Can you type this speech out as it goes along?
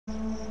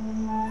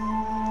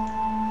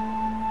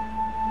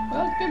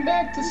Welcome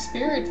back to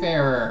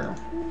Spiritfarer.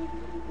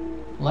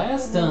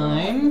 Last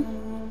time,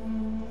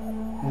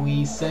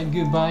 we said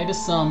goodbye to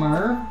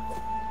summer.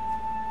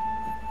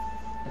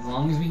 As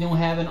long as we don't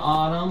have an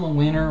autumn, a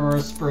winter, or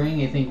a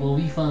spring, I think we'll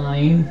be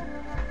fine.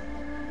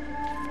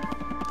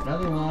 But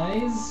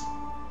otherwise,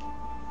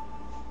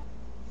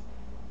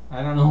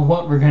 I don't know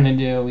what we're gonna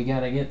do. We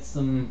gotta get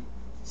some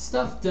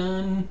stuff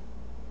done.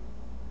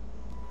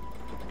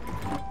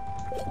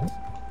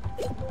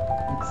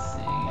 Let's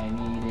see, I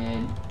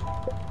needed...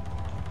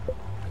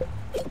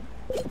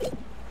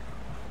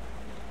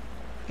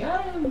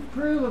 Gotta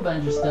improve a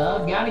bunch of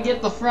stuff. Gotta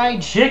get the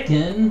fried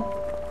chicken. Might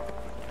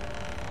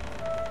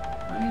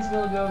as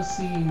well go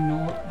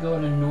go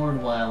to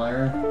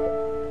Nordweiler.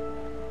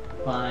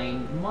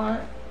 Find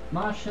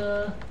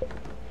Masha.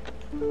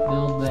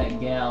 Build that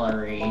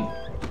gallery.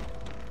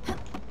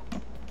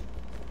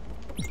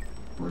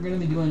 We're gonna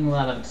be doing a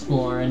lot of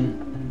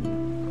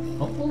exploring.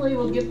 Hopefully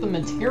we'll get the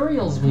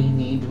materials we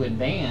need to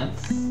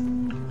advance.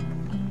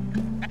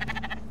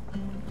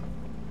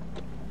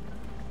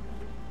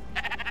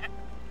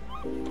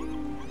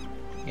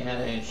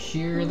 Gotta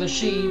shear the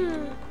sheep.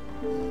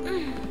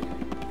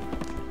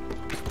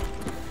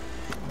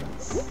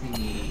 Let's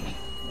see.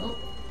 Oh.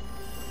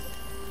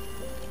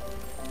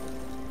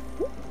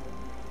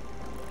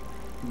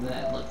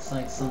 That looks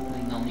like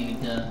something I'll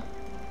need to...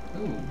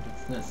 Ooh,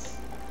 what's this?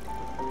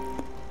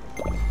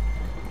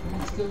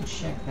 Let's go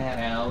check that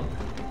out.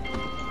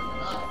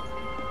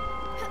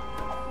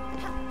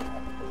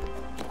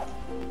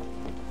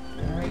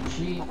 Alright,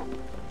 sheep.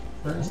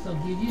 First I'll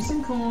give you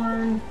some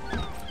corn.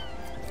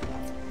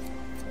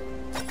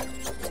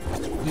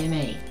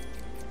 Gimme.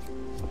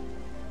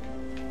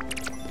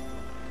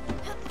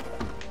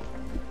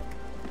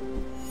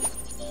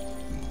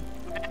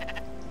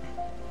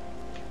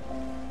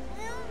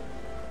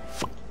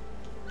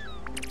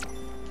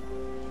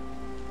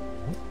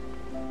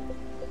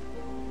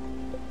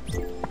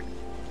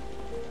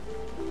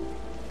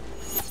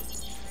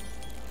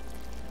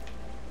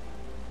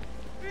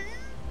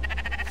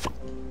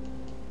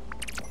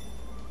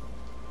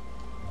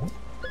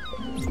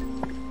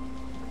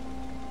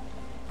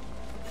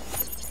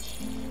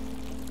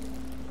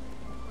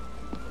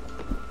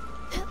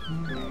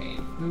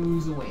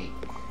 Who's awake?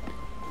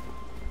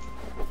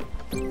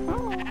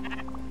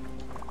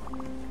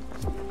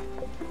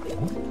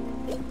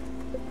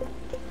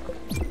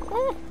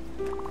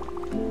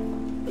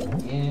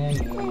 Yeah.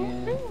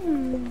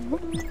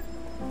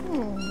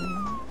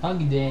 Hug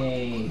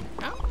day.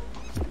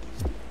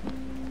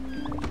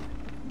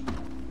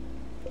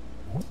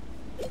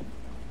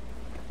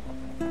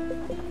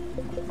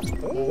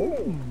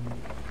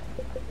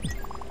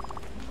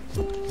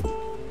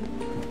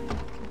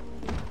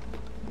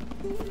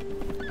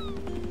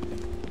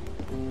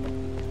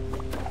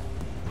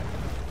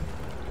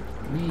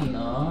 We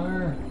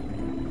are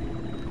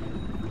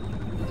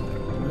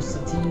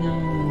Resuteno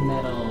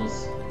Meadows.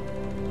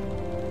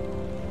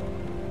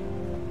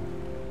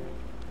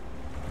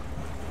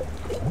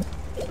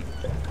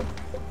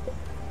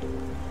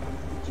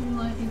 What do you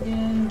like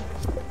again?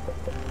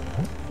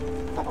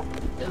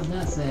 Does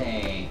not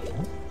say.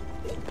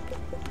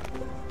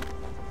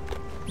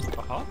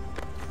 Uh-huh.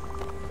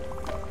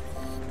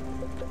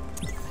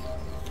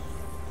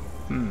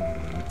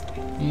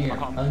 Here,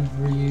 hug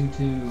for you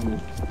too.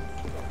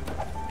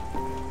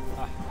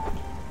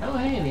 Oh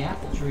hey, the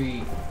apple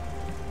tree.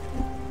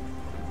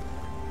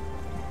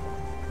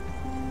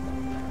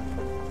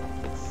 I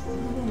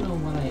don't know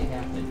what I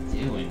have to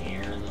do in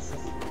here. This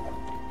is...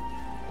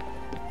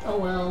 Oh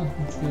well,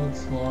 let's go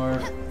explore.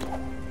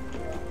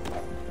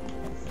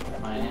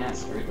 My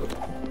asteroid.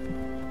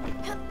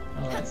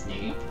 Oh, that's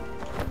neat.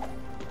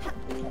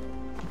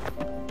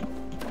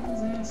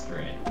 Where's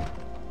Astrid?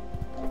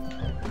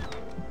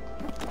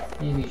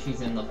 Maybe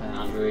she's in the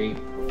foundry.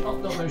 Oh,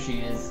 no, there she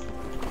is.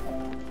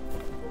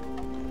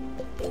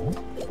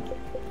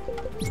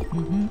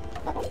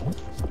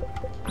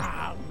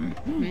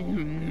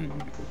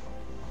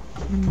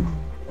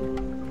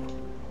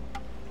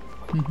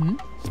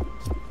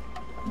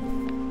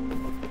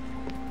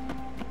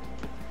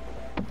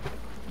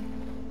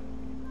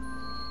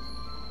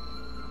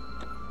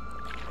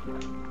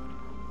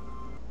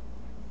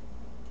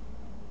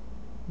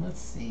 Let's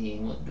see,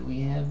 what do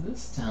we have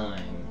this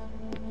time?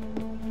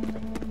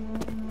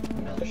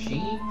 Another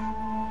sheep?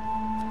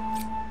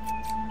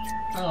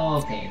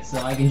 Oh, okay, so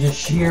I can just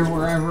shear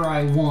wherever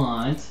I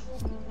want.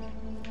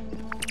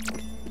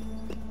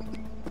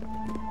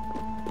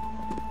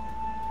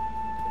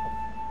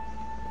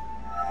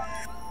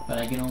 But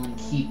I can only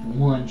keep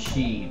one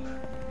sheep.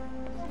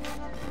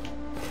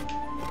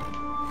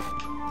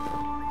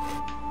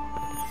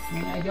 I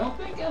mean, I don't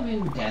think I'm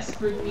in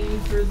desperate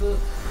need for the...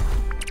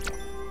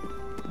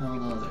 Oh,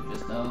 those are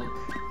just oak.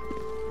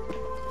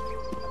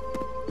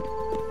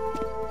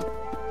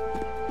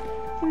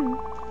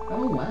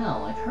 Oh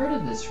wow, I've heard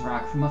of this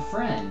rock from a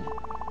friend.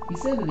 He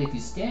said that if you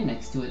stand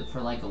next to it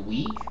for like a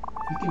week,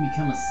 you can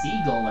become a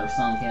seagull or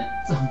something.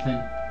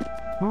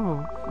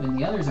 When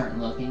the others aren't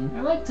looking,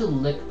 I like to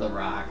lick the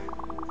rock.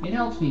 It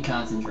helps me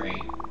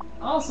concentrate.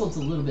 Also, it's a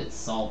little bit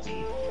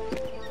salty.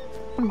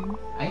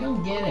 I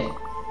don't get it.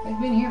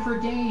 I've been here for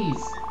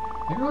days.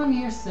 Everyone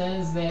here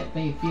says that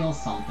they feel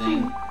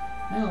something.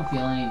 I don't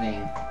feel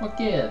anything. What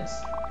gives?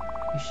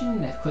 I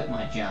shouldn't have quit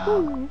my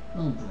job.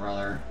 Oh,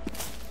 brother.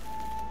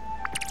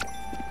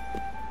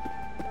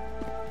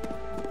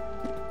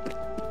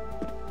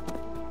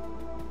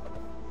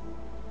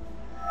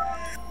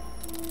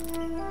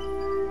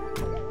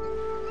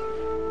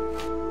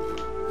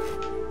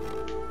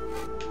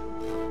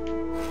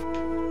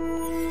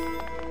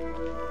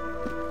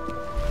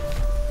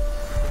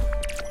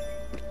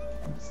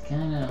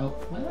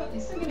 Well, at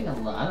least I'm getting a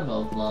lot of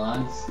oak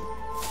logs.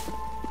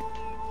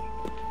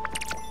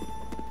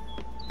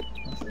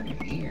 What's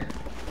over here?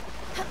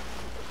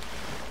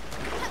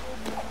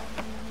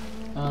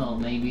 Oh,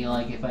 maybe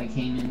like if I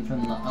came in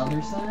from the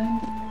other side?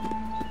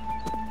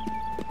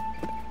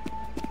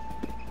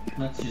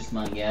 That's just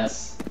my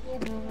guess.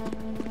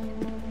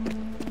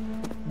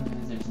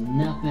 There's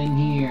nothing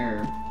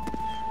here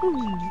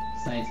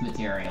besides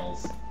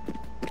materials.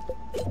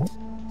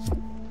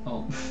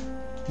 Oh,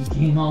 he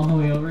came all the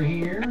way over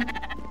here?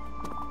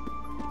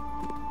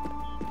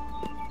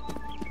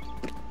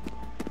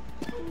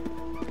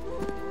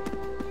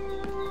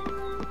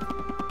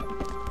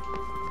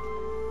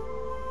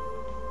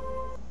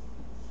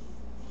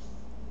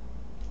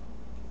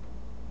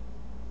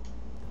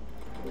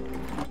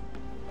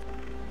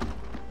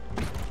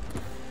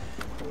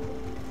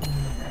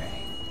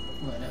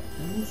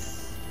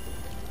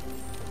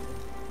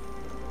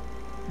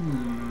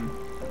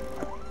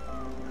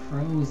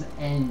 Crow's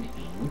End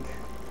ink.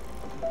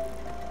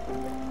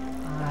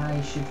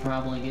 I should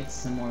probably get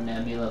some more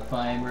nebula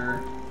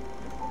fiber.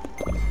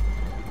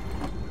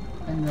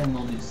 And then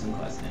we'll do some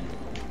questing.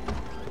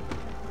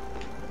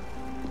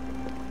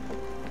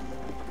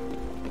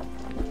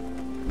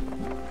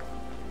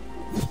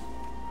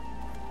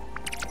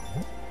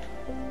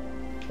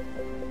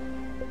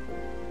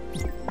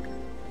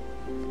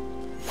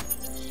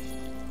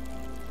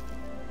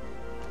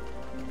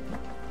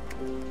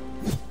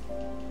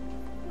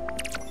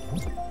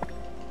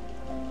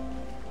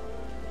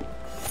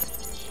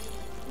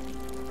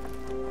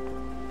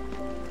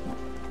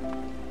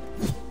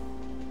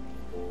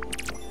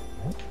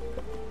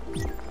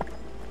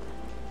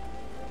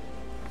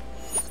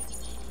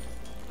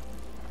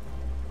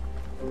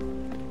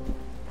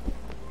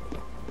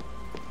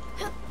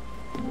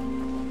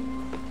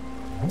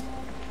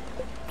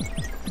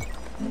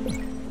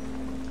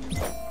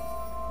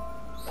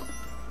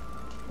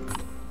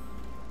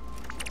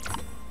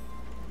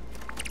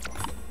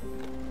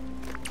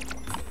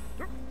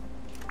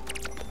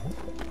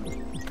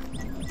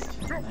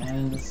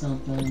 Into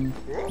something.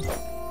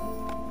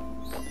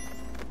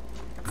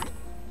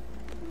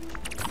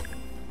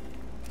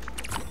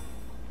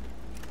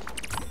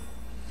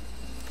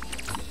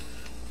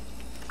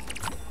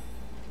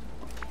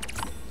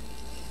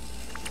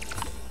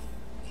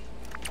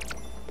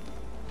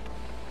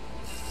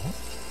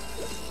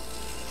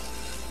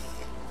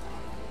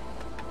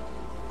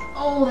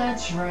 Oh,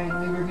 that's right.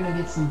 We were gonna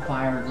get some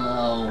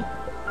Fireglow.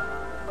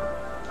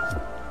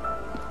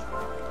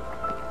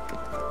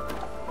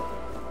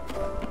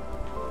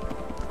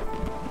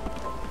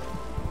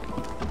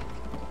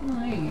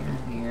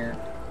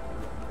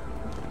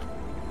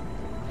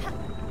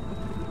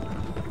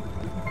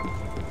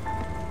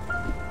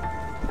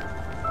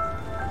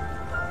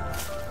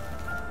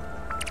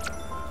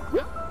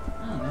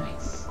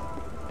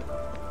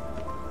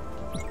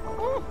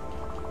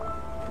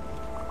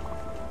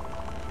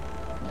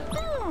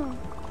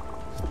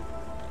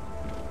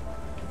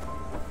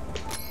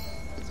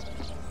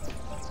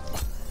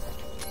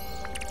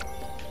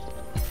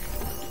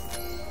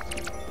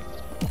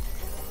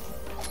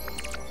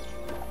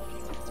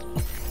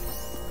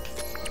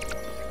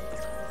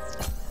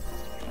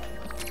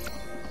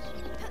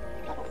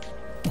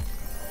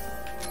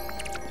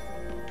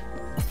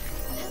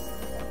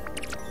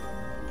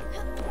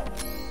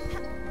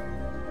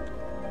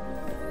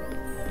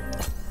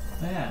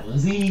 That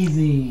was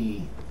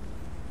easy.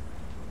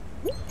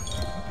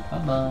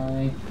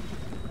 Bye-bye.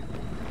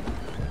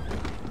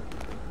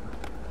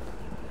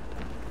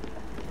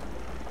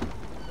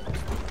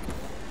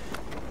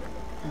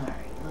 Alright,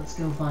 let's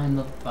go find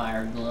the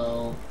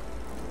Fireglow.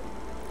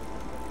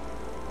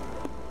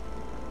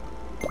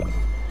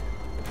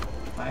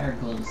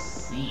 Fireglow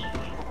seed.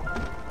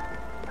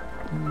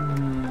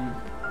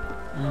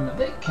 I'm a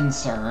bit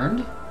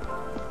concerned.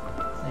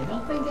 I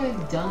don't think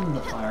I've done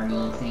the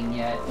Fireglow thing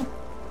yet.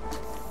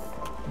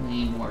 We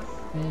need more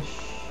fish.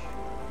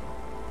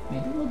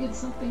 Maybe we'll get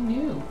something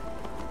new.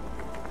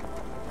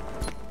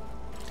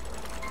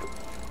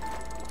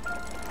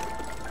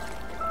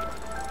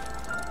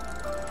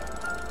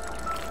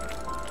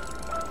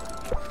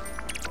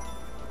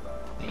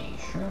 Bay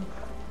shrimp.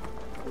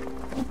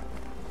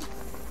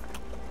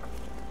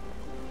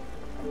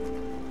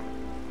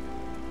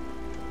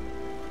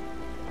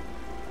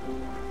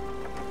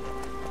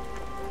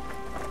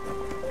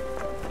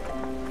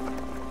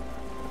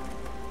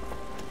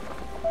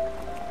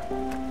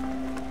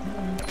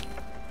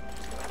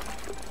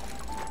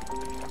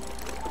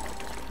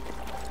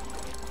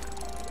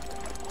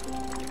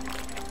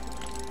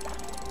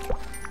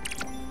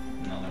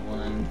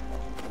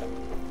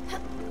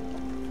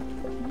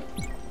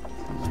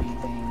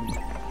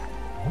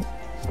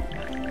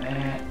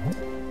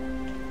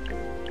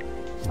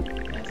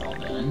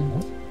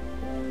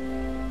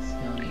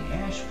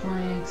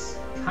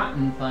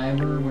 carbon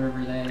fiber,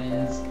 wherever that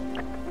is.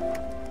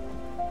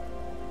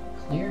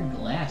 Clear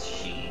glass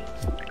sheet.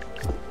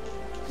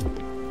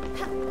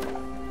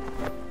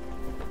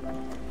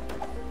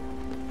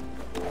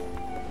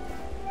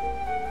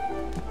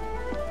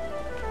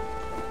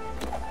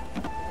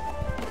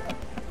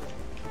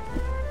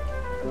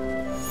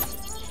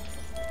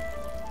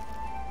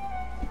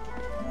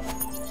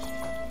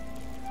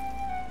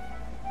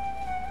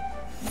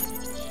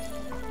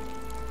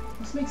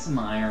 Let's make some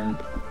iron.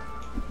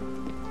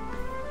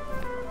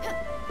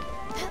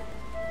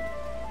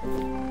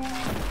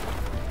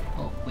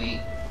 Oh, wait.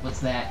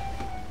 What's that?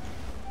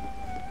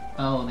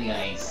 Oh, the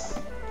ice.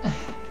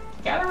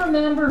 Gotta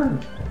remember!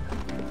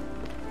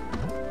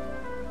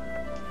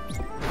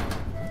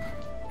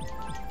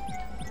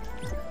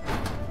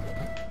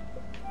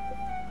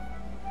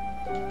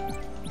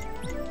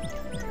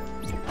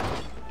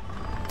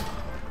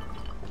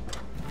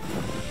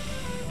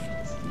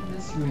 Let's do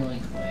this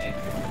really quick.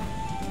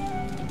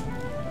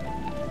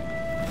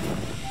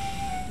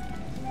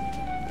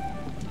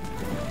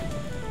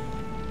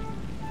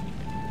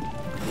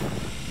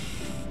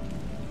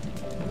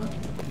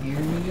 Here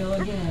we go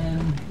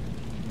again.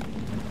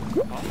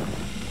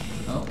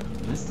 Oh,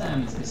 this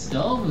time it's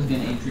Casanova who's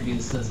gonna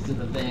introduce us to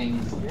the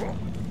thing.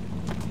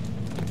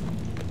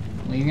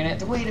 Well, you're gonna have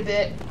to wait a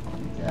bit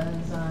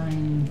because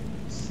I'm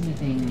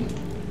sniffing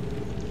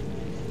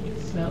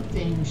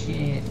smelting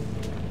shit.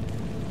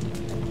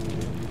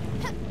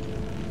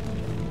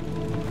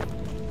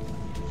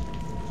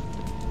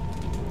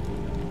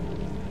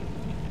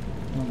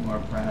 One more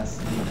press,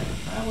 and then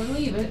probably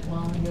leave it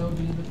while we go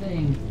do the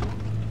thing.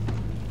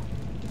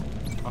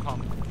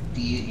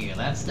 Do you hear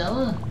that,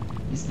 Stella?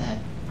 Is that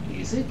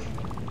music?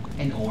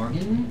 An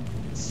organ?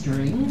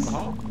 Strings?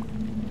 How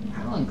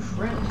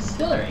incredible!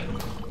 Distillery!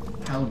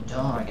 How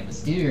dark and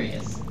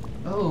mysterious!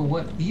 Oh,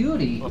 what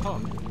beauty!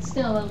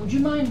 Stella, would you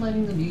mind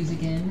letting the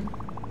music in?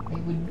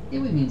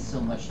 It would mean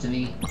so much to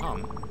me.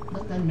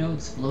 Let the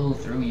notes flow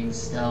through you,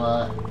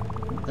 Stella.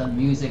 Let the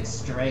music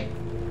straight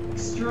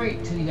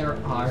to your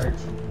heart.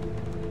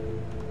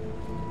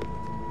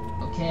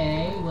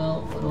 Okay,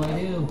 well, what do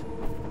I do?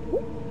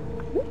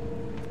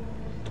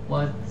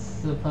 What's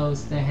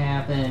supposed to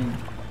happen?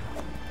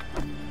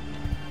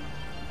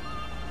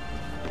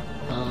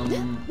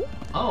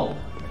 Oh,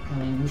 they're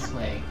coming this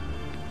way.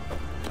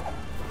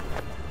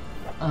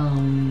 I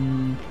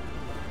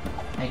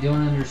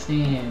don't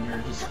understand.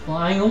 You're just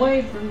flying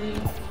away from me.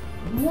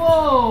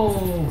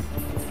 Whoa!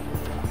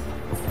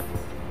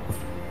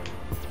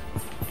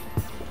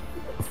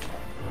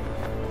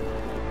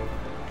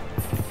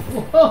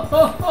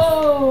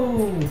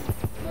 Whoa!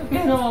 Look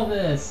at all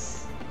this.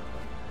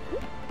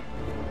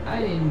 I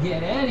didn't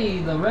get any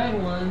of the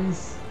red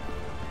ones.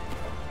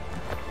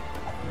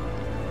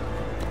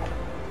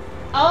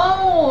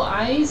 Oh,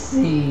 I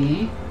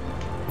see.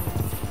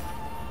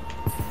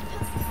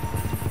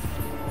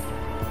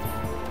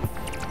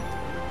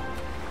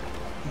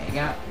 Okay, I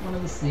got one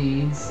of the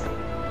seeds.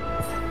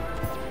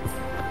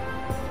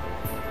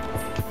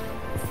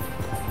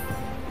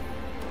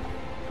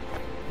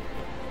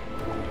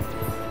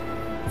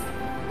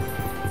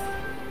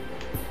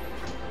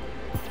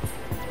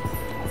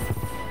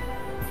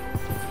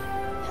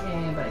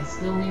 Okay, but I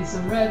still need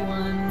some red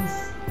ones.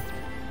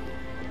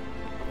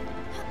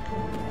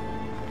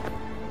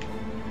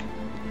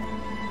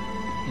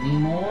 Any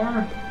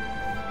more?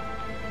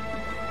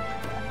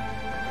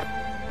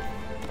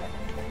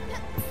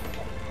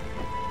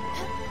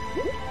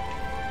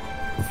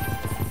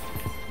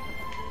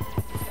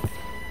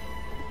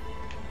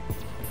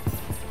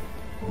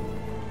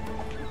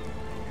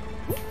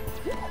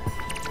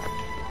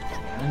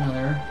 Got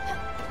another.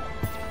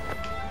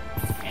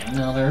 And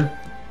another.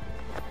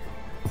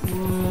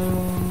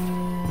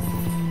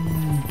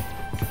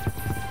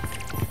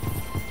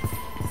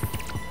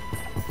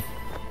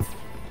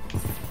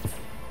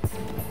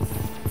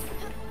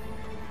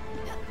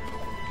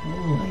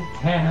 Holy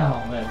cow,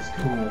 that's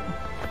cool.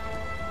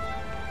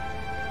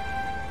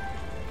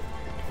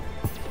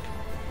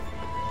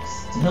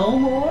 Still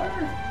more?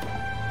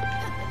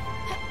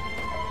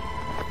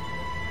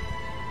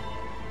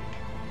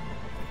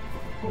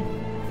 I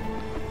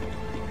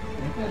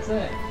think that's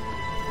it.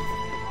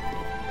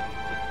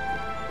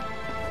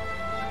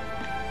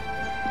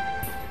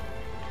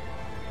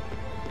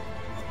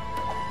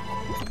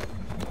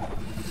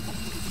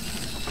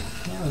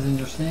 That was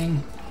interesting.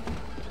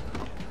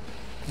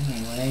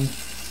 Anyway,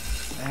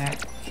 that.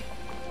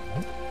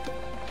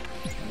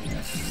 We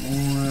got some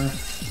more.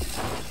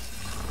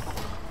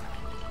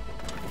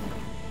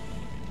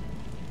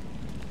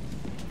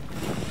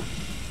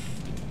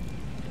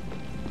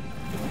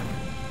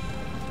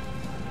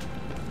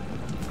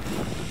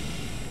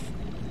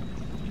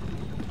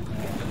 I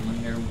have to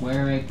wonder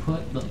where I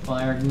put the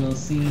Fireglow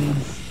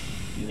seeds.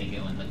 Do they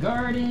go in the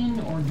garden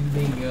or do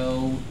they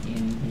go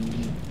in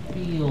the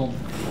field?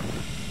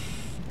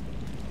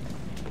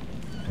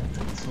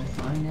 Guess we'll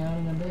find out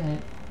in a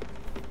bit.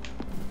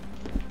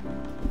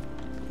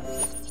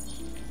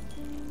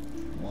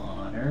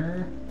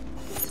 Water.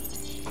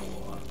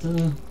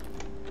 Water.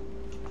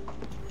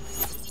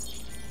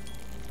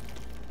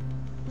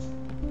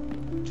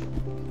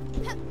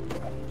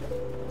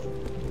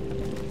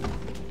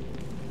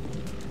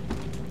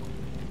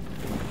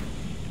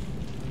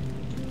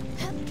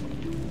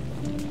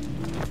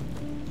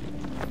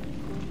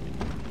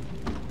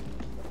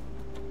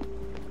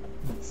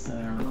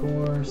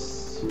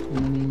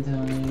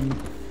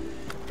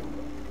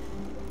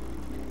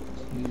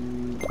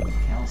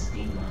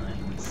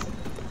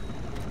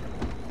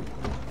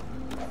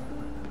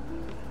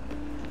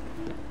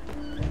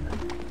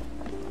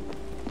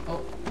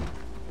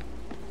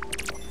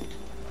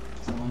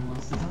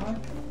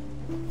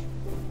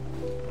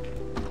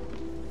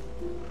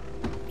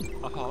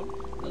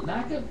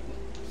 Back up.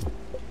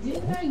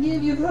 Didn't I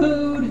give you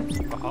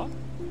food? Uh-huh.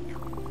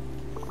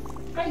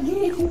 I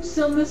gave you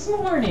some this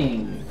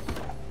morning.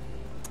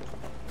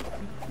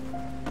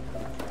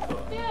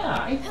 Yeah,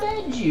 I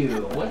fed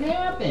you. What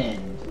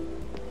happened?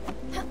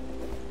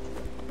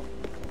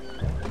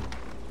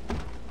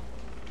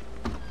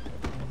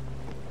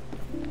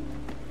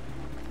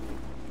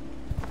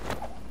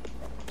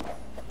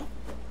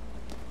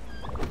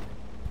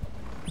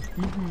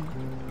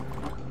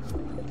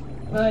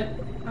 But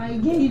I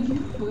gave you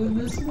food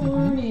this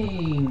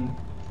morning.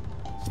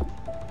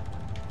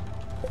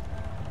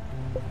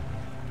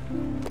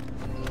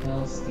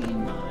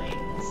 Kaltstein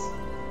Mines.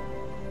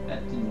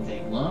 That didn't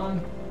take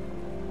long.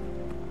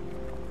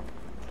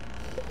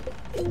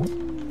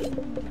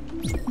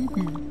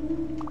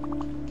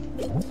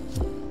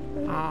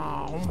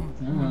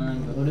 Come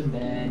on, go to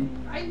bed.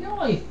 I know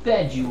I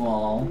fed you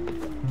all.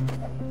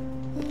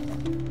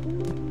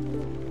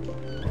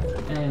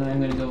 Anyway,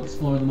 I'm gonna go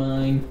explore the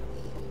mine.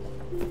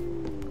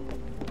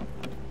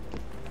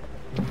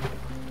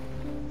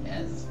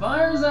 As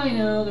far as I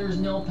know, there's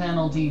no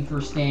penalty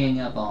for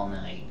staying up all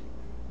night.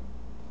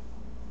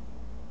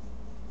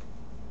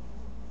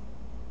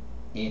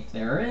 If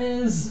there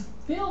is,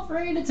 feel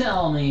free to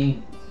tell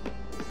me.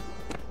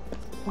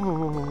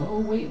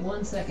 Oh, wait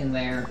 1 second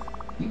there.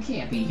 You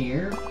can't be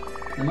here.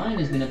 The mine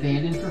has been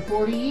abandoned for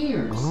 40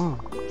 years.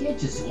 Can't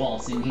just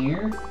waltz in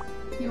here.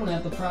 You don't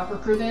have the proper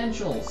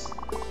credentials.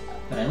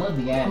 But I love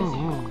the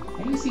attitude.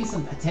 I do see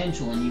some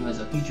potential in you as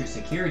a future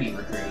security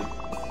recruit.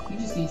 You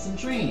just need some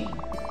training.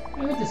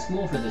 I went to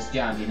school for this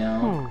job, you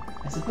know.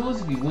 I suppose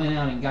if you went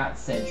out and got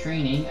said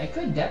training, I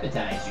could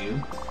deputize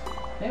you.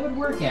 That would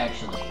work,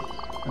 actually.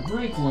 A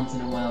break once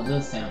in a while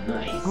does sound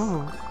nice.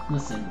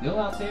 Listen, go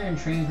out there and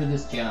train for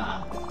this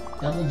job.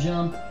 Double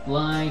jump,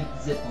 glide,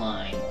 zip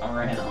line,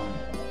 around.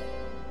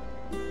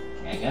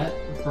 Okay, I got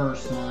the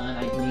first one.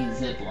 I need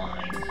zip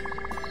line.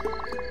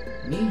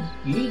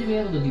 You need to be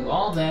able to do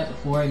all that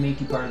before I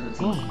make you part of the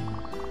team.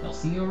 I'll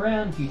see you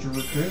around, future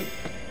recruit.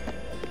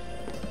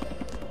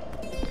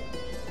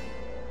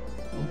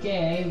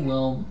 Okay,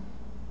 well,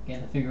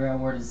 gotta figure out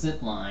where to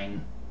zip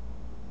line.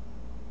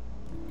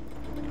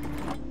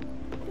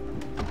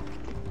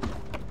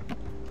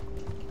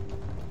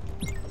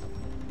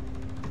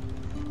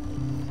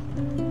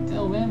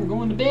 Tell them we're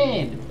going to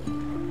bed.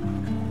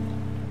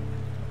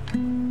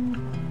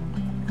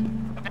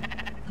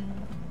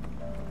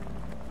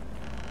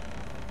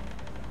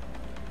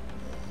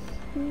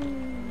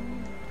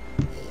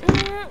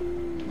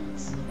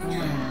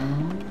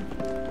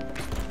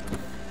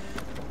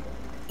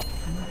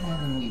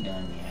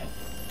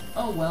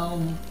 Oh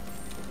well.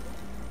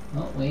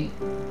 Oh wait.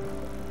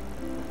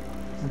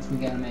 Since we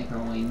gotta make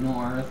our way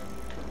north,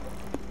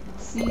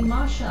 let's see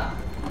Masha.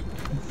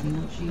 Let's see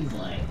what she's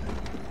like.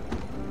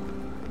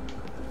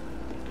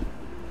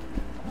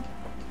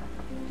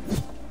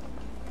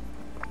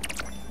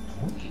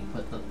 Can we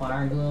put the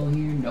Fireglow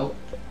here? Nope.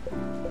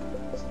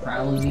 It's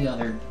probably the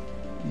other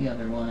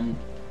one.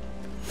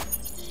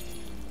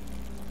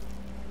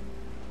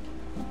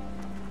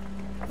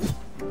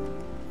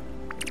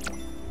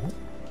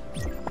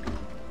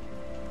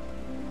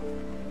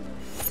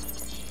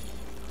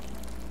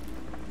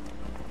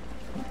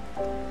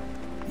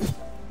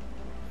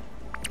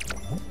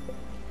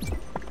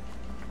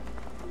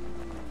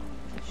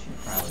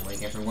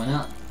 Everyone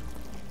up.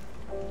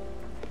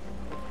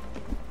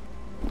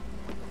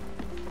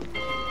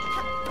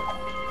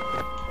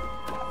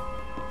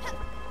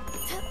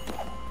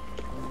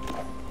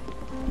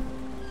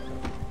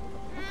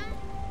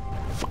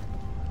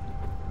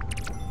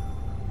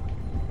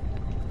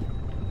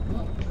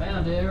 Oh,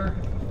 found her.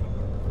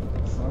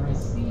 Before I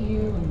see you,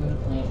 I'm gonna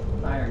plant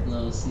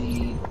Fireglow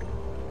seed.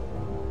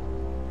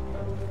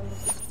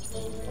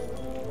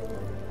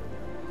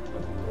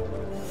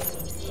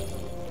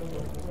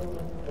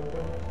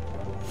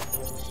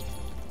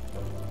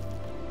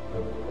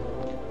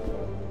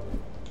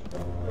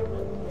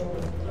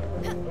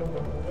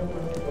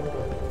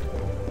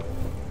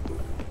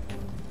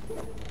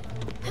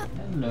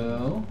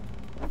 Hello.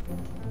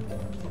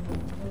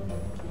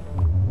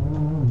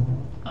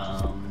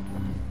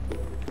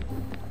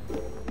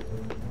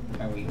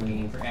 Are we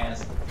waiting for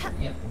Ask?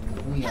 Yep,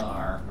 we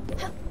are.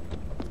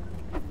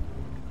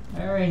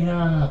 Hurry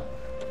up.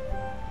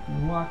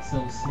 You walk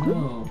so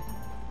slow.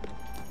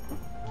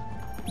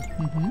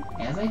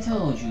 As I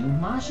told you,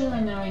 Masha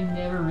and I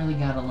never really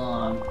got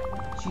along.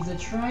 She's a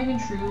tried and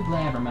true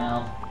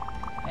blabbermouth.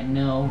 And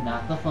no,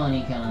 not the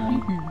funny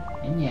kind.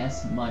 And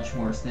yes, much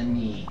worse than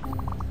me.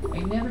 I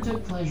never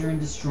took pleasure in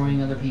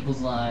destroying other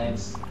people's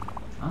lives.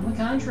 On the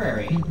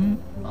contrary.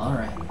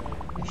 Alright,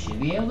 I should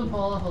be able to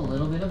pull off a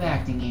little bit of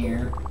acting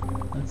here.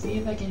 Let's see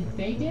if I can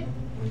fake it.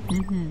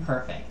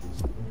 Perfect.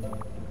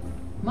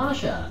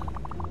 Masha,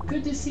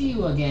 good to see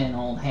you again,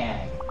 old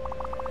hag.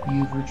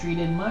 You've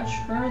retreated much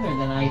further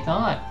than I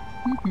thought.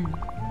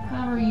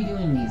 How are you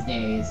doing these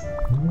days?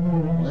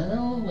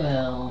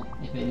 Well,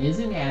 if it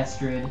isn't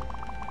Astrid.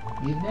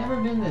 You've never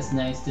been this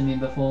nice to me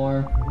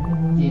before.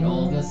 Did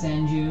Olga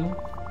send you?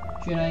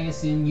 Should I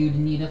assume you'd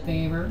need a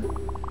favor?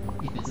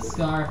 If it's a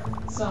scarf,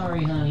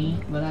 sorry honey,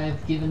 but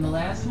I've given the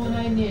last one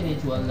I knitted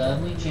to a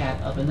lovely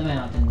chap up in the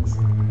mountains.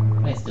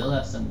 But I still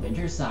have some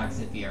winter socks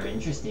if you're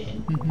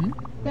interested.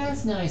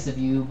 That's nice of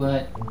you,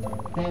 but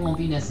that won't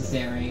be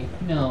necessary.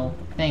 No,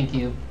 thank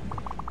you.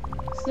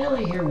 Stella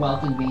here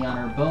welcomed me on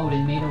her boat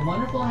and made a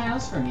wonderful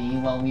house for me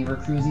while we were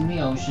cruising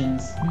the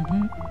oceans.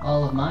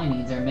 All of my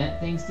needs are met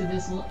thanks to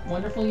this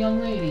wonderful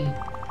young lady.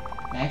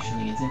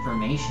 Actually, it's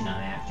information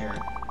I'm after.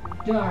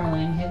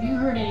 Darling, have you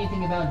heard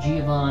anything about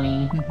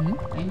Giovanni?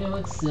 I know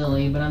it's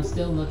silly, but I'm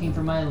still looking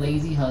for my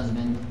lazy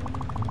husband.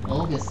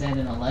 Olga said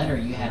in a letter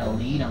you had a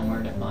lead on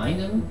where to find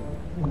him.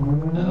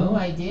 Oh,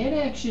 I did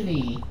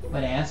actually.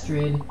 But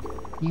Astrid,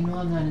 you know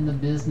I'm not in the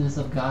business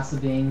of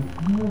gossiping.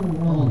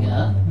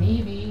 Olga,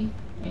 maybe.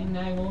 And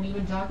I won't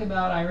even talk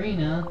about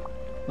Irina.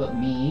 But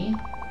me?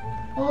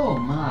 Oh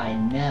my,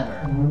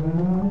 never.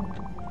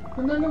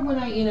 Remember when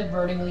I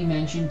inadvertently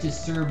mentioned to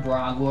Sir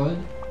Brogwood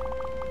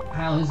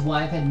how his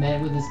wife had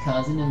met with his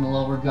cousin in the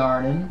lower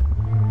garden?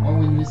 Or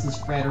when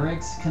Mrs.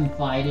 Fredericks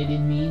confided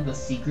in me the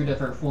secret of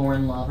her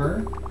foreign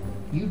lover?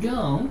 You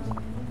don't?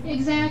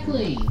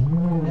 Exactly!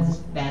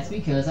 That's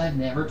because I've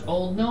never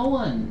told no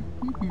one.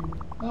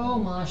 Oh,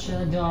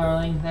 Masha,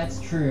 darling, that's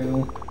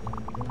true.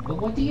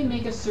 But what do you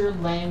make of Sir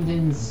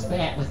Langdon's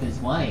spat with his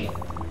wife?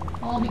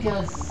 All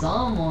because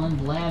someone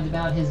blabbed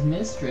about his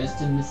mistress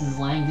to Mrs.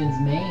 Langdon's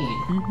maid.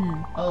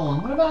 Oh,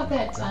 and what about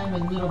that time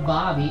when little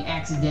Bobby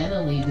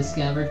accidentally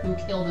discovered who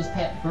killed his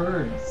pet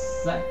bird,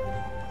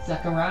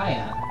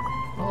 Zachariah?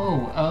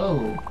 Oh.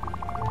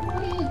 What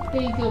do you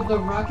think of the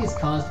ruckus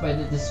caused by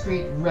the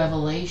discreet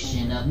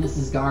revelation of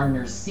Mrs.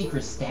 Gardner's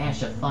secret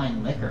stash of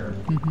fine liquor?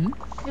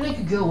 And I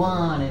could go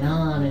on and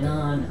on and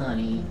on,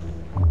 honey.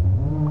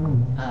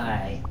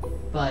 Aye,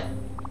 but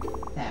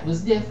that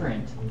was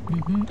different.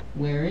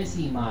 Where is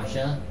he,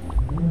 Masha?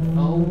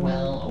 Oh,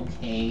 well,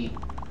 okay.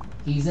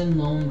 He's in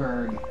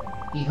Loneberg.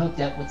 He hooked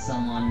up with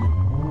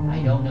someone.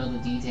 I don't know the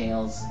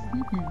details.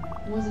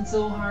 It wasn't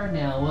so hard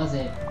now, was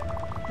it?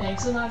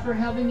 Thanks a lot for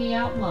helping me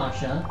out,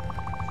 Masha.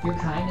 Your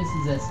kindness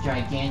is as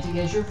gigantic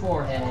as your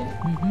forehead.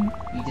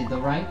 You did the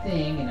right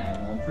thing, and I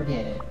won't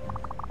forget it.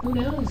 Who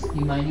knows?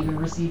 You might even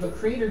receive a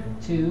crate or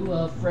two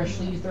of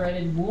freshly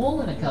threaded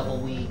wool in a couple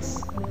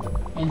weeks.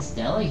 And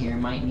Stella here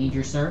might need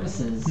your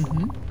services.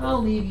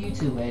 I'll leave you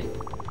to it.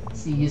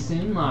 See you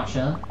soon,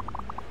 Masha.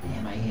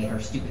 Damn, I hate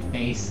her stupid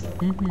face.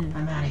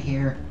 I'm out of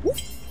here.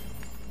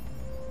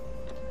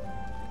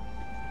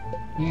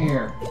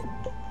 Here.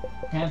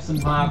 Have some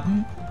pop.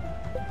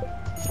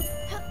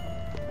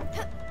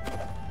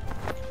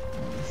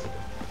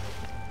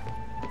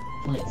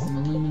 Like some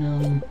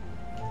aluminum.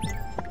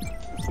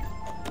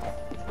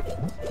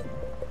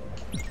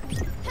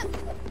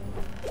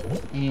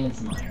 And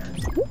some iron.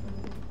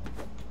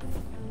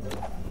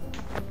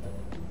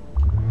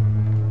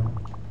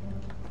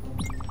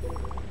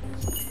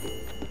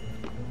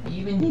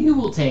 Even you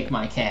will take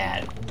my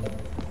cat.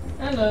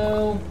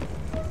 Hello.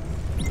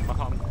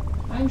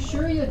 I'm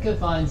sure you could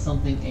find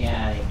something.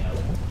 Yeah, I know.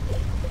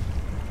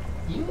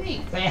 You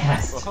ate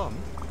fast.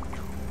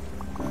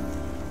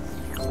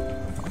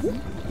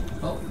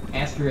 Oh,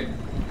 Astrid.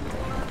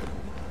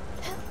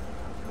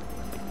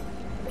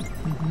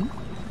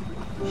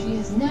 She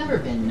has never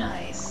been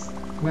nice,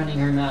 running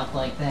her mouth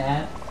like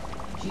that.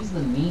 She's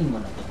the mean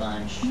one of the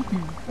bunch.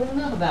 But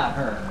enough about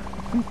her.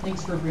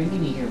 Thanks for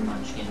bringing me here,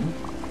 Munchkin.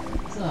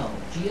 So,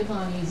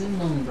 Giovanni's in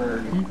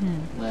Loneberg.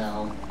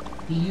 Well,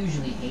 he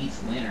usually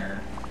hates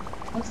winter.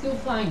 Let's go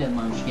find him,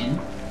 Munchkin.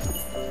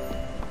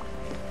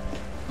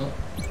 Oh.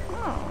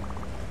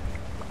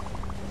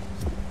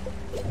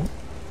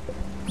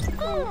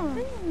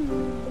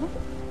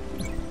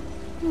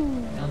 I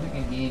don't think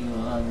I gave you a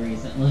hug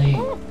recently.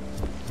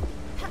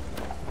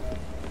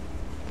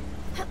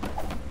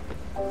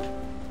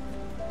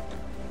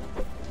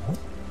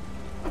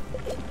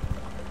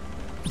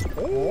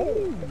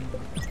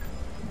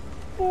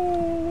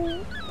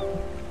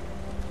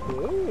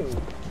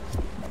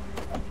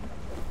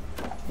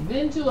 I've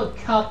been to a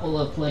couple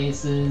of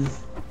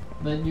places,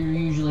 but you're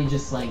usually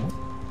just like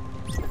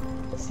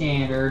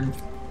standard,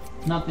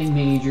 nothing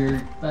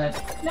major, but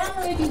now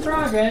we're making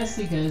progress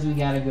because we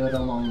gotta go to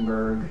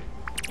Loneberg.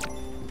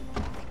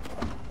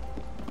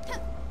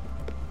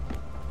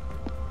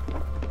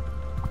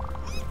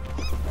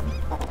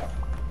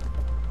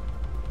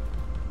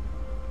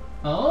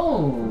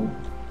 Oh!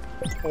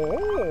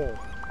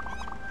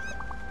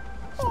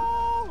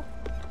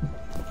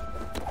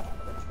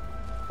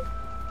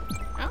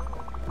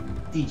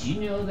 Did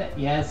you know that?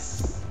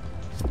 Yes.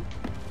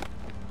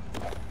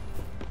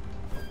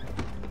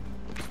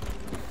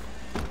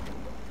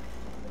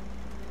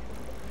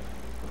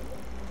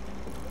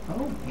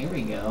 Oh, here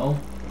we go.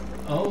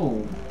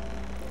 Oh.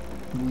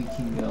 We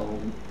can go.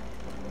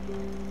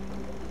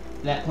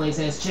 That place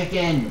has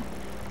chicken!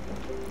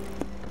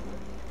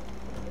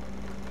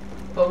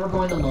 But we're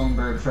going to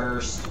Loneberg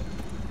first.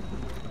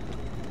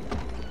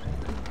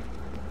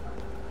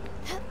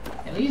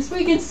 At least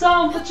we can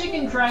solve the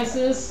chicken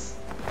crisis!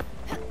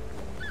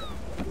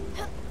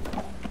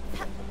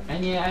 I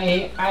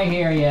Yeah, I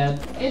hear ya.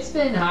 It's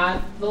been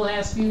hot the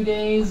last few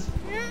days.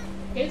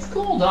 It's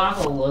cooled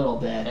off a little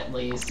bit, at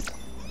least.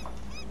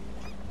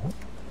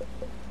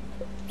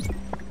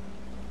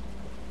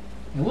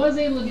 I was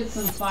able to get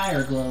some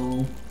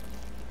Fireglow.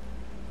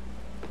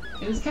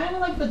 It was kind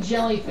of like the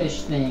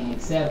jellyfish thing,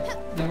 except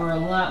there were a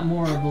lot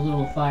more of the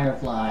little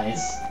fireflies.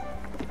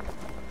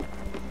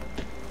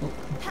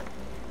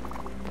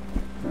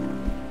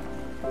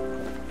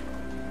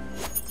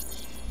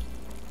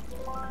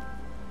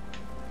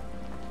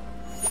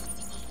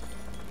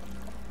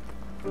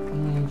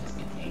 Just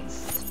in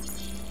case.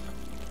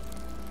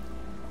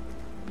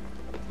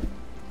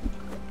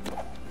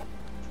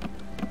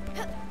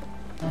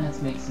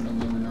 Let's make some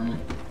aluminum.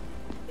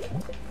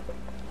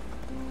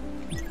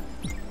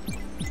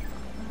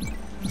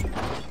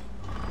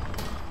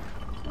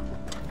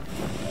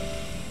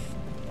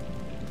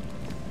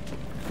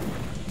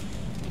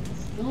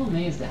 Still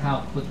amazed at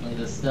how quickly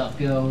this stuff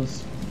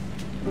goes.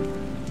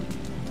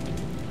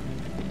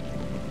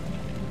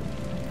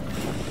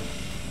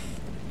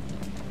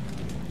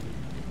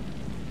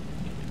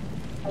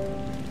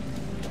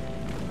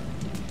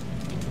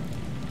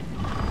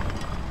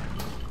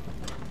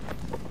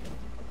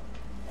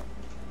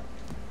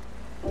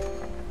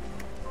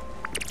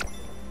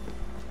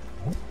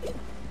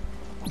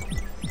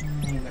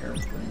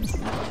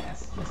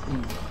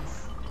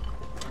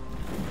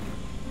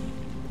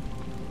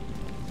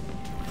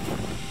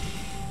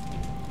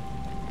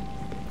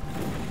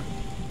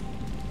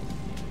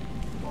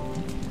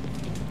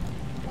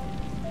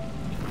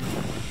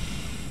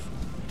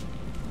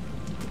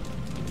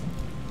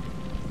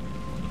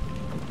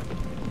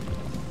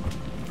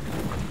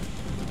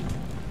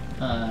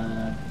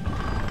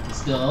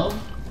 Gustav,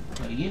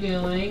 what are you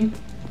doing?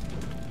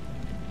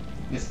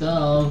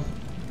 Gustav,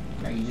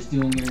 are you just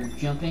doing your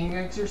jumping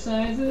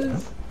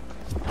exercises?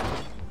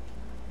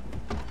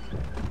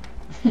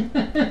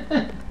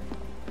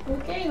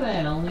 Okay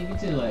then, I'll leave you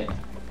to it.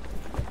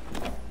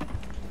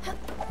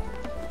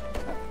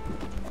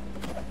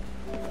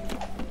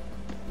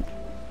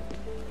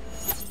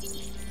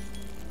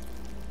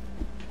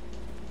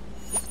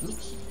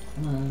 Oops,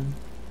 come on.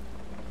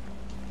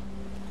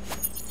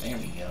 There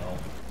we go.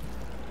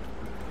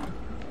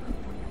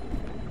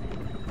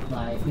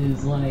 Life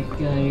is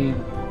like a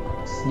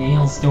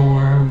snail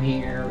storm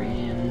here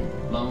in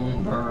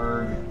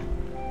Loneberg.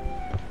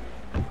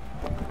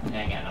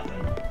 I got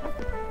nothing.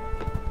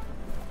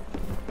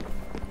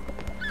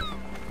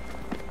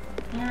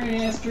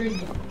 Alright, Astrid,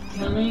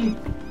 coming.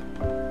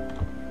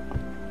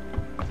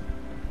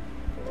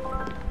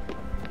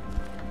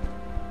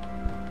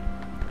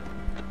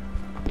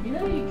 You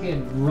know you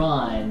could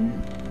run.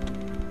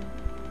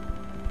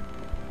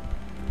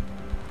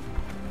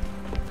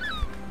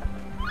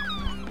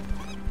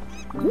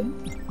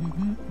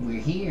 We're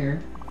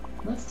here.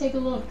 Let's take a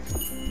look.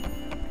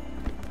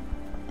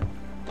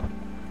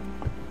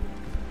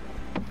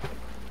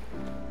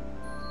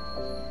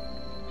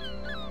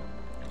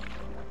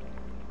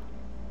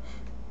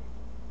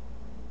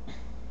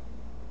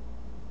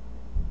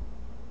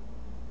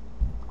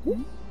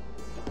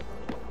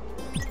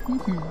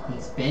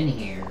 He's been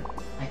here.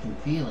 I can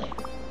feel it.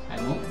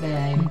 I won't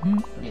beg,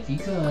 but if you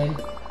could,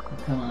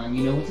 come on,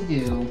 you know what to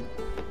do.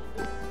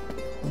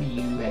 What do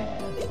you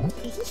have?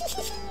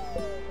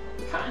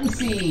 Cotton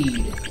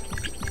seed!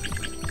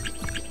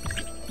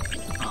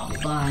 I'll be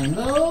buying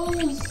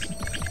those!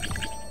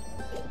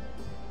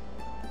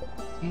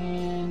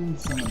 And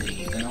some of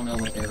these. I don't know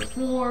what they're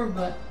for,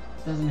 but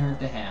it doesn't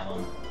hurt to have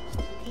them.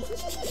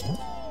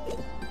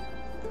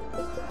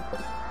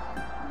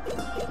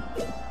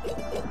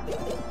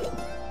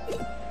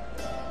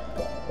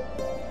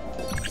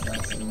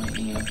 That's some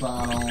lightning in a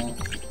bottle.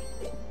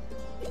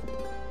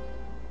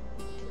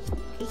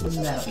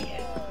 And that'll be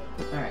it.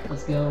 Alright,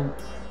 let's go.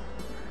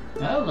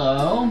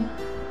 Hello!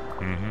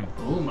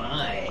 Oh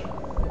my!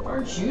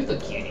 Aren't you the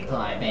cutie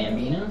pie,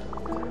 Bambina?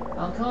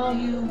 I'll call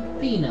you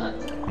Peanut.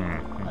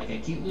 Like a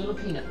cute little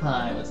peanut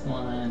pie. What's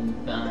going on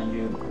behind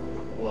you?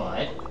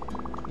 What?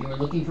 You were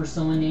looking for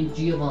someone named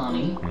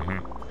Giovanni?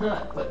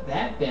 Huh, but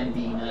that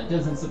Bambina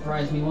doesn't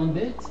surprise me one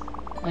bit.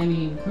 I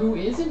mean, who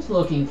isn't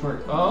looking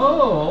for...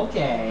 Oh,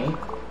 okay.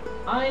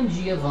 I'm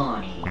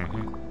Giovanni.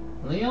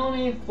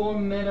 Leone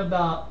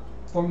Formidabot.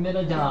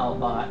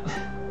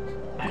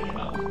 I don't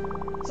know.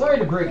 Sorry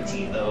to break it to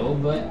you, though,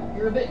 but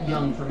you're a bit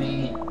young for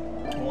me.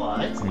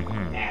 What?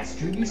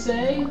 Astrid, you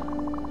say?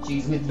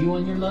 She's with you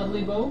on your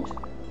lovely boat?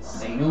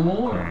 Say no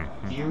more.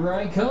 Here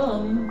I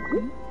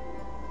come.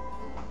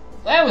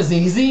 That was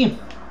easy.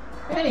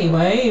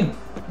 Anyway,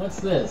 what's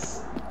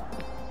this?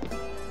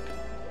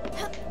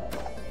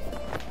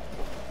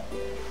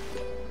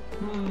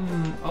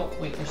 Oh,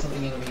 wait, there's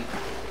something in me.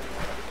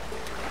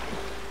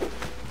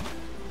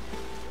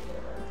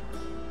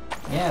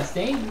 Yeah,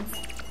 stay.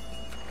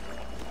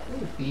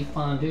 Ooh, beef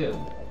fondue.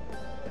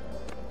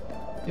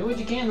 Do what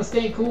you can to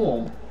stay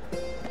cool.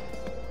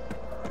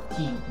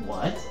 He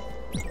what?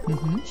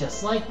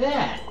 Just like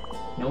that.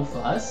 No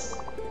fuss.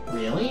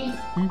 Really?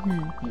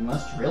 He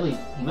must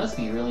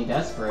be really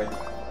desperate.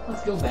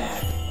 Let's go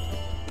back.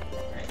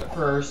 But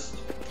first,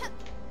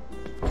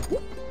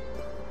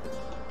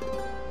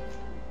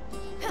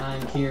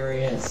 I'm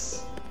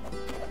curious,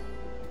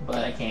 but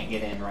I can't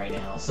get in right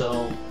now,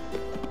 so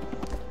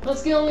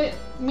let's go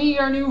meet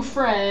our new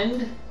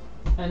friend,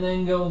 and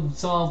then go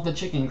solve the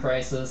chicken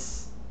crisis.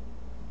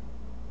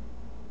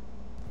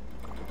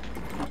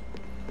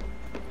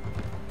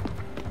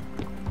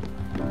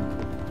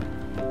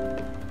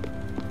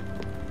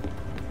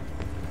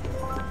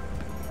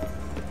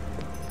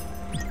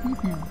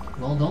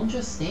 Well, don't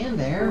just stand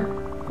there.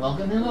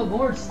 Welcome him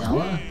aboard,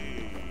 Stella.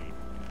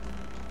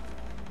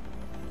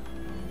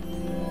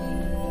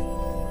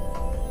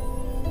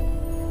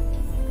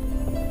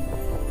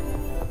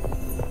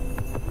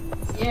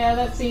 Yeah,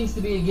 that seems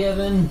to be a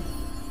given.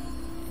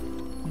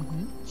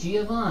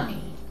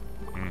 Giovanni.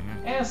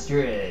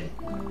 Astrid.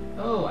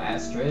 Oh,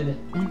 Astrid.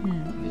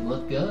 You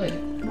look good.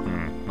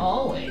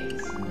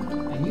 Always.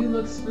 And you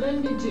look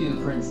splendid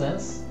too,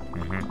 Princess.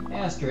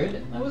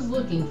 Astrid, I was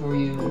looking for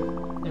you.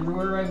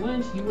 Everywhere I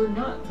went, you were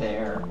not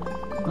there.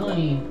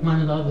 Honey,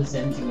 my love is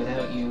empty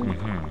without you.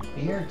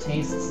 The air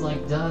tastes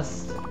like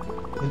dust.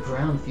 The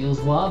ground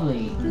feels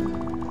wobbly.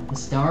 The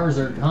stars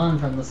are gone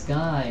from the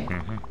sky.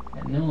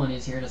 And no one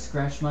is here to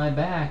scratch my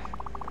back.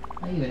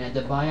 I even had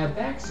to buy a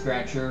back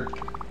scratcher.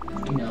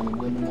 You know, the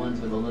wooden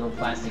ones with a little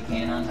plastic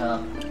can on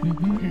top.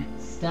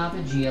 Stop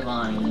it,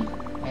 Giovanni.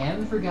 I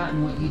haven't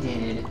forgotten what you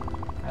did.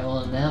 I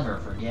will never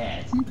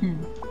forget.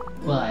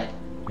 But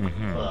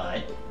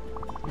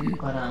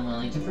I'm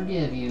willing to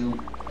forgive you.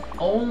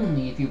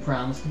 Only if you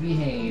promise to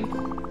behave.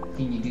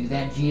 Can you do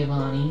that,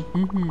 Giovanni?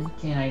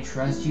 Can I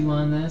trust you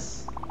on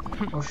this?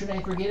 Or should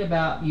I forget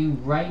about you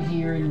right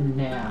here and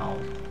now?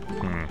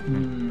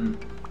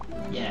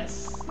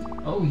 Yes.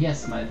 Oh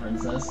yes, my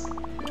princess.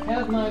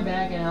 Have my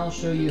back and I'll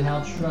show you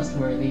how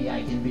trustworthy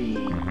I can be.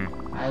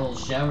 I will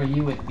shower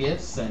you with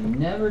gifts and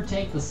never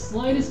take the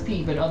slightest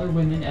peep at other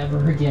women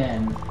ever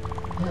again.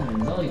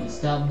 Heavens, I'll even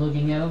stop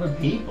looking at other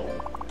people.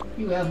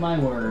 You have my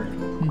word.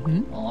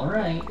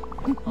 Alright.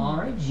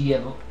 Alright,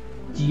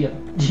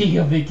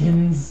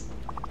 Giovanikins.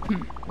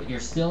 But you're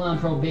still on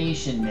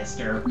probation,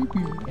 mister.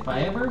 If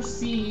I ever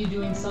see you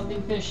doing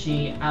something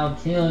fishy, I'll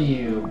kill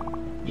you.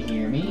 You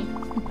hear me?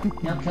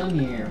 Now come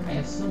here. I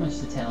have so much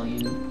to tell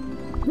you.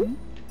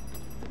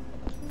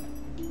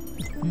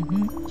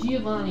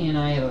 Giovanni and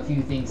I have a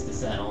few things to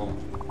settle.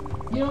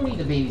 You don't need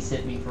to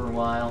babysit me for a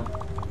while.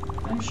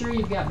 I'm sure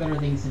you've got better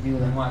things to do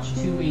than watch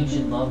two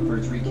ancient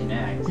lovebirds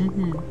reconnect.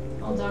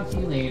 I'll talk to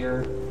you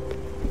later.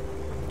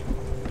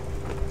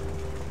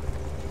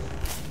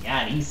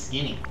 God, he's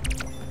skinny.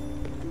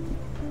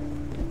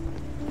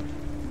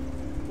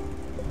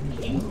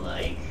 What do you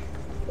like?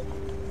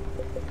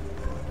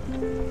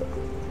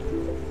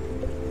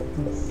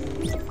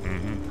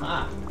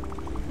 Ha!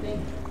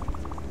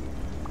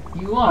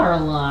 You are a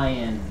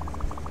lion!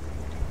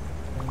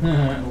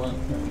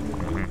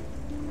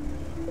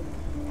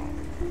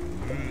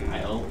 I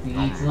hope he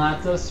eats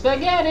lots of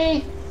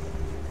spaghetti!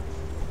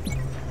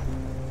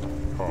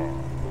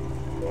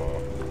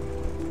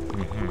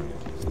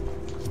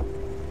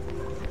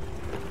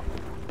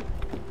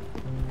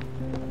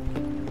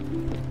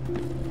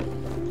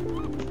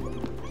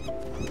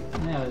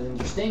 That was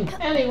interesting.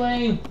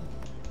 Anyway,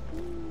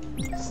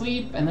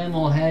 sleep and then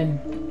we'll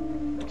head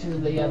to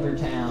the other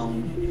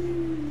town.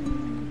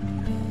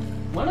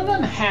 One of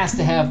them has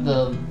to have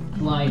the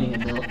gliding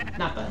ability,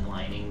 not the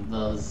gliding,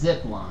 the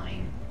zip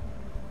line.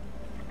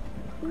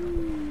 I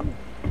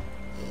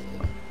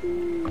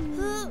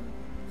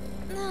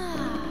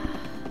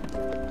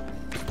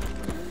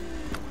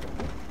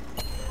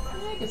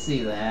can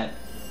see that.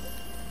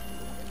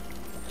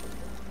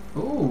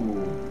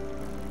 Ooh,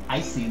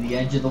 I see the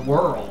edge of the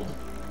world.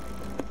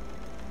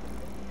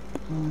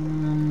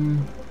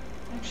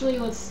 Actually,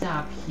 let's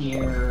stop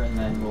here and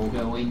then we'll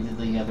go into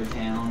the other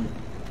town.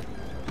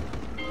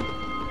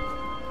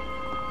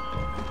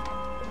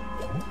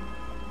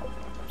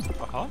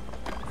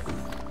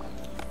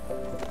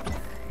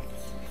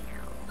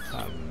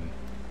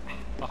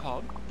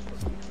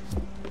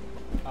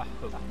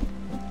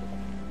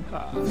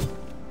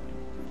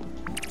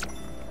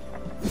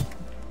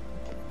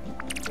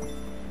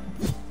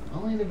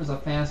 Only there was a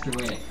faster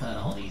way to cut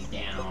all these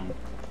down.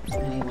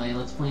 Anyway,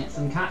 let's plant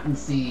some cotton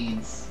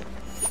seeds.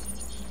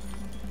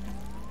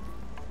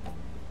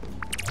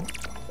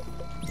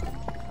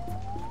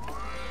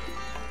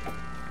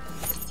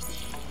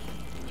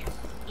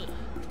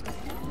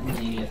 And I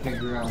need to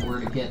figure out where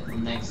to get the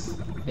next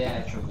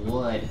batch of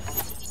wood.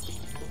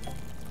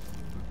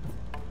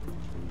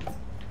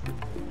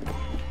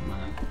 Come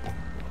on.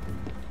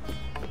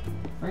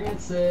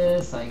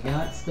 Francis, I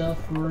got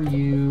stuff for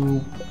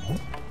you.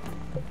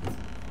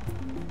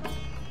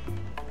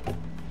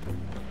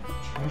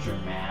 Treasure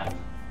map.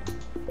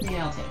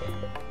 Yeah, I'll take it.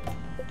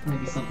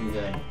 Maybe something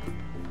good.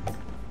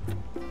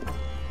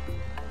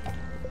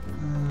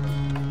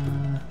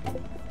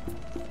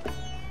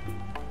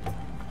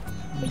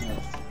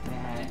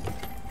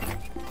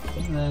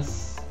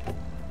 This,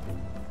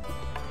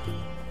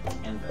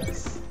 and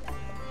this.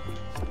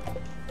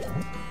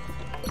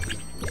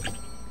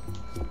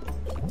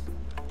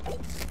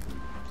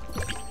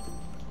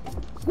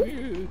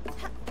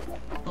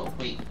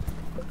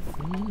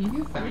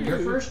 your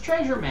first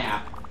treasure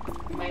map.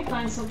 You might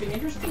find something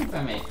interesting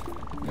from it.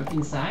 Look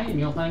inside and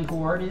you'll find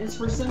coordinates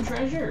for some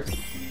treasure.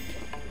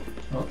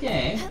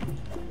 Okay.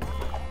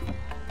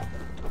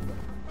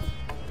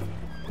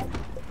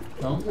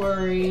 Don't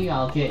worry,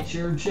 I'll get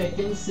your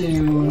chicken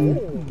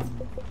soon.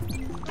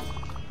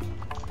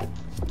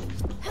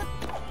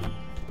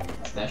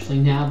 Especially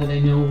now that I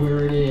know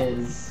where it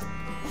is.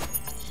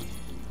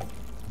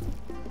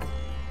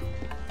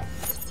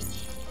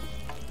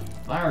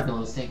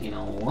 Fireglow's taking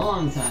a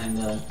long time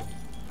to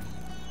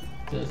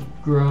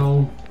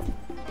grow.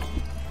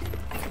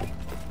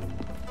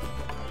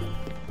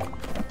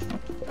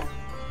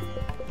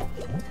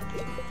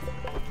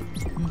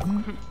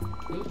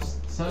 Oops,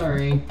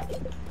 sorry.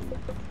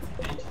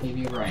 I have to give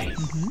you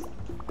rice.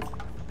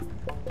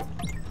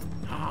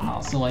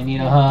 Oh, so I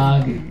need a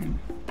hug.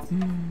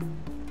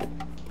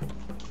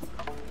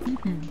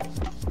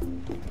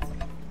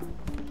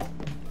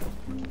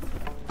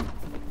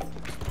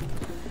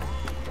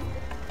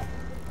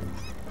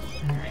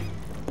 Alright.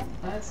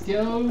 Let's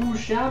go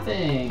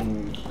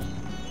shopping!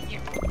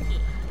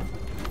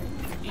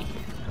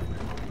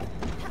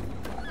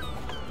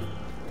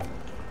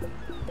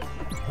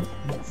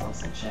 Let's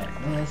also check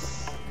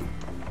this.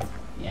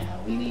 Yeah,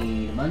 we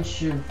need a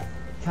bunch of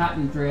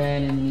cotton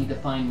thread and we need to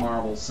find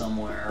marble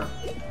somewhere.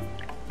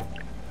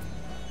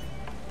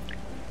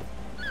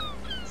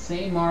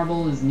 Same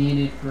marble is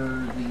needed for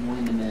the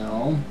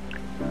windmill.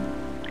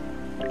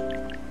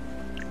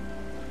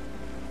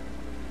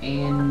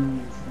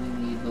 And we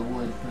need the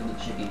wood for the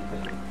chicken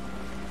coop.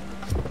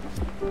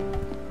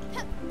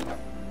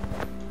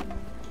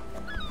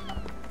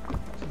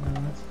 So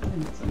let's put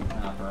in some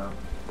copper.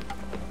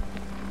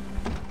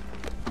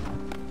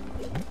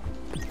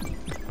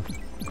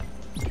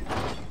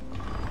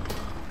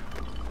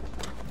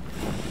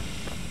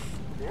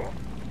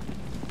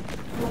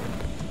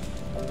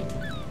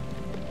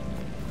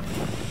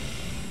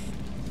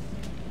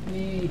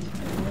 Wait, I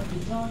want to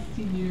talk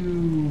to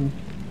you.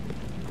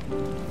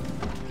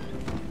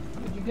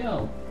 Where'd you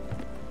go?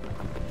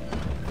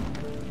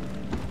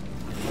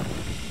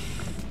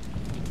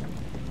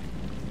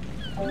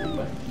 I wonder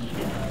what he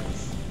does.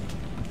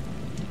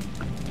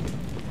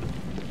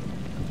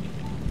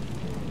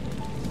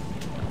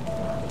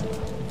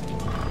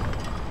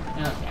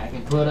 Okay, I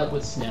can put up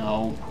with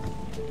snow.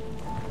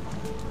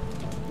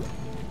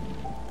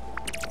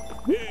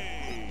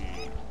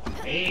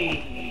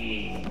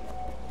 Hey!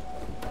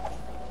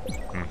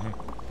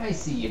 I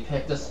see you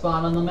picked a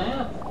spot on the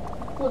map.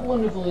 What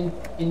wonderful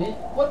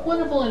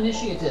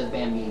initiative,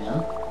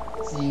 Bambina.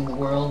 Seeing the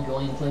world,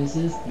 going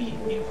places,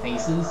 meeting new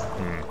faces.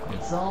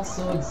 It's all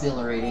so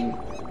exhilarating.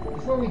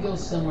 Before we go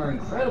somewhere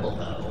incredible,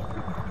 though,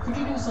 could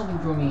you do something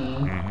for me?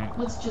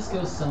 Let's just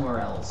go somewhere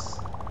else.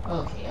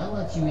 Okay, I'll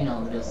let you in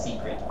on a little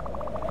secret.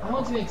 I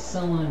want to make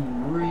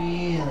someone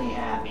really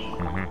happy.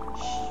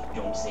 Shh,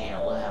 don't say it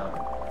out loud.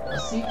 A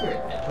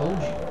secret, I told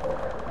you.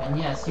 And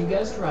yes, you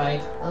guessed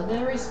right, a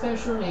very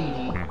special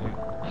lady.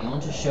 I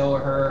want to show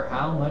her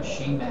how much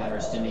she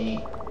matters to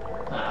me.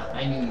 Ah,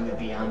 I knew you would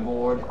be on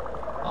board.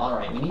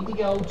 Alright, we need to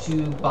go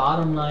to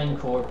Bottom Line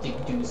Corp to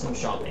do some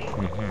shopping.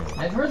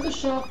 I've heard the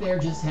shop there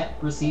just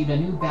received a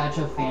new batch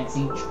of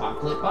fancy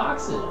chocolate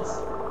boxes.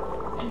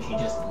 And she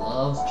just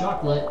loves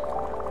chocolate.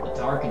 The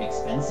dark and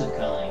expensive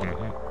kind.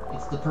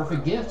 It's the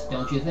perfect gift,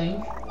 don't you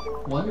think?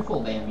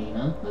 Wonderful,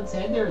 Bambina. Let's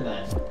head there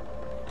then.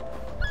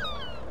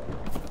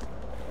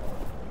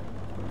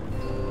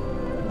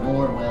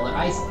 Nordweiler.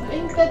 I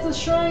think that's a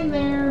shrine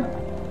there.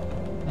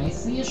 I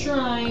see a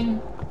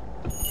shrine.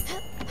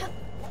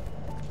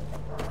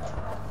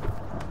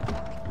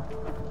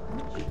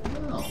 Where'd you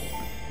go?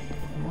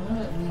 I want to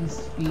at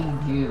least feed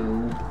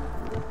you.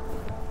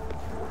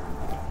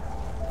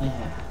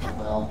 Yeah,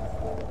 well.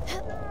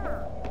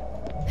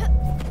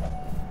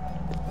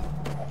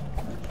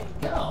 Where'd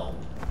you go?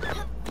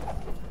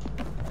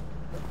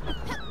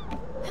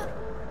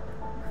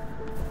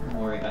 Don't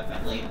worry about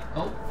that later.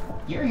 Oh,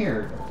 you're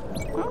here.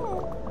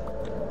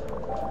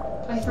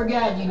 I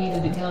forgot you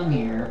needed to come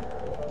here.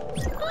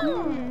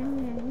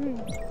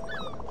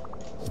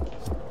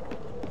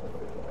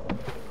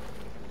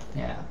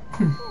 Yeah.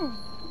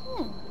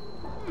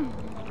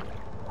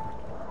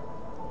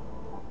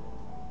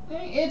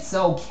 It's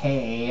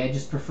okay, I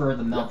just prefer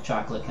the milk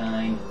chocolate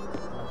kind.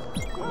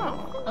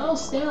 Oh,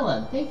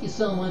 Stella, thank you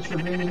so much for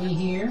bringing me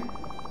here.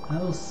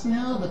 Oh,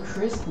 smell the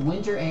crisp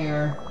winter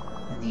air.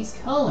 And these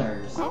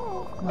colors.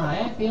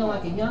 Why, I feel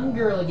like a young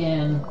girl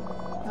again.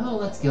 Oh,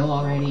 let's go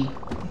already.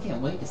 I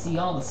can't wait to see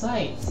all the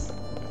sights.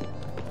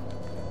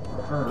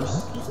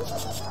 First,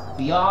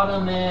 the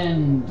autumn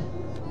end.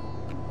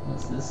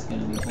 What's this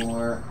gonna be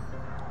for?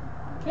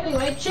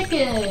 Anyway,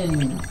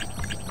 chicken!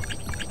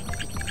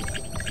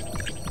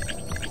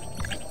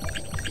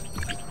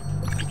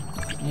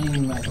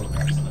 And might as well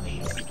grab some of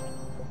these.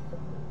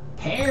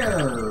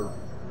 Pear!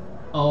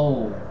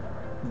 Oh,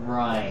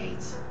 right.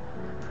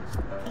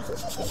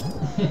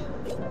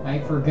 I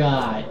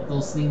forgot.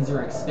 Those things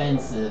are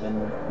expensive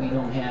and we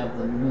don't have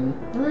the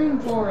room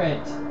for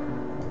it.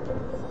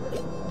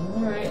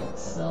 Alright,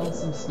 sell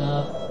some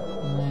stuff.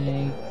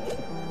 Like...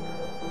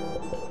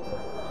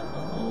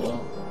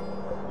 Oh...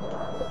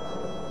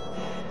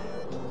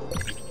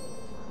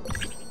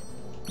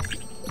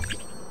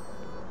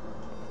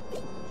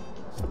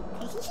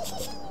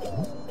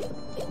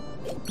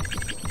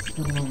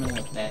 Still don't know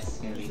what that's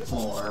gonna be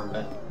for,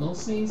 but we'll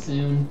see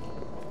soon.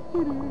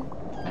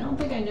 I don't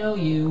think I know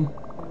you.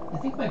 I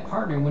think my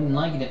partner wouldn't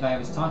like it if I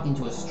was talking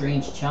to a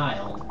strange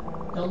child.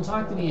 Don't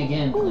talk to me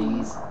again,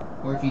 please.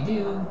 Or if you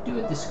do, do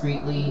it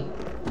discreetly.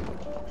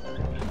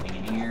 Anything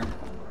in here?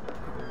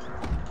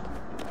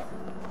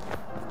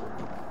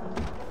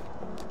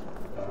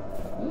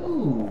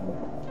 Ooh.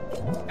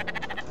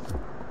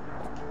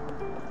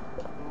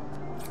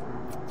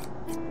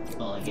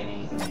 Will I get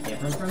anything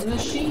different from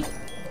this sheet?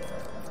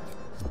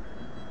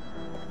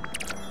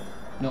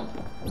 Nope.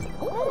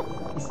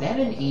 Is that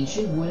an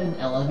ancient wooden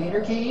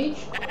elevator cage?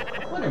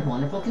 What a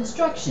wonderful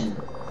construction!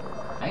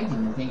 I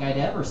didn't think I'd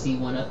ever see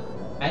one of...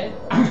 I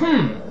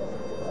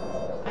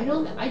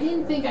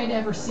didn't think I'd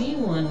ever see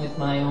one with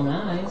my own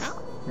eyes.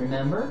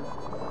 Remember?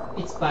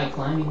 It's by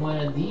climbing one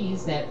of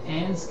these that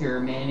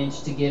Ansgar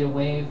managed to get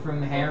away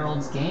from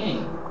Harold's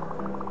gang.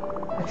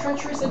 A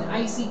treacherous and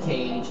icy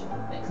cage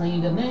that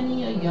claimed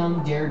many a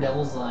young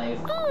daredevil's life.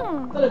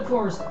 But of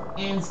course,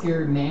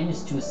 Ansgar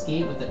managed to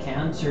escape with the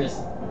Countess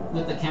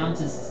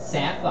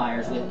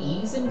Sapphires with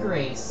ease and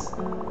grace.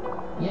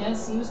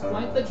 Yes, he was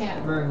quite the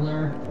cat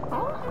burglar.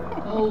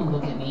 Oh,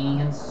 look at me,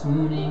 I'm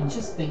swooning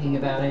just thinking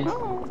about it.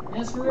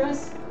 As for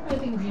us, I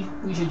think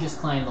we should just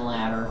climb the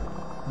ladder.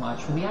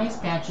 Watch for the ice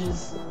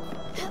patches.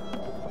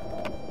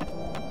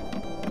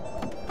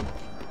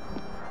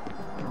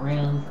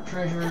 Around for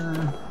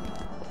treasure.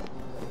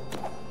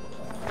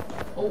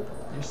 Oh,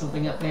 there's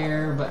something up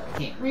there, but I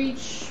can't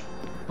reach.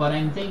 But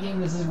I'm thinking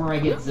this is where I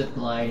get zip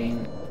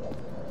gliding.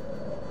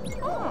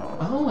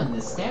 Oh, and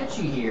the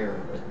statue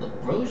here,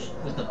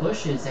 with the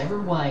bushes ever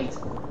white,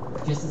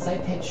 just as I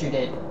pictured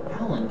it.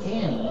 How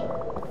uncanny.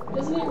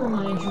 Doesn't it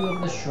remind you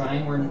of the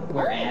shrine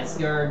where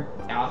Asgard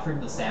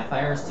offered the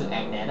sapphires to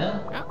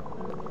Agneta?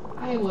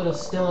 I would have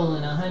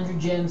stolen 100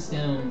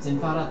 gemstones and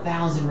fought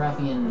 1,000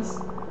 ruffians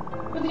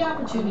for the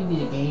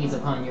opportunity to gaze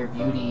upon your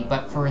beauty,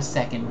 but for a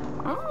second.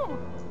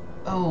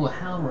 Oh,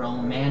 how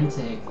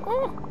romantic.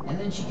 And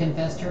then she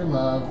confessed her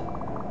love.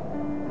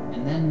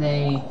 And then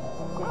they...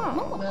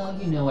 Well,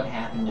 you know what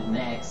happened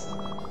next.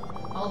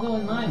 Although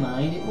in my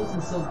mind, it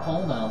wasn't so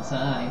cold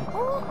outside.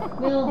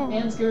 Well,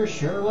 Ansgar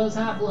sure was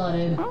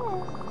hot-blooded.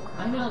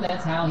 I know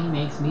that's how he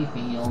makes me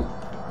feel.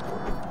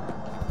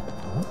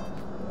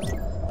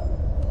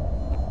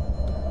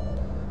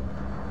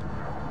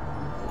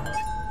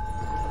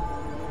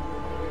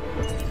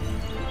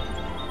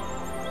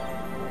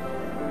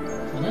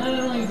 So not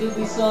only did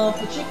we solve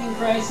the chicken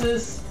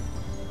crisis,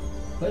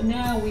 but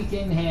now we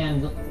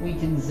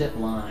can zip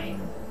line.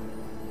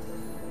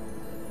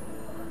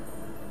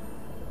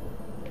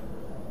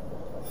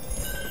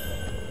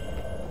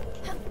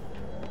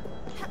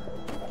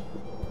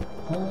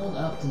 Hold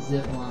up to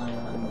zip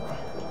line.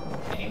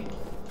 Okay.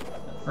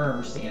 But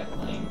first, I gotta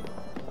climb.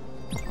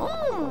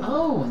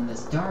 Oh, in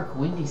this dark,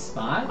 windy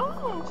spot?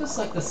 Just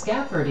like the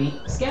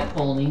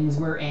scaffoldings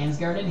where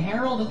Ansgar and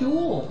Harold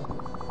dueled.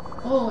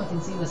 Oh, I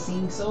can see the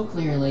scene so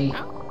clearly.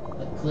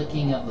 The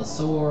clicking of the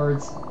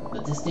swords,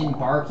 the distant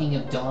barking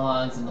of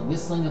dogs, and the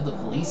whistling of the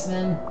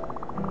policemen.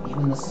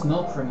 Even the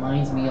smoke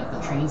reminds me of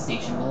the train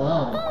station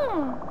below.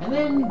 And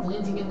then,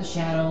 glinting in the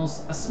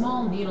shadows, a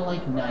small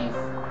needle-like knife.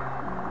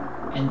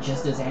 And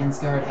just as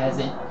Ansgar has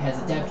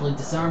adeptly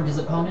disarmed his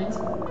opponent,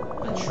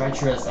 the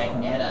treacherous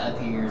Agneta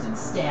appears and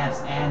stabs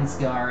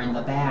Ansgar in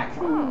the back.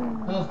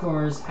 Of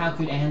course, how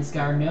could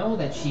Ansgar know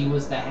that she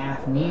was the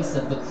half-niece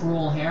of the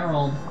cruel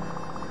Harold?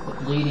 The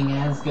bleeding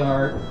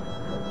Ansgar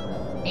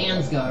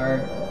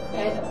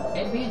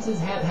advances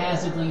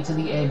haphazardly to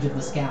the edge of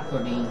the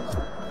scaffolding.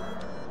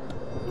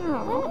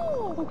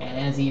 And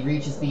as he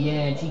reaches the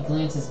edge, he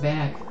glances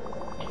back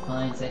and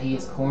finds that he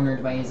is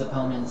cornered by his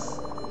opponents.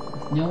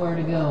 With nowhere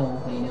to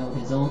go, they know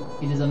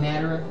it is a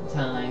matter of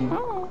time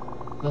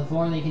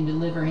before they can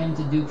deliver him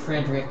to Duke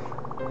Frederick,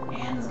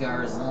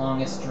 Ansgar's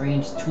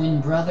long-estranged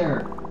twin brother,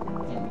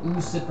 and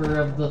usurper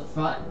of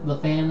the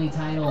family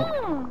title.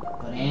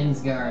 But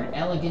Ansgar,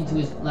 elegant to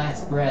his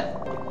last breath,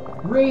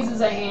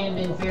 raises a hand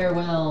in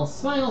farewell,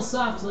 smiles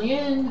softly,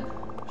 and,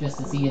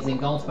 just as he is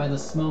engulfed by the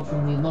smoke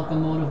from the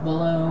locomotive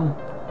below...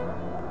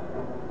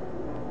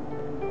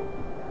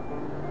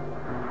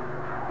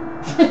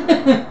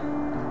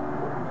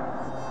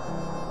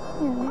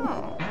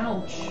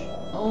 Ouch!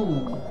 Oh,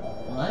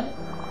 what?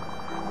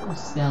 Oh,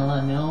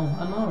 Stella, no,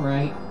 I'm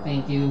alright,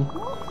 thank you.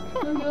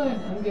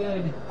 I'm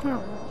good.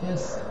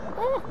 Just,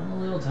 I'm a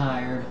little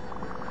tired.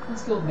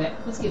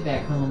 Let's get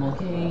back home,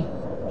 okay?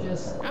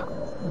 Just,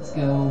 let's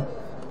go.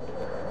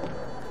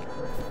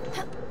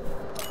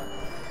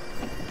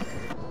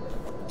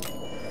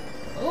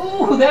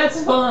 Oh,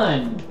 that's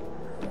fun!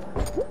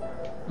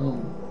 Oh,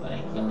 but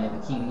I don't have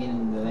a key to get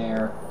into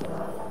there.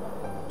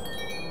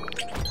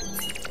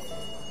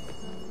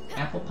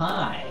 Apple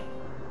pie.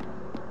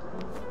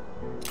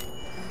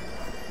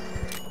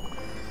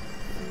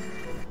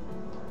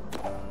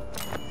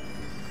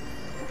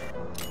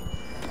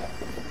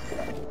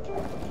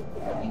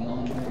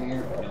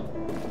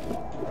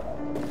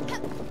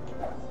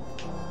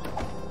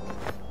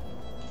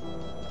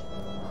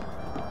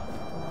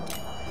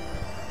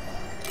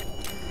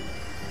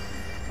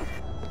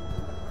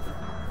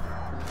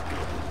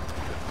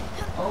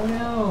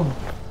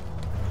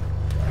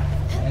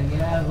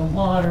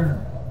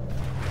 water.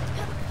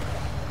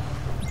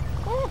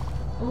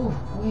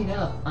 Oh, wait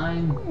up.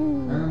 I'm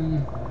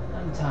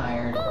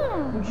tired.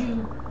 Would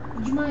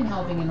you mind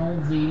helping an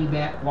old lady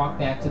walk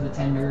back to the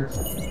tender?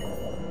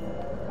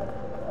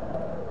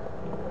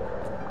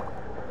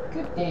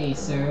 Good day,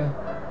 sir.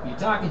 You're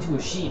talking to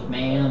a sheep,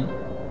 ma'am.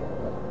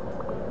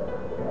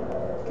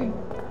 Good.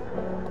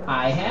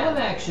 I have,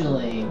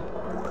 actually.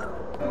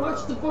 I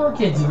watched the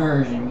 4Kids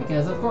version,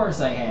 because of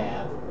course I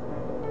have.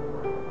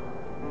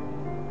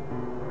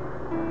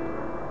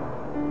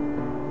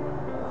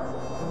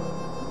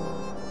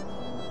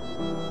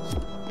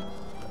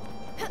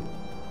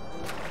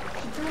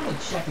 Should probably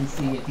check and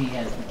see if he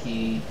has the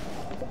key.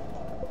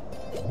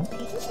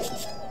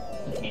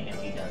 Okay, no,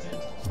 he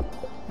doesn't.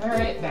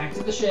 Alright, back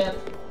to the ship.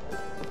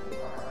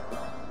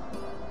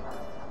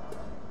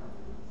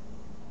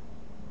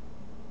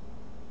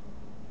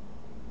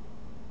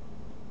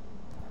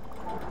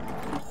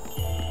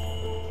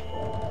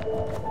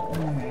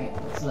 Alright,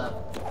 what's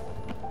up?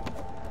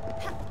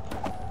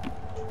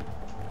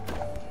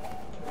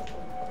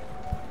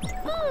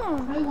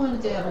 I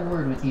wanted to have a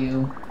word with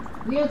you.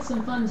 We had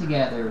some fun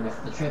together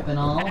with the trip and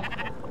all,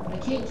 but I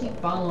can't keep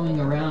following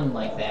around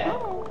like that.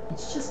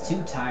 It's just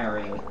too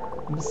tiring.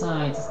 And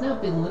besides, it's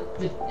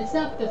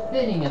not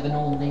befitting of an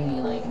old lady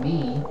like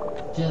me.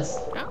 Just,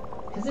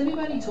 has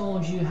anybody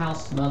told you how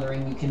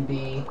smothering you can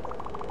be?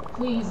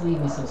 Please leave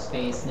me some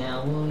space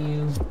now, will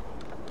you?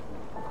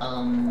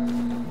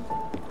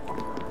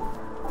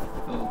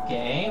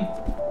 Okay.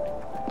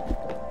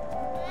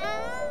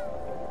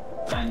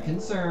 I'm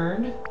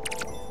concerned.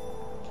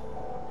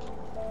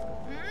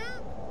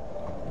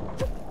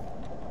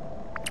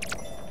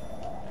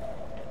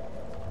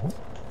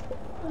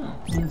 Oh,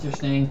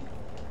 interesting.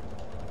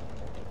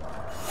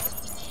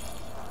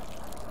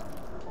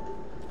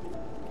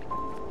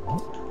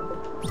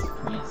 Let's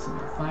create some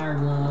more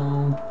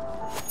Fireglow.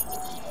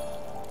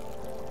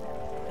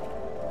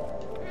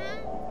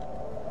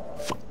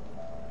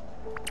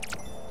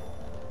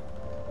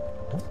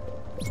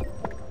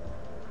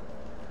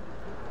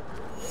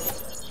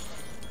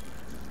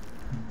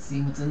 Let's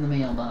see what's in the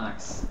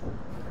mailbox.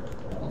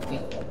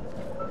 Okay.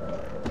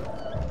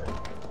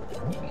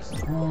 Maybe some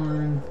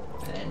corn.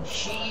 And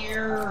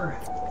cheer!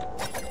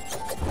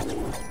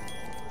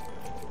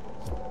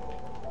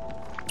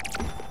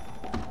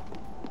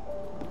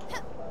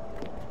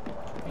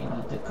 I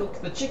need to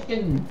cook the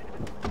chicken!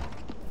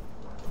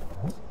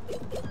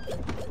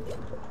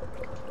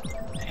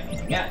 I mean,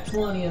 I got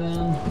 20 of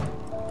them.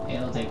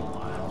 It'll take a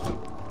while.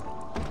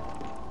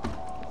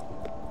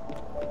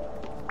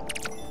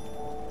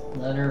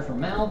 Letter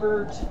from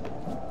Albert.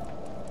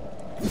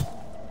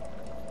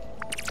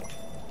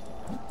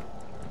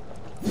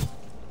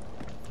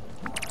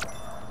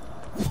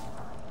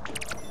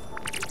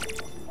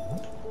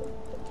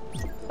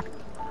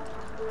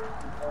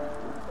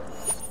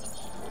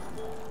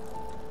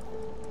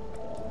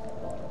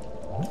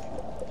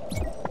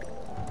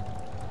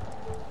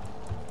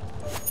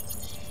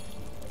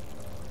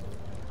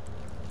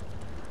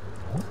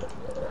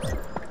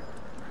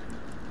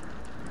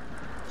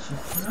 Should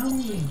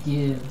probably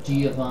give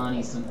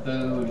Giovanni some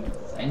food.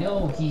 I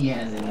know he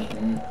hasn't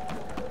eaten.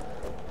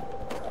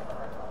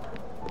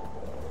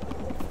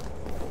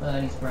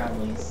 But he's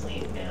probably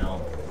asleep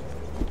now.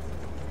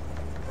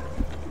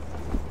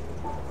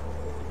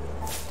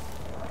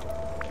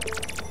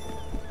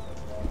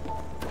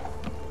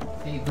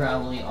 They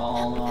probably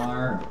all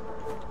are.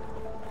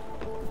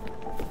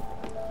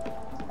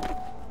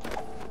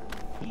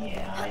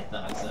 Yeah, I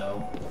thought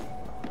so.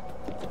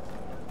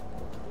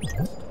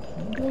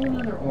 Can we go to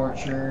another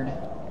orchard?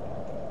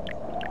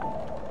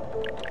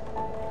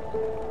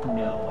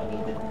 No, I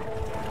need to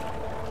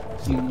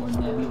do more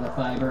nebula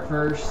fiber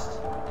first.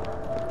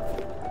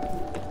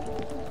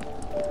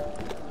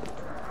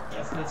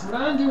 Guess that's what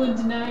I'm doing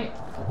tonight.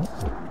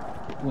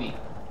 Wait,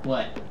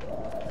 what?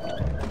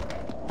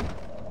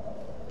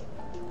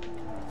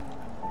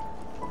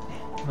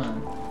 Come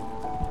on.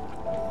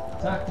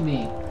 Talk to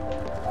me.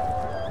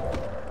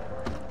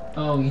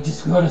 Oh, you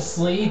just go to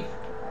sleep?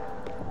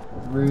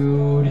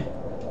 Rude.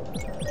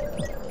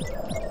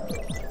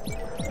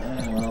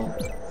 Well,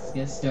 let's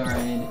get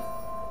started.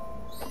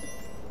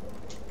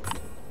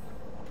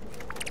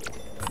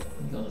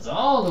 It goes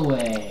all the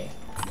way.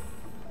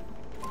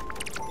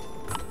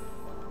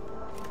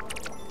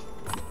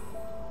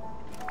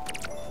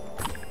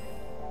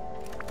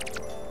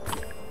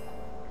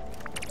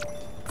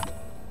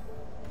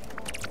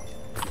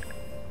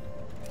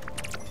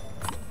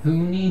 Who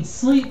needs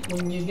sleep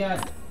when you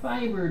got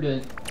fiber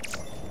to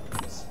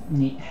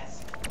need?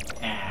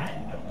 I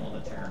don't know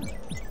the term.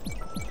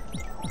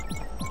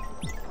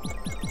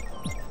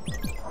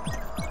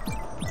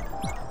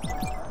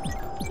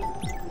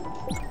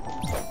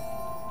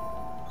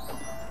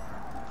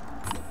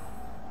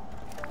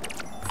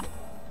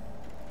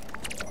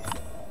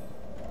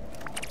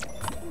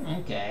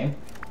 Okay.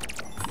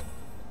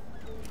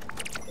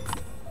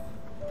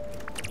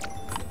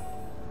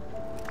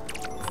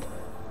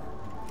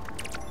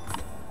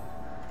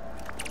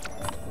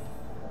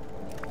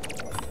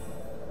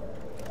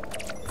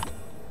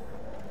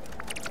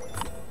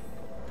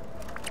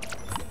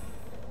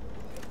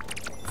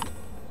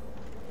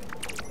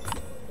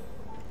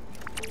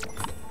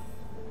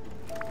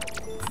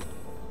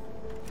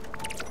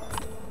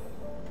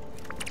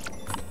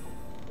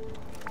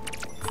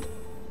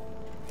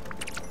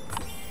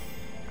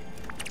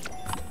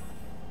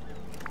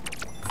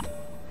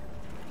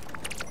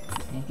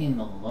 taking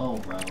the low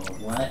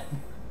road. What?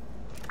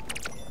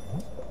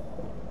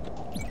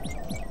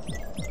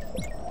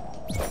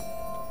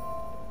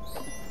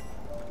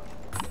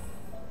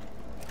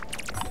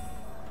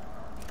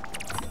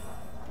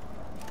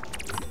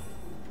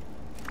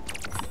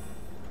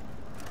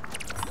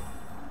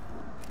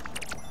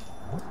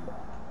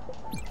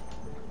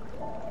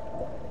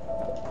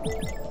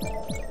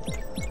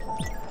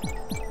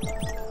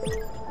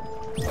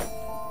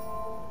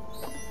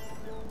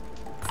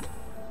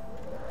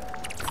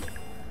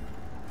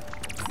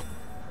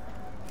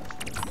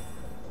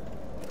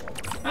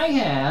 I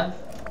have.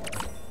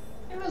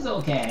 It was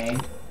okay.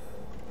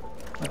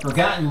 The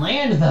Forgotten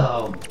Land,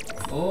 though.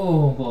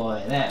 Oh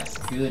boy, that's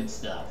good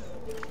stuff.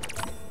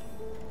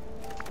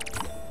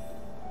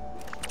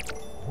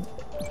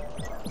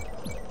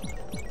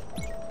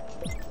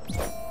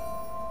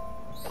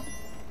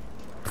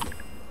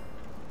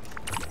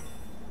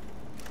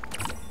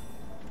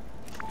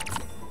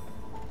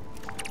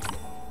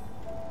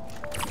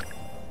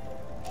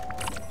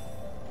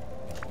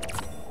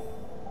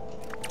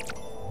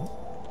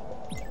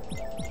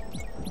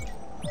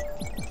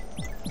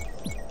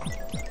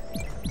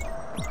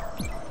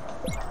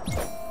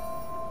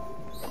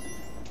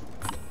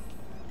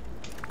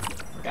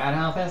 Forgot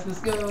how fast this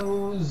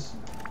goes.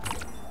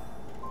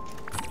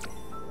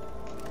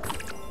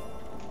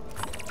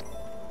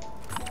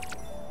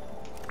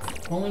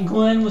 Only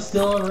Glenn was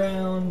still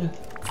around.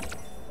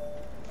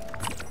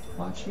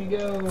 Watch me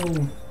go.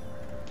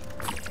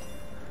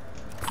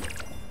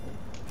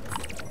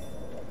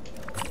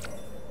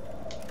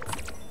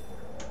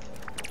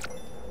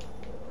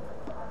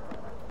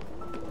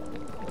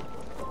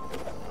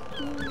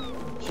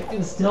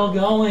 Chicken's still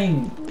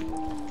going.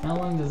 How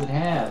long does it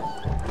have?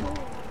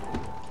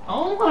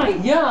 Oh my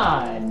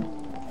god!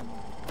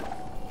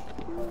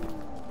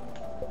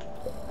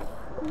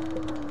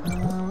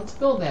 Let's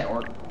build that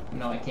orc.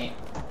 No, I can't.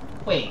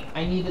 Wait,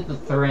 I needed the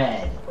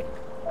thread.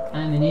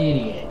 I'm an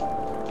idiot.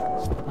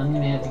 I'm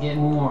gonna have to get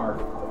more.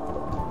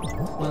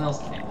 What else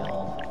can I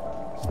build?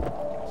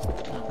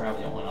 I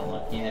probably don't want to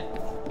look yet.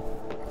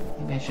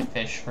 Maybe I should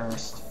fish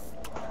first.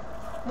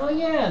 Oh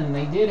yeah, and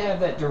they did have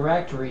that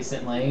direct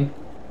recently.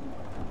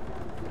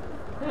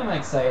 I'm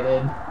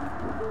excited.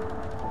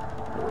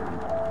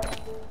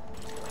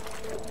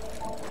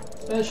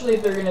 Especially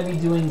if they're gonna be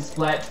doing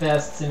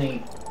Splatfests in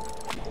a...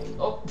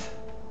 Oh.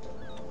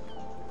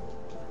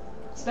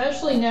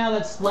 Especially now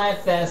that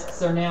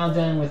Splatfests are now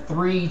done with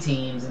 3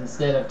 teams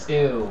instead of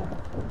 2.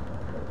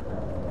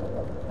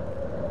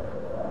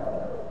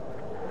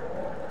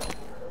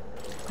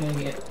 It's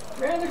gonna get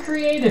rather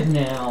creative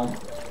now.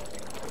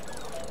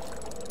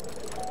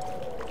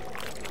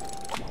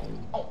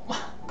 Oh.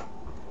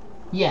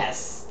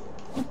 Yes.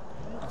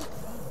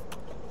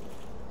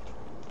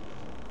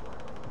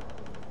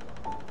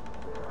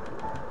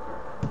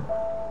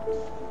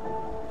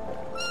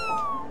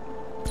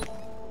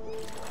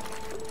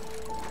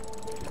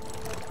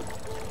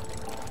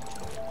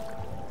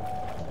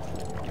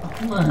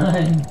 Come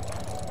on.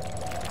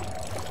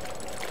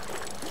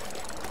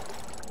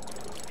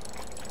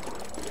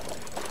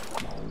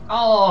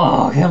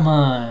 Oh, come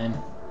on.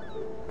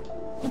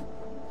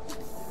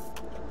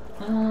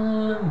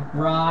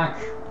 Rock.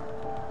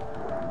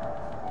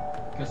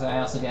 Because I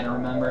also gotta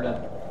remember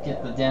to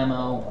get the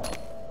demo,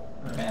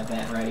 or have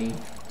that ready.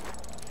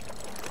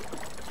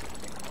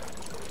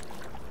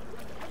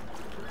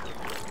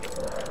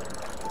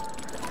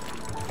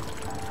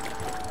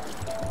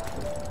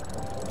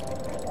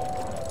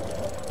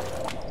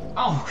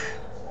 Oh,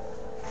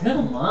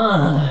 come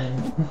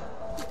on.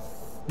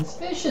 This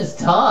fish is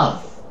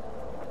tough.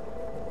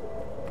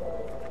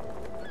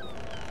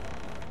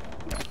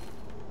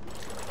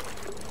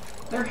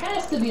 There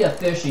has to be a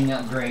fishing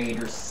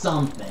upgrade or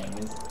something.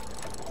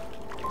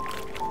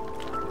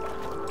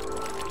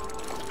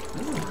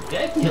 This is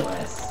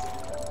ridiculous.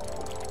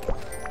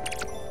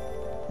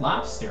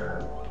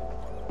 Lobster.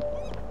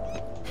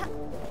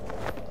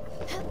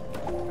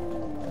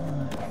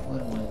 What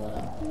do I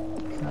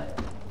want to cut?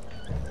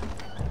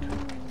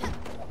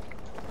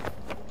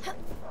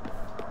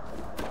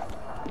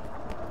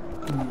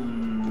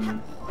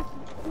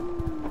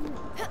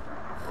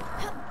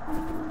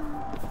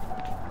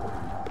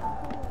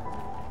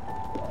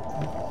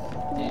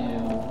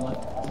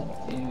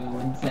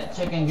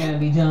 Chicken gonna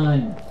be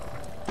done.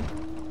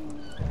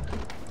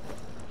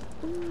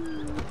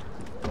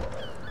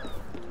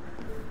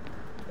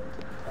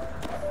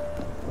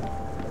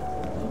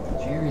 The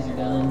cherries are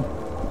done.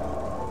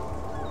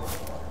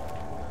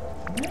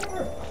 Can I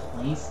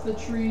replace the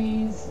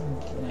trees?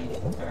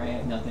 Alright, I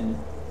have nothing.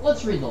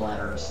 Let's read the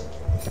letters.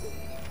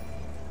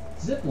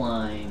 Zip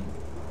line.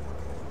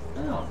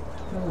 Oh,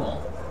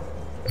 cool.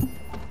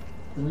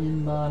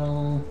 Glen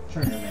bottle.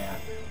 Turner map.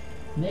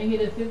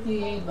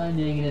 -58 by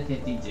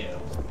 -52.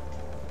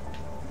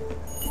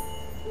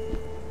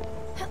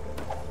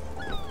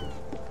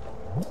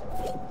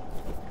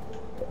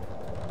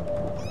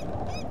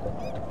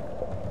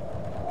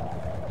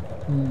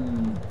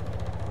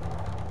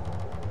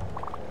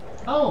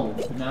 Oh,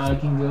 now I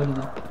can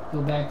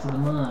go back to the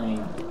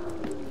mine.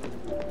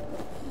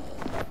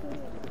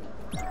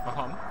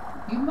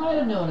 You might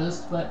have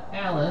noticed, but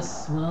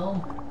Alice,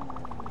 well,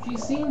 she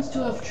seems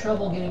to have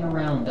trouble getting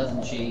around,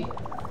 doesn't she?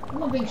 I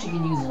don't think she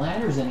can use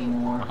ladders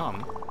anymore.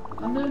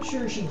 I'm not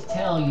sure she'd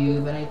tell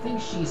you, but I think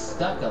she's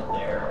stuck up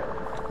there.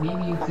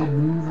 Maybe you could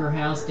move her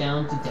house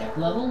down to deck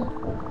level?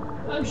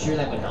 I'm sure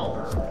that would help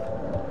her.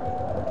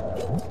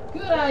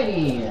 Good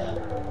idea!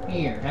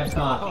 Here, have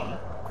coffee.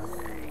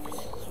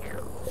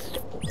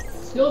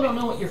 Still don't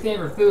know what your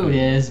favorite food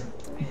is.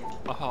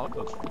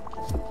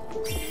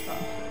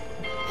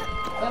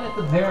 But at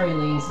the very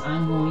least,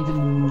 I'm going to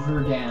move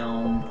her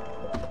down.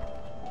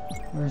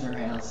 Where's her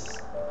house?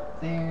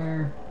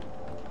 There.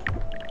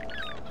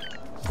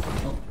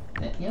 Oh,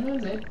 yeah,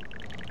 that's it.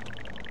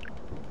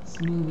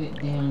 Let's move it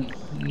down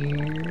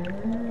here.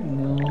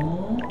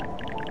 No.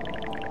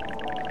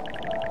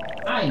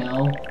 I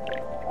know.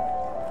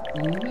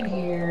 Move it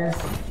here.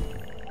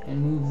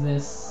 And move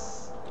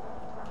this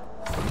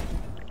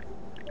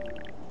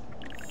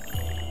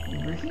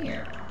over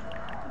here.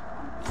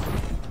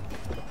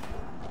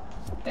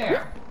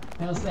 There.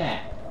 How's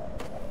that?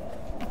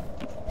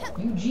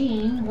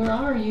 Eugene, where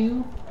are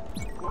you?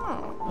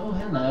 Oh,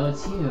 hello,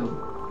 it's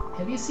you.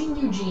 Have you seen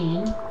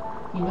Eugene?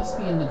 He must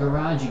be in the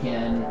garage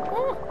again.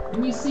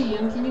 When you see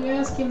him, can you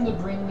ask him to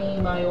bring me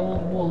my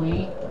old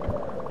woolly?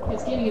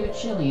 It's getting a bit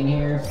chilly in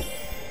here.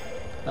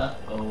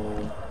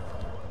 Uh-oh.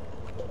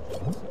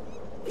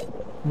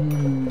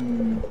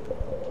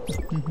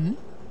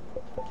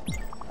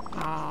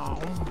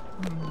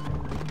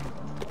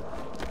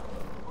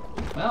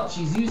 Well,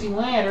 she's using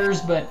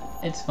ladders, but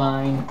it's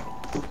fine.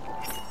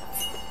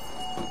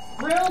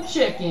 Grilled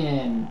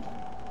chicken!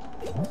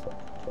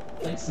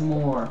 Like some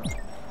more.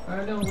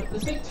 Or no,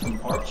 let's make some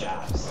pork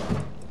chops.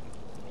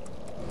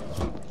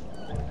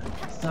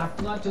 Stock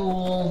to my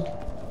tool.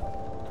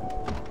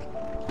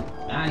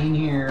 Not in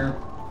here.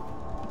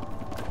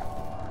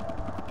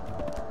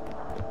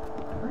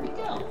 Where'd he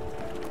go?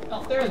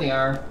 Oh, there they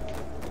are.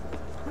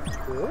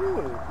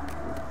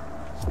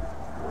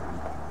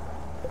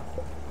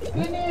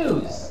 Good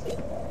news!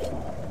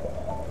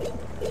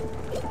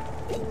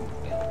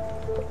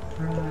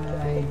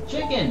 Fried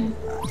chicken!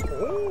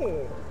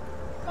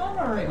 I'm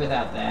alright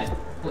without that.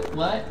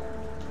 What?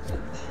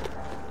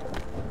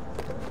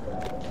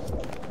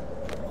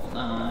 Hold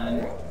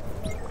on.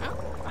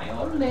 My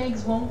old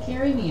legs won't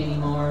carry me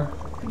anymore.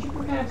 Could you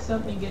perhaps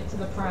help me get to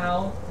the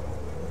prow?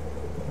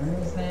 Where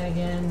is that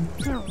again?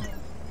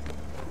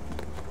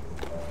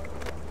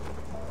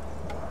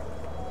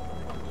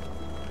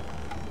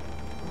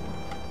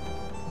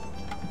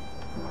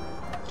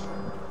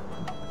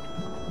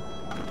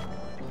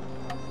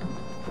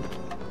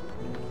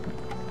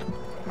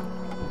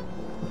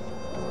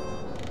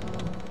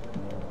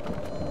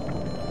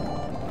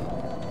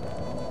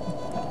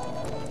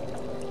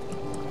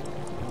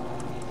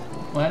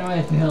 Why do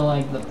I feel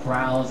like the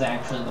prow is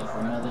actually the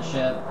front of the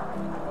ship?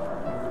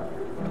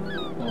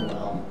 Oh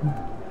well.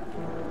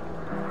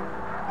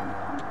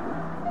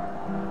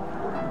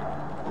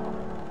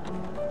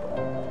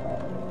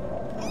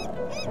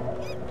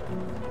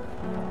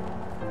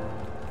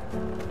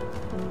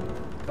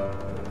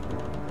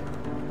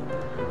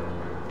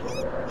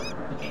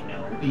 Okay,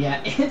 no.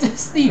 Yeah,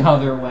 it's the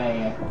other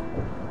way.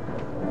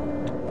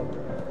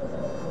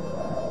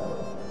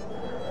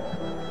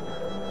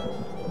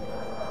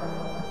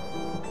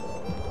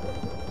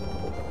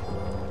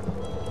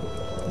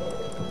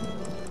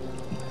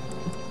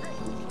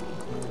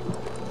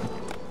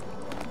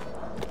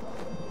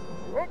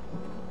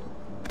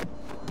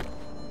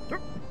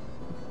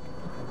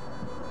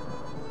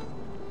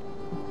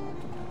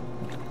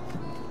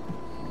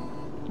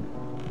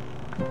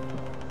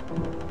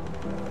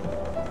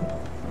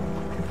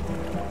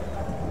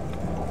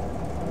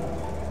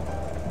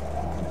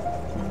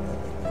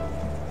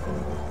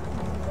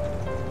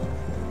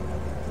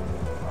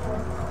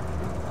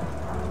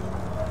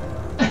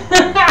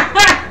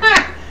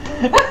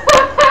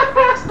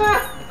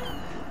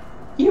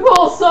 You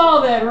all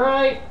saw that,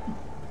 right?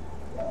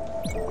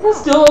 The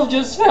stove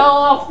just fell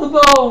off the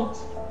boat!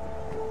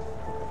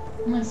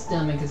 My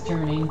stomach is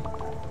turning.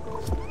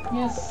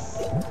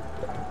 Yes.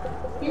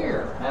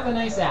 Here, have a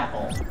nice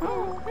apple.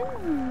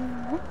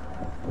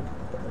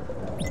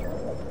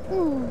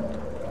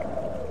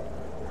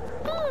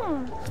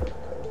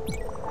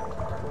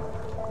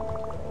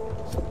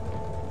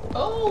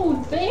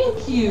 Oh,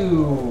 thank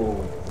you!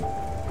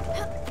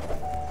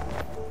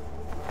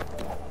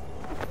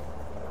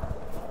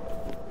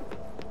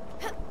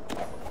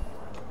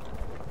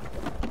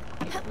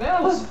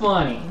 That was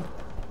funny.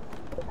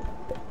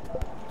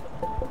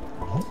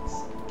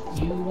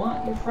 You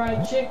want your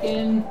fried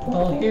chicken?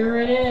 Well, here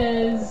it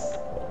is.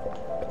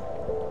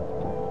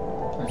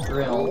 Or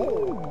grill.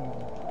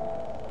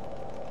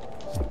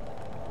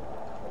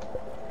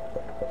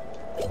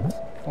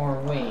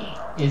 Or wait,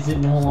 is it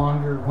no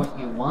longer what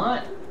you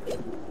want?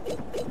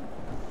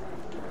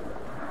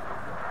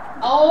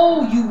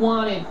 Oh, you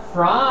want it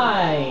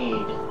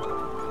fried!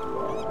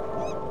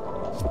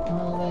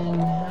 Well then,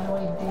 how do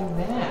I do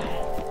that?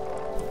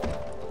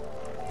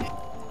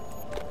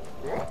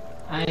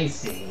 I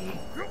see.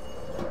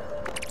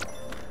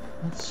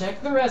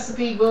 check the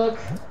recipe book.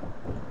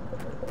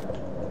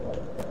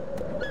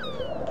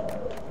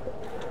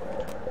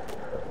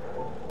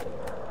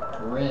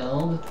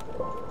 Grilled,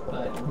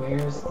 but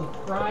where's the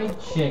fried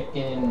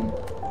chicken?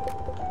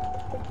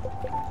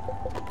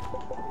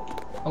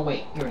 Oh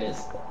wait, here it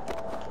is.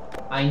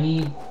 I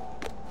need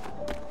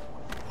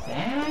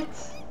that?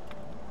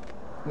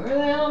 Where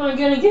the hell am I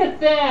gonna get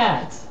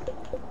that?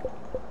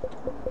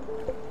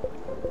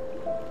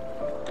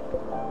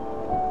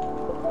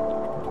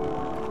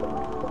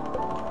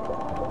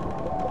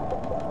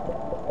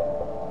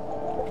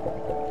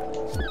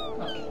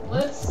 Okay,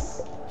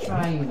 let's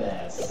try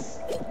this.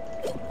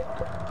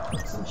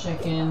 Some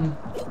chicken.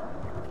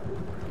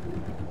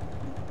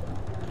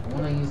 I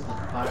want to use the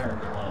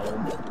Fireglow.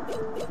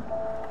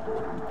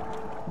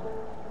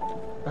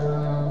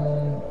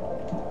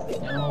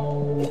 No.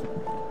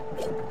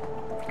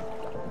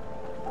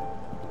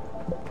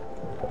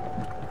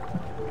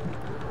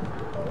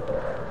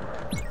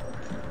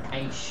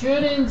 I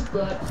shouldn't,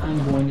 but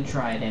I'm going to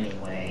try it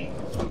anyway.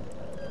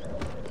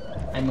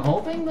 I'm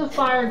hoping the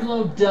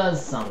Fireglow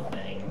does something.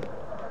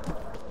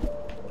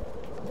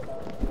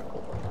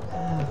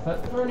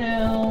 But for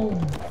now,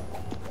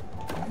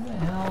 where the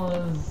hell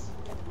is...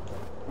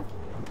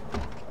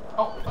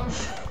 Oh!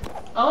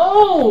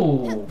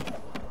 Oh!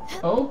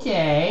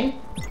 Okay.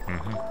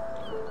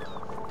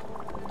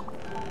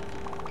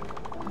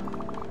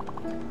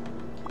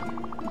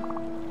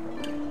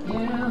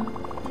 Yeah.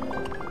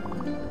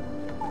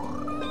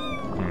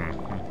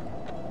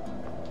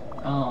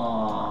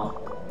 Aww.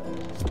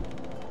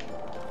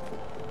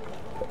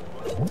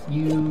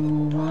 You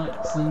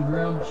want some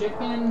grilled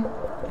chicken?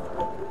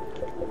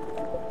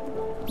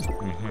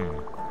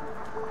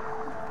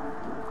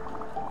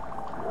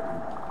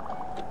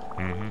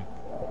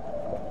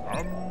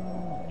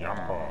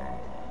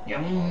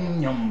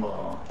 Yum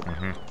yumbo.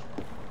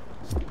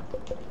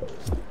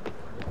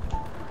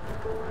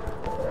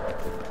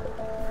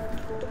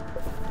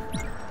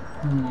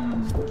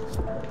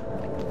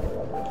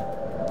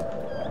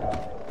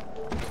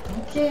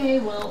 Okay,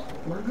 well,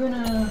 we're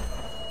gonna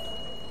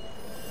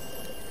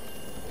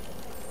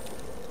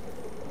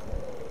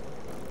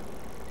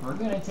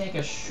take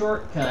a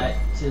shortcut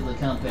to the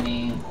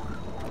company.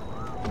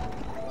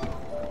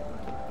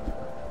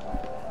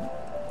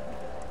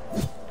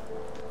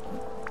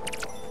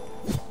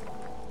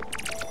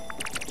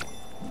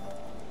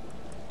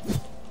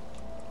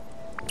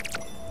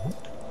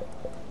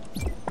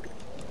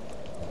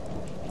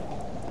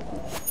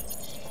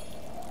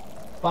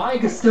 Bye,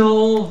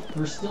 Gustav!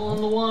 We're still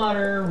in the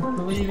water. We're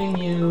leaving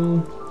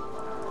you.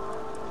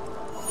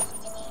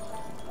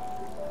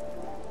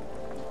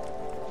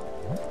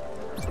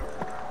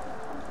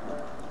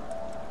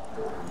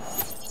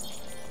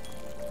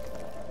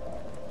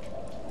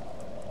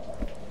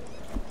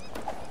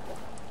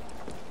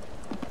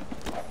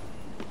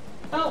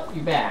 Oh,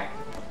 you're back.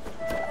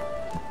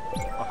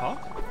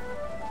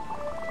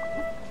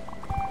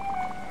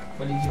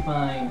 What did you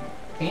find?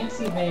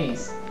 Fancy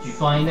vase. Did you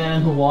find that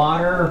in the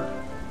water?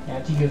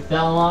 After you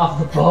fell off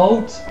the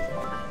boat?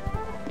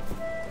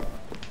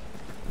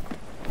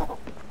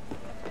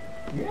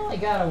 You really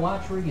gotta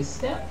watch where you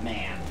step,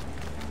 man.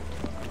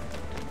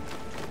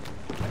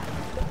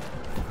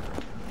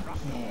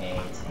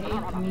 Okay,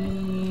 take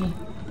me...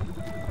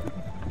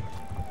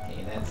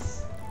 Okay,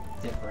 that's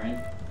different.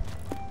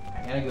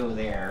 I gotta go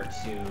there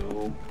to...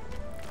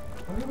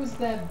 Where was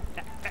that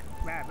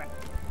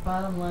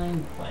bottom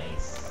line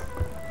place?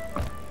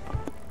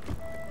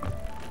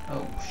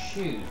 Oh,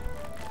 shoot.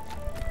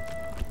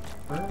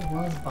 Where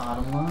was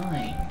bottom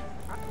line?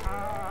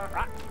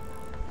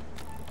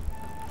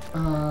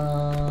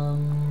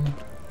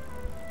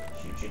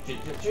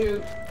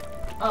 Shoot.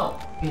 Oh,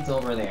 it's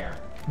over there.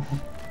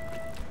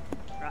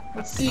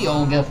 Let's see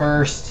Olga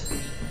first.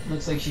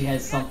 Looks like she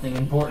has something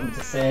important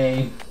to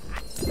say.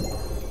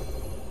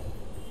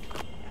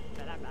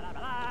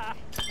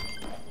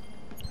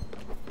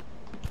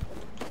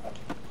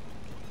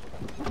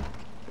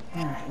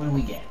 Alright, what do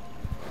we get?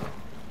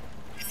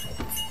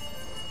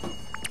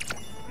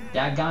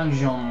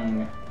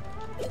 Daganjong.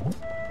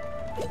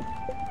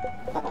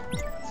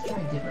 Let's try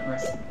a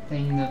different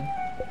thing.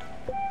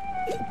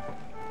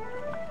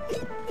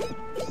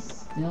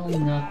 Still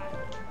not.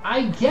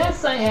 I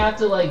guess I have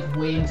to like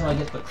wait until I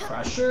get the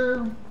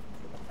crusher.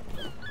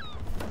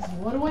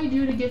 What do I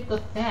do to get the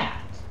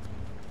fat?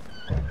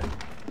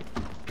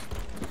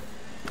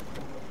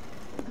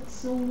 That's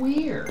so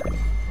weird.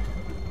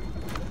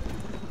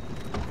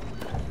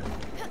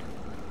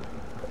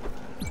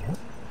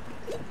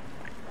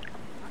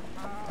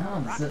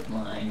 Oh, zip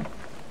line.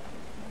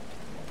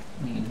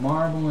 Need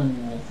marble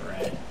and wool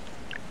thread.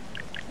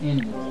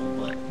 And wool,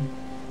 but...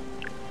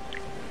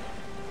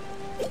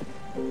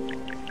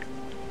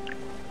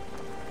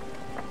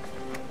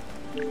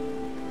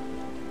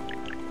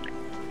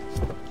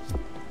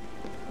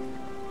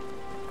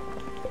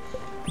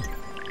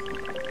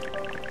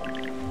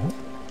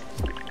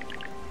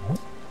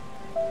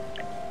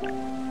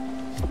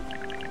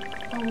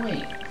 Oh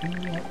wait, can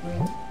we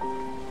upgrade?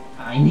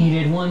 I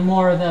needed one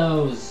more of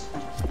those!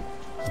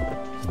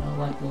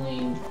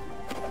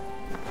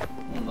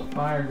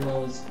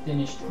 Fireglow is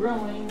finished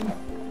growing.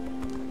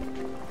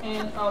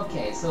 And,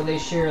 okay, so they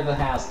share the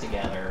house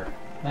together.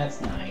 That's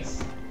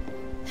nice.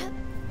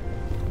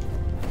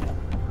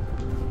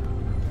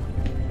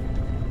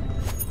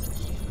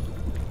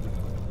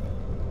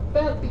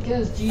 But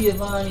because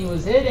Giovanni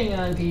was hitting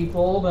on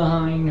people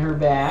behind her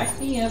back,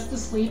 he has to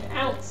sleep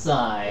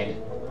outside.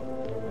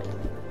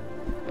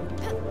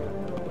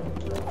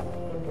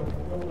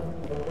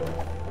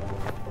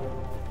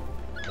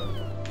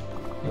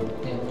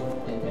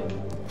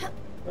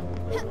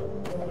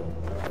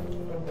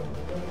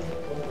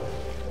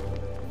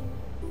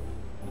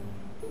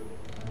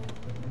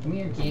 Come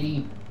here,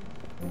 kitty.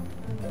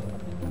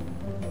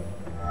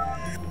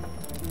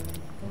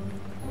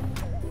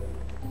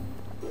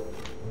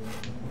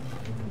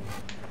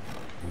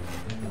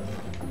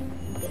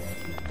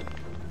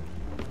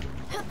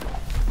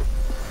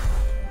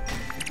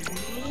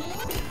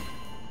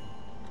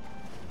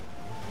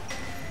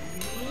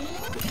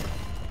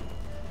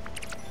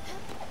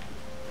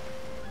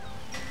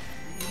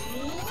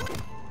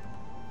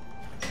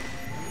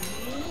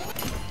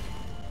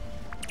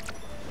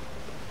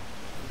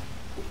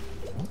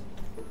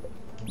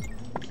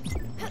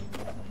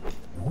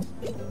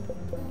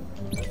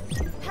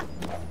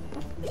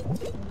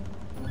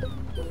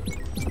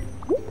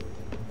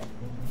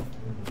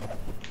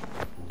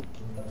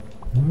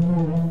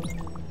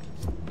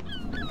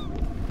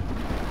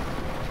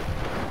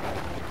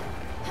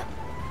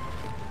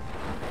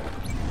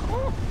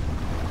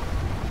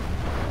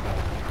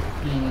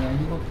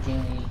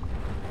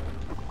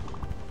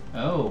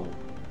 Oh.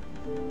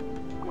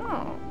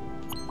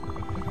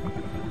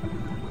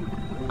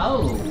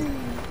 Oh.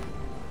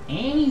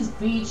 Annie's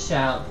beach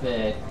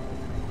outfit.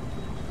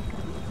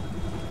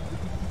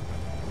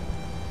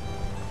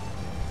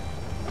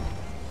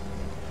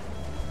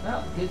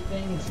 Well, good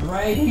thing it's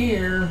right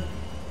here.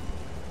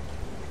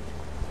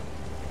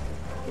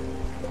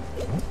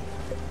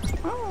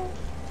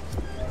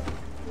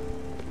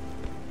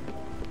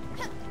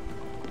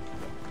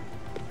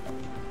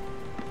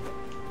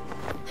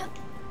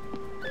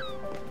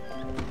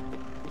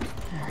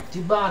 Alright,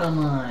 to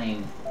bottom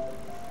line.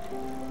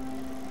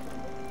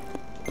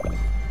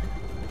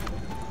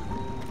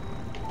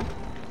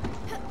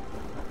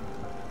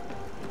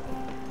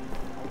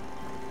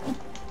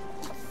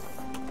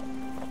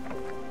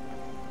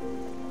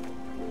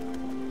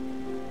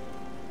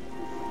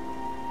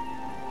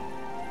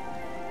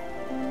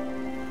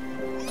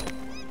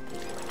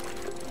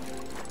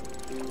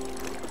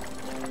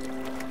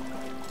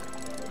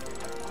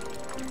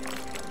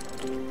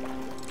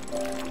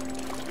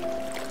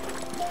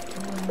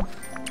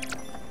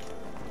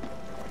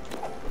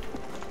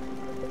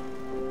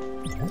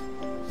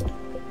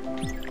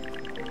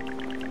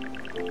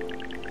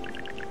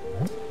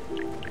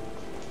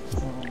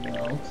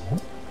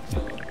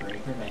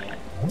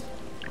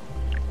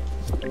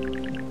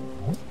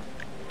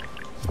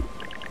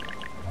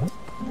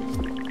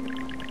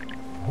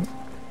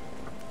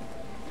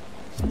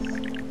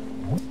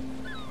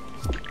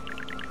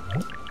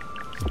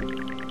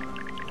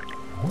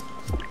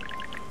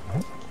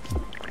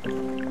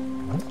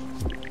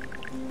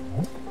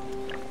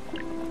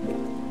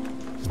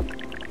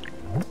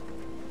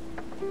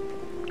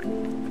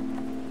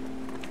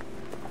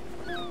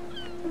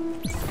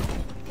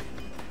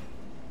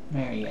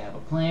 There you have a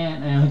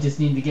plant, now I just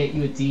need to get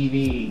you a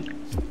TV.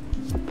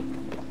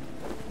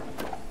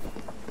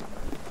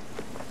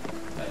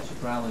 But I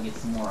should probably get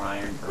some more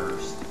iron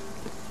first.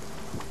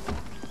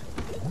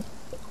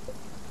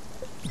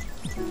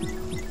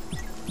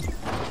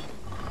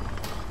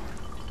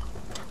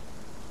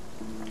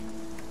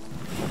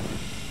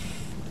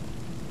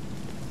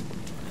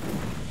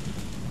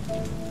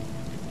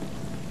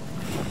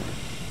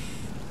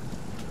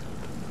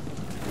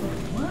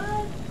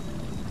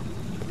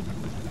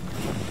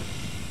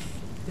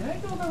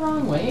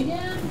 Wrong way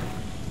again?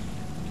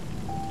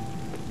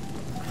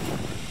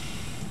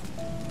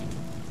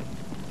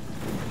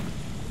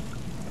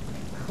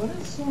 Could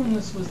have sworn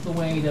this was the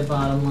way to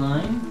bottom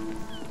line.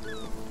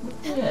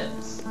 What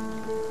is?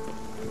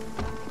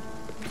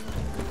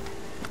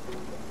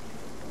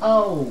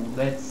 Oh,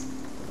 that's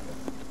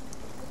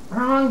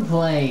wrong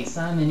place.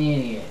 I'm an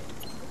idiot.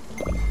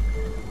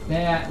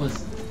 That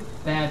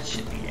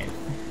should be it.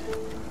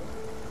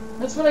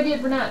 That's what I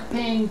get for not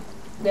paying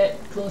that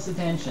close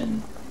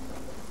attention.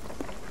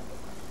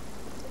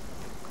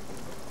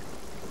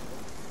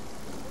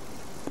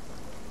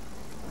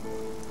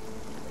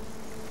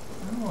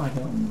 I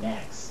go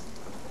next?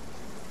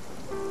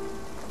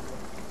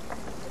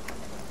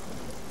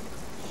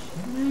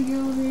 Should I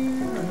go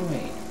there? Or no,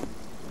 wait.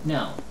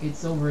 No,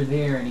 it's over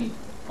there. I need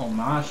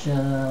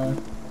Masha,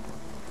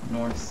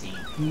 Nordsee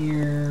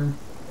Pier.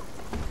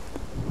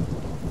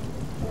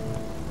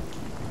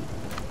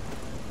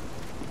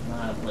 A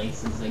lot of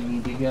places I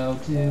need to go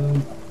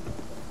to.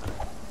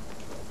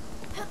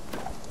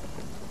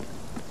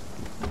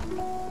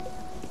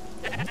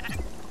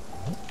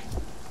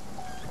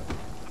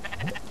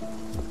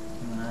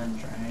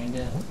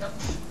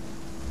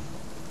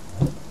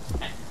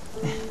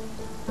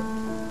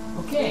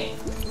 Okay.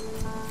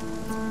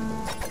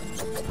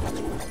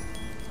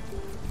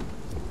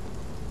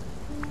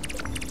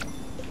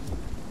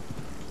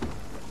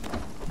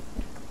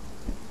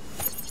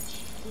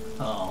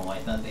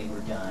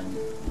 we're done.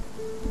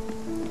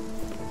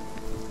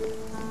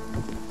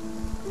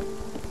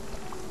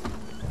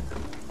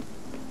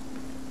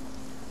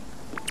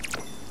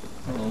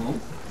 Oh,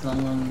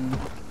 someone...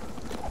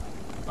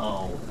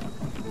 Oh.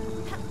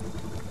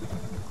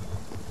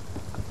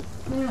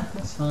 Yeah,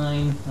 that's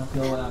fine. I'll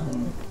go out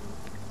and...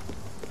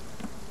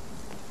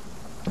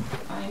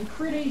 I'm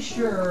pretty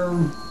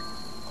sure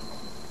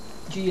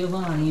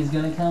Giovanni is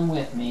gonna come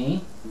with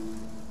me.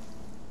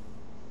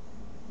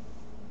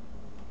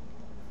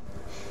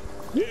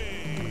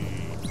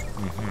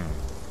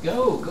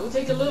 Go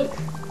take a look.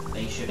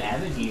 They should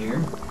have it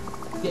here.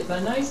 Get the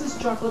nicest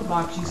chocolate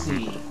box you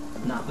see,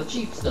 not the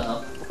cheap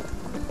stuff.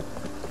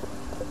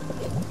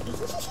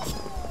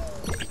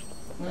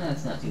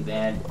 That's not too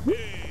bad.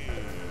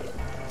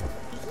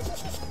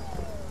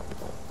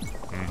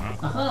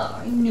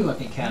 Aha, I knew I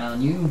could count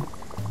on you.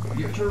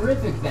 You're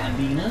terrific,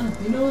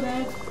 Bambina. You know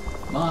that?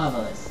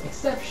 Marvelous,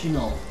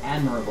 exceptional,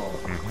 admirable.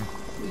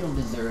 We don't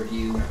deserve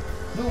you.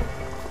 Nope.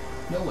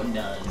 No one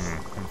does.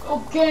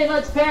 Okay,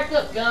 let's pack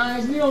up,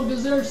 guys. We don't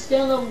deserve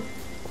Stella.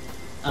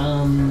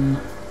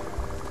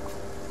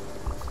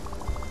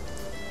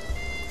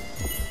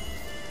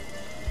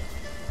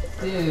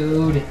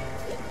 Dude.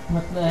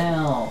 What the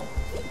hell?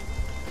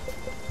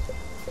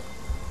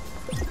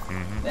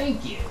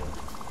 Thank you.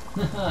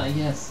 Haha,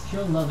 yes,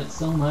 she'll love it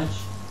so much.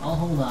 I'll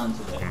hold on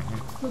to it.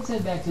 Let's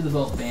head back to the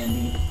boat,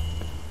 Bandy.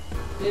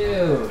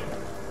 Dude.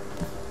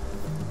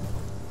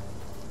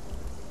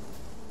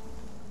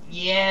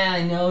 Yeah,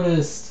 I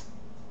noticed.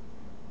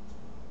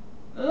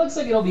 It looks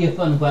like it'll be a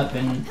fun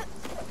weapon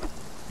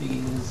to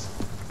use.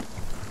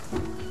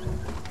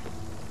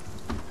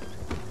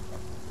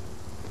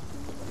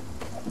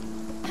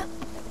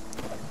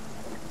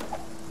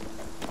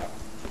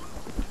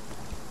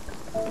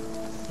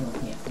 Still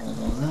can't pull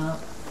those up.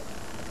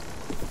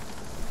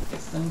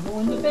 Guess I'm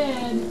going to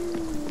bed.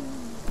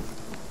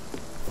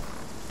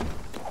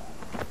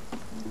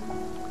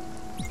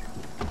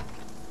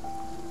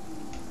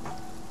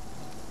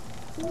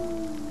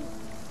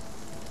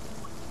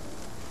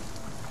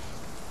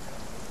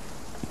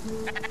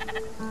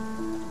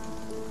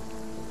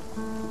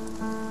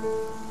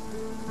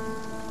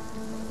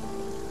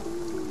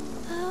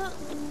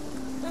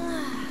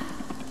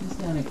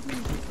 Just out of...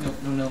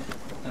 No.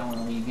 I don't want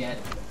to leave yet.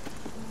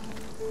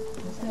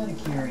 Just out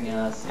of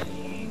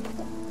curiosity.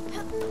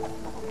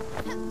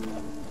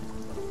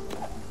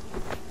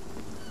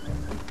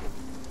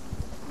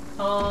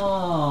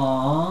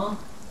 Aww,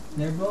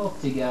 they're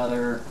both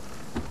together.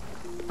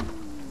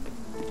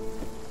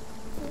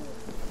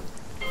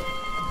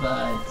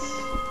 But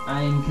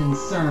I'm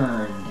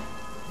concerned.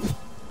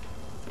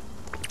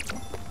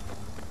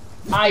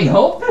 I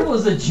hope it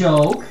was a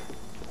joke.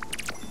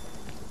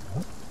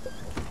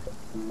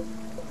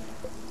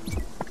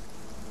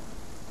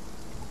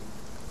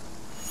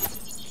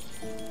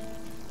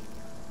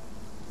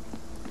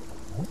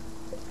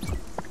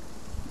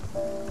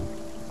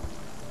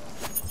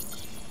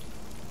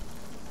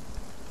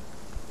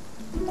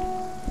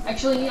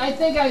 Actually, I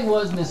think I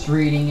was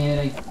misreading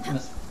it.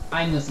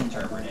 I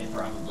misinterpreted,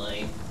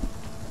 probably.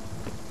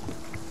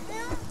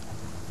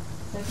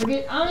 I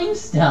forget I'm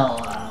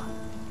Stella.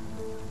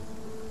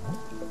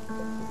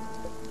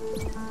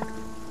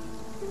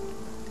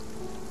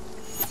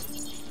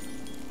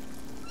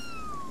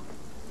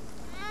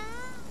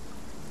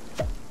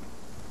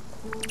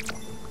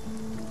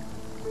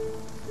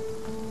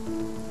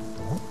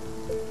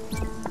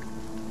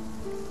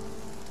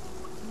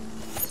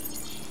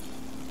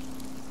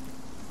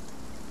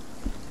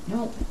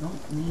 Nope,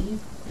 don't leave.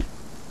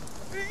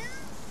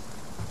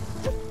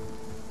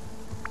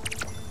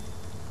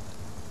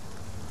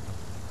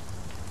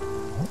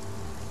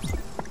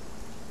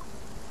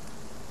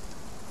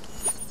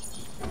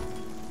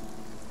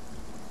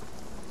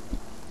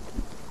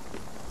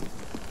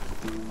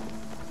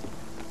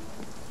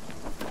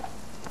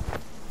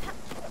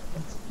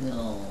 Let's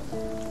build,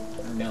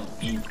 or no,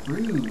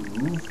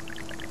 improve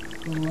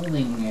the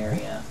living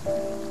area.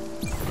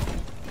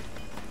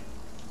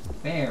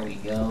 There we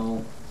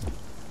go.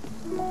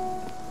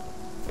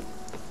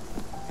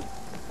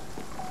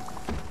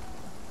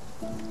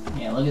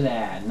 Yeah, look at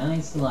that.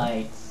 Nice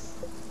lights.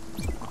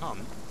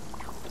 Alright,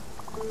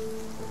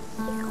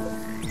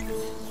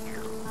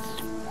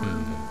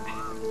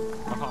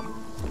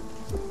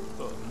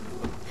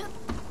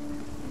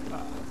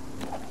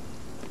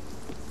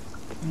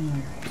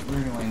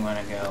 where do I want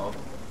to go?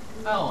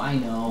 Oh, I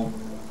know.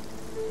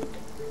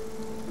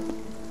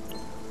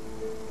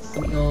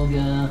 Some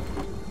yoga.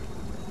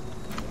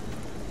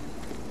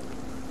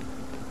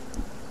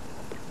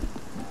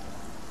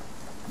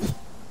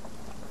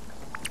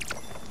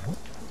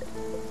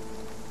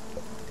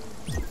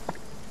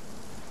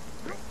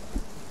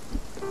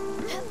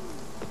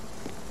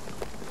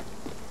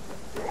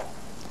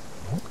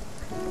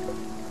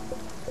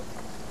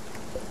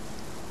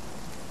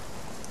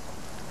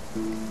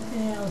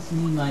 Yeah, let's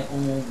need my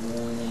old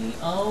woolly.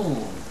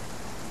 Oh!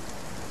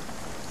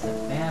 It's a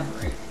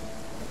fabric.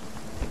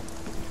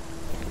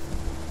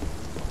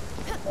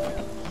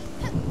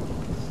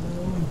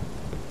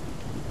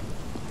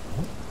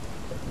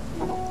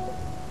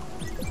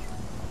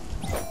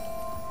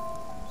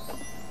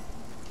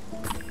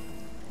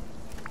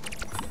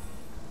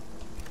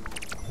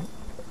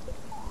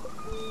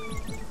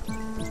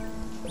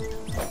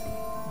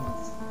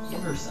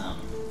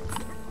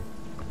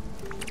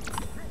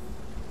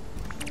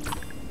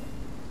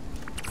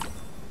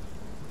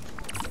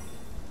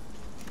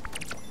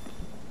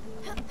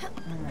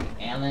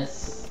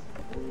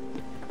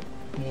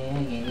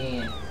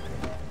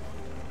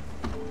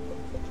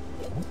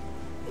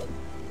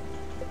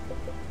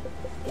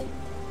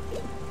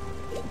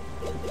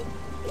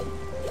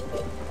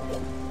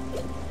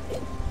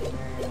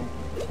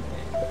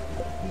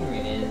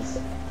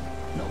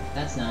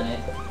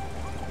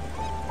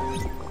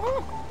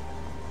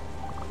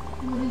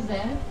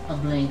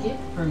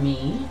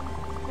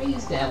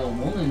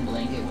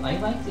 linen blanket. I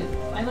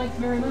liked it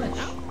very much.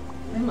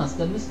 I must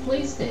have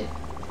misplaced it.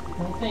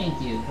 Well,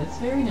 thank you. That's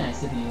very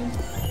nice of you.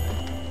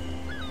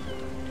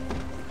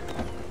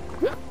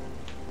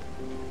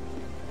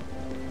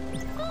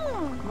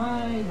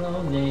 My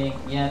little leg.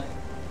 Yep.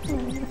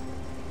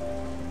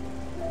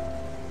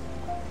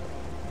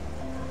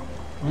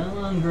 Come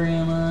on,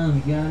 Grandma. We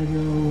gotta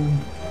go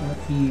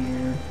up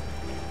here.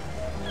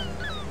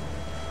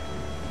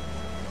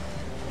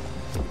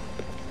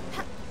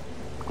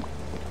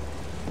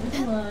 This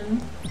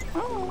one.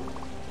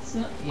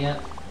 So,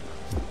 yep.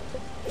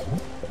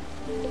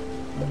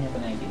 I have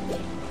an idea.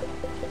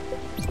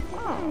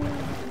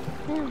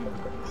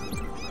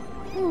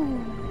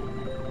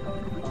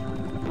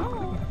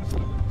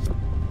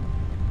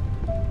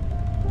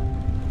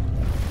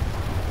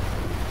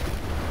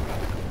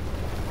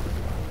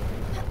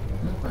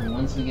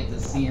 Once we get to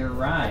see her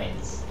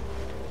rise.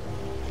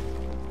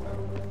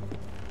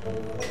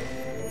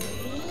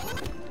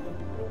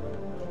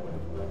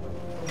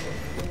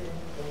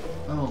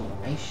 Oh,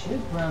 I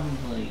should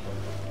probably...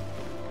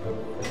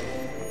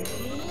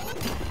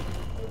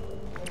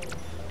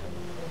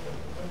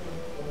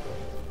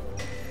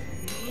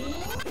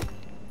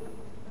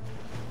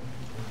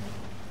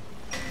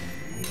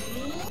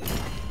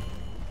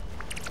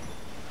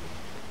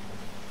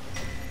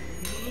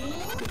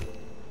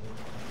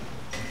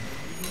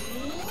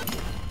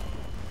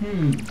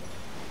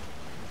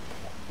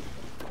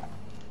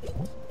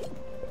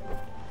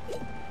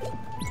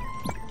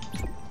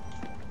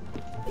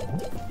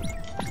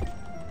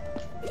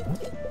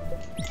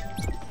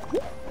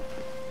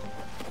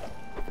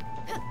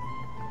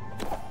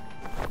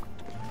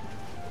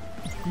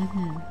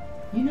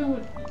 You know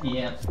what?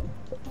 Yeah.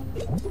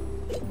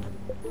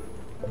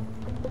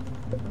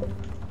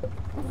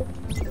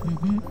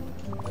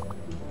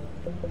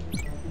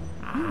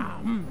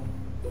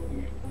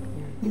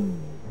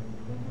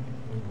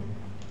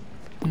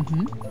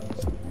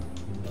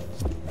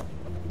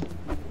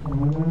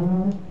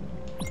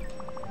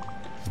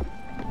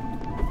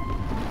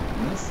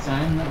 This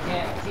time the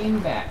cat came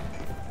back.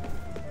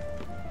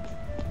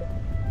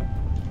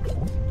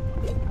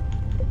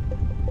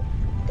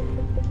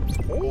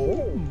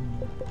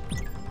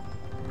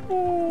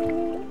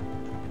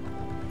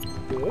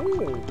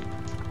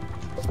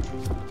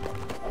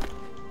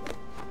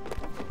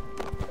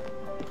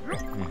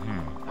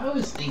 I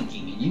was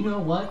thinking, you know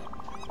what?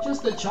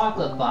 Just a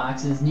chocolate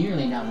box is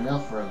nearly not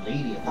enough for a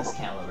lady of this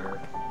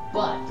caliber.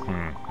 But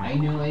I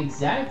know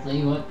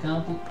exactly what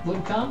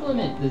would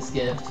complement this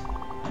gift.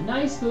 A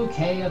nice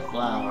bouquet of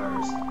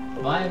flowers.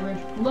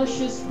 Vibrant,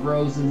 luscious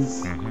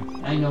roses.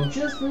 I know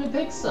just where to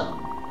pick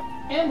some.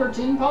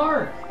 Amberton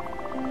Park!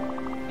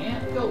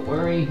 And don't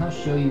worry, I'll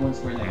show you once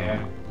we're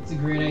there. It's a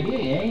great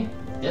idea, eh?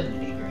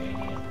 Definitely a great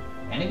idea.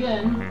 And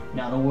again,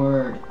 not a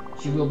word.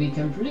 She will be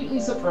completely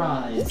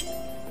surprised.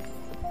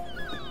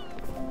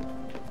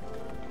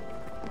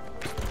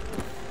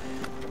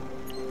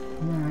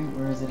 Alright,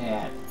 where is it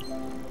at?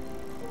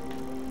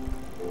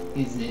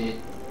 Is it...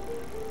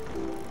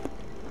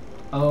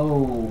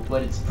 Oh,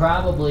 but it's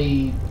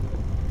probably...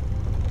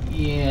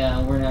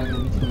 Yeah, we're not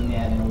going to be doing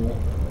that in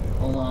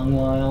a long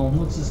while.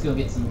 Let's just go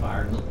get some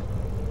Fireglow.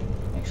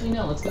 Actually,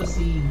 no, let's go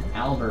see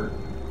Albert.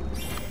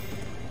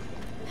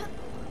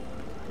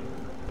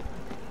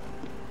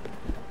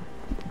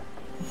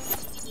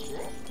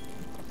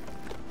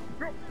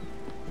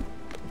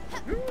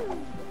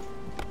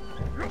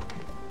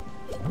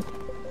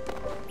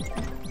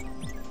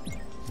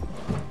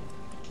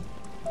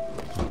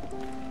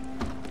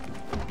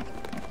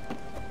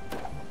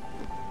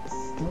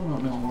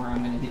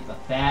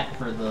 Fat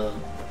for the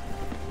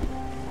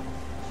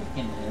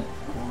chicken in it,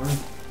 or...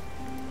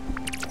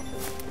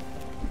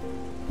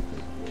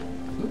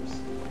 Oops.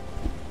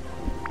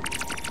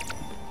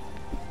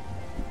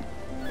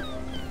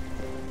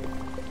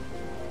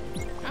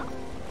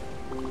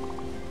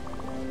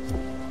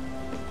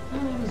 I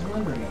was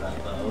wondering about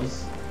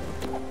those.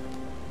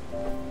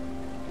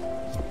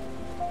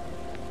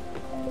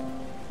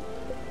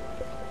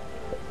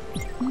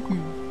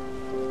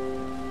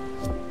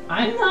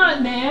 I'm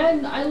not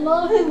mad! I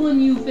love it when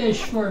you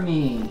fish for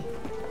me!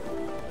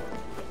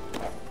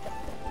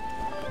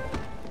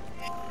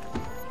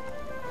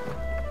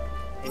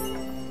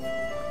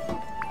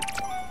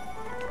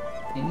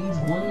 It needs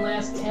one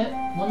last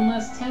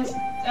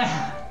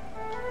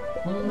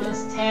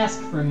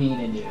task for me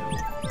to do.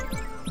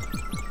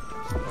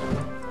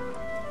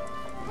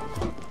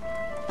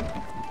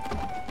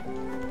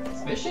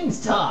 This fishing's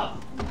tough!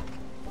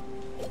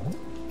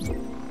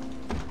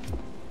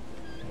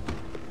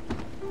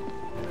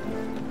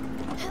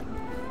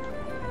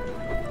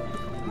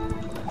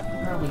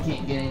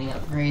 Can't get any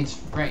upgrades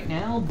right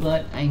now,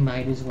 but I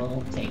might as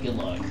well take a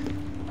look.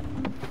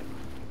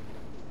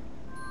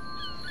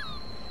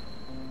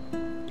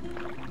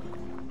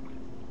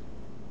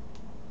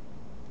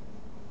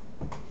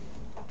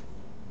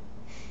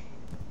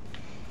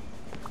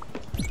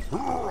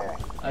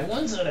 I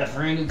once had a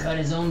friend who cut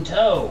his own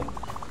toe.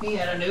 He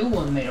had a new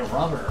one made of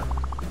rubber.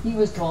 He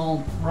was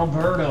called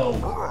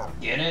Roberto.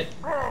 Get it?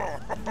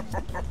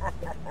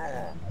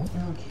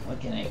 Okay, what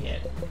can I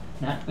get?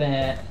 Not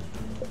bad.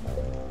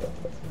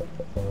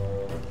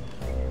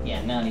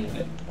 Yeah, not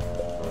even.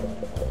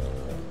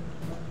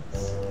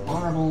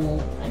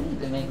 Marble. I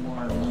need to make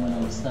more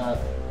aluminum stuff.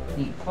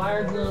 Need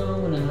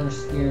Fireglow and another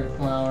Spirit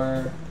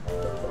Flower.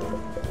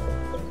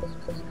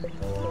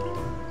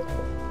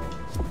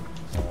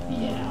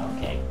 Yeah,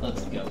 okay,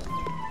 let's go.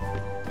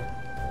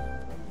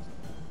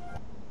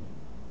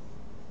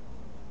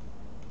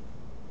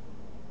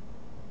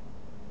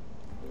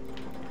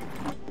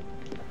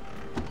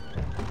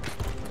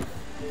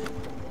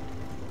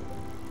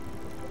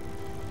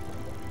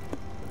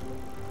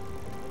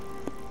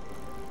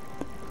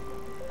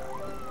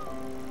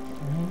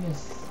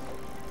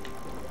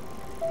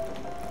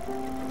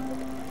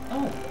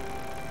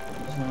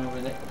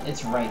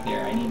 It's right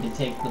there. I need to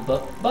take the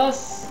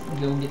bus and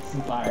go get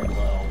some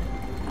Fireglow.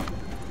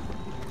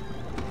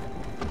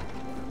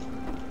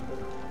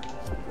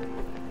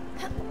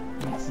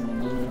 Make some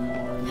aluminum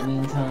ore in the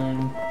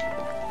meantime.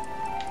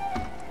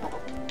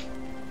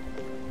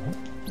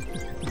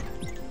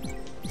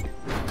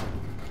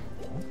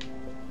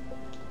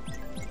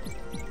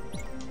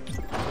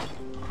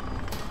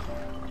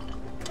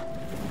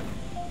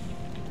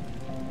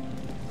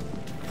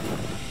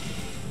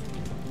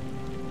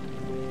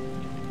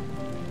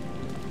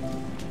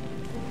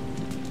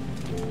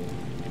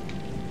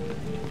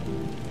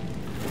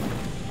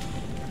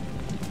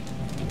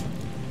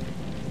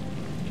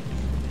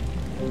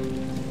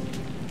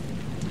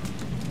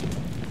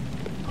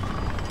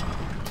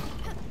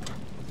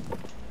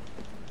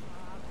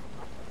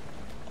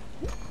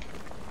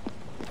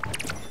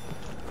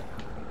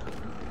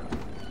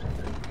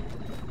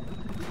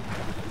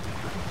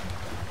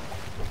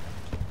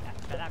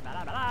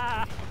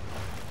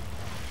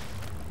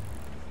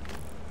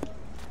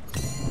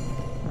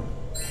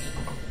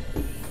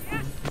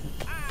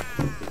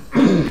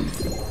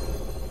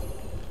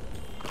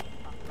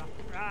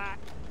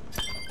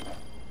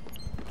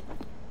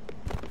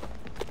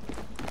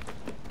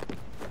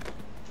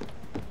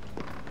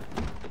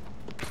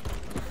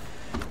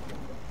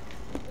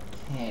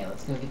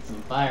 Let's go get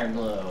some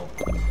Fireglow.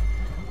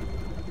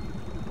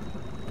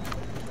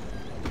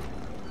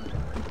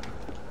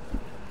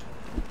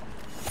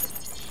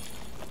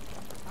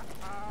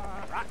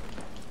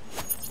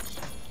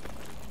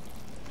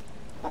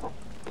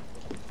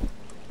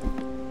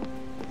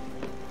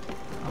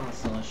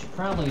 Also, I should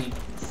probably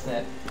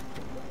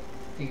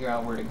figure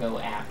out where to go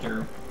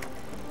after.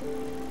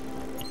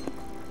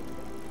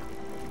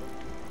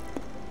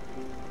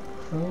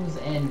 Crow's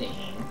Ending.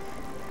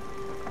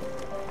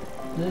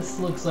 This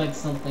looks like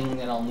something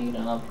that I'll need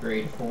an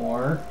upgrade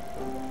for.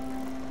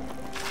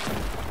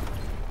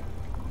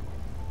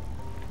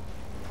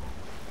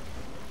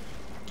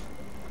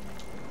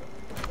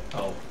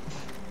 Oh.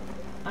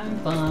 I'm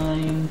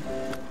fine.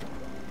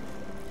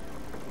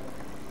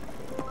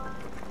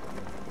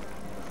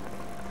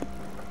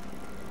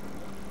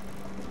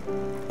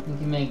 We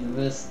can make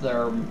this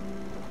their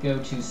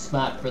go-to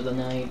spot for the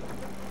night.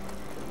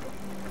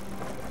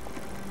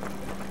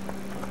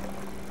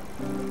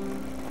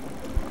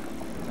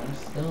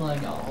 Still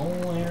like a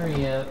whole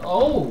area.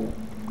 Oh!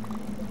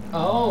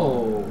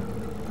 Oh!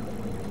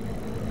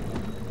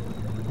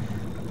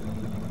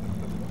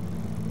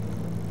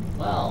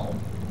 Well,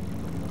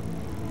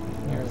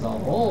 there's a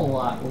whole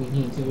lot we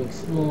need to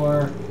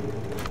explore.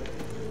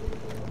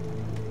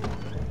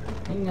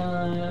 Hang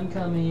on, I'm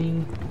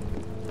coming.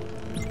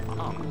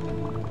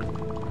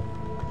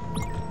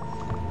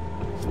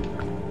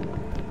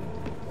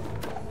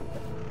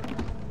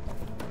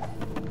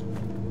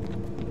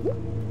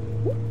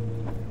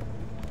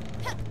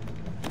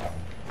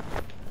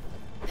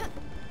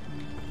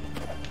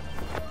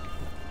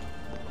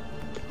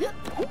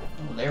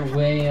 They're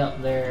way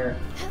up there.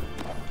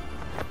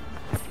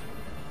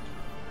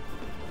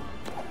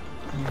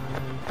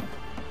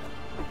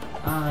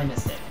 I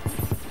missed it.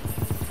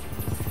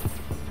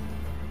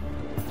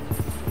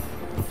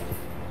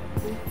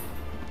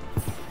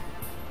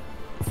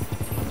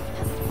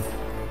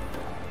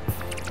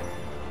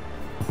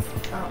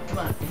 Oh, come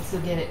on, I can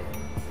still get it.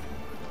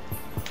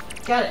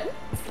 Got it.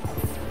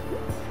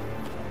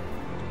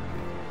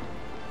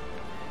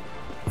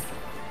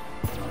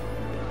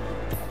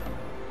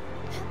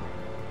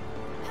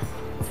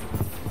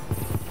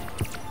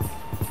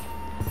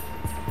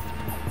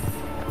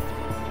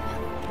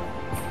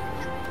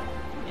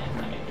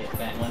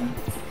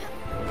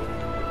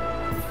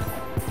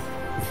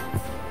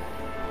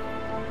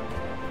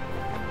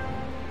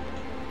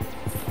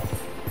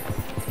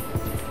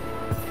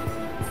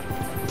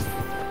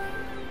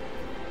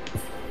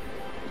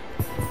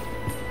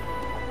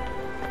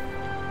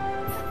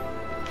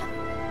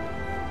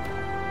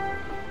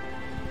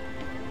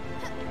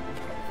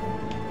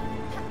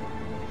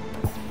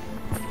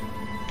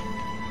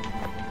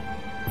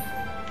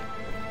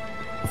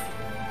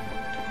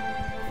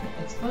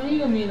 It's funny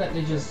to me that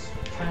they just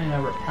kind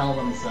of repel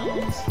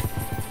themselves.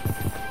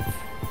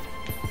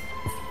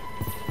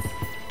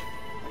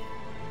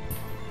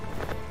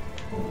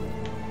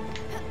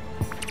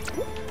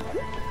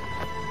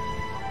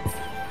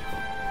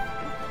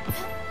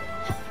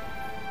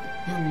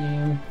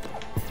 am.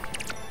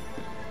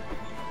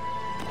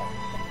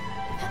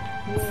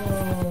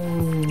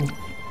 Whoa.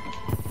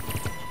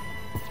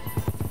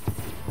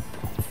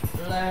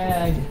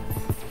 Lag.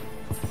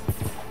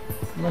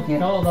 Look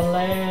at all the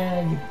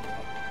lag.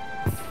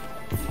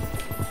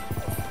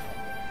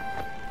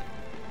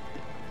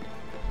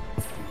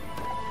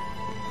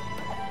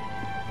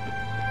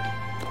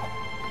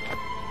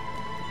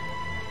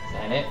 Is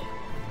that it?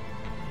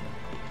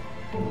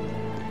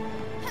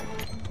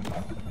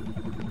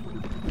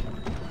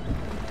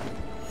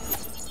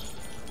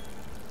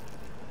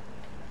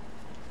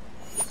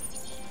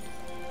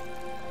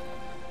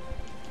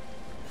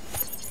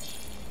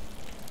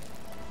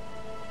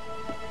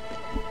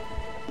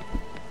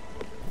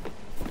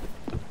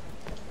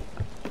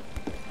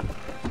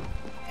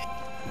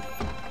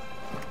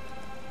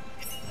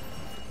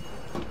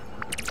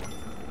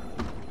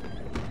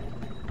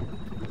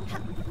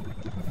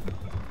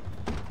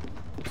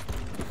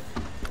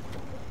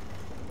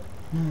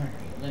 Alright,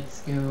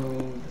 let's go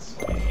this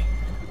way.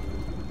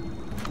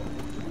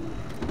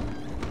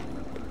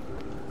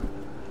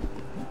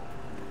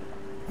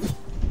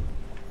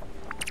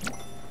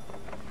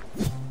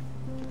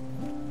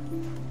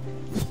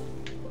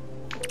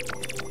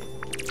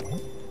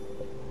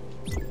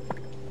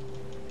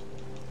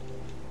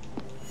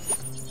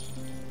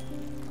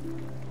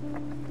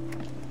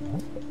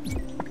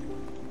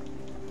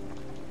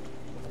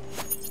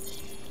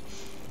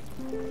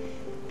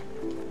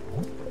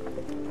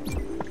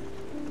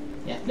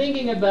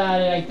 Thinking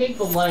about it, I think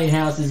the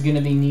lighthouse is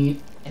gonna be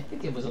neat. I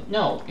think it was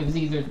no, it was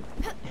either.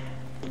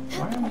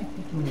 Why am I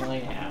thinking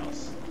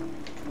lighthouse?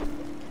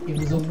 It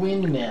was a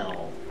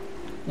windmill.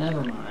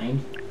 Never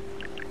mind.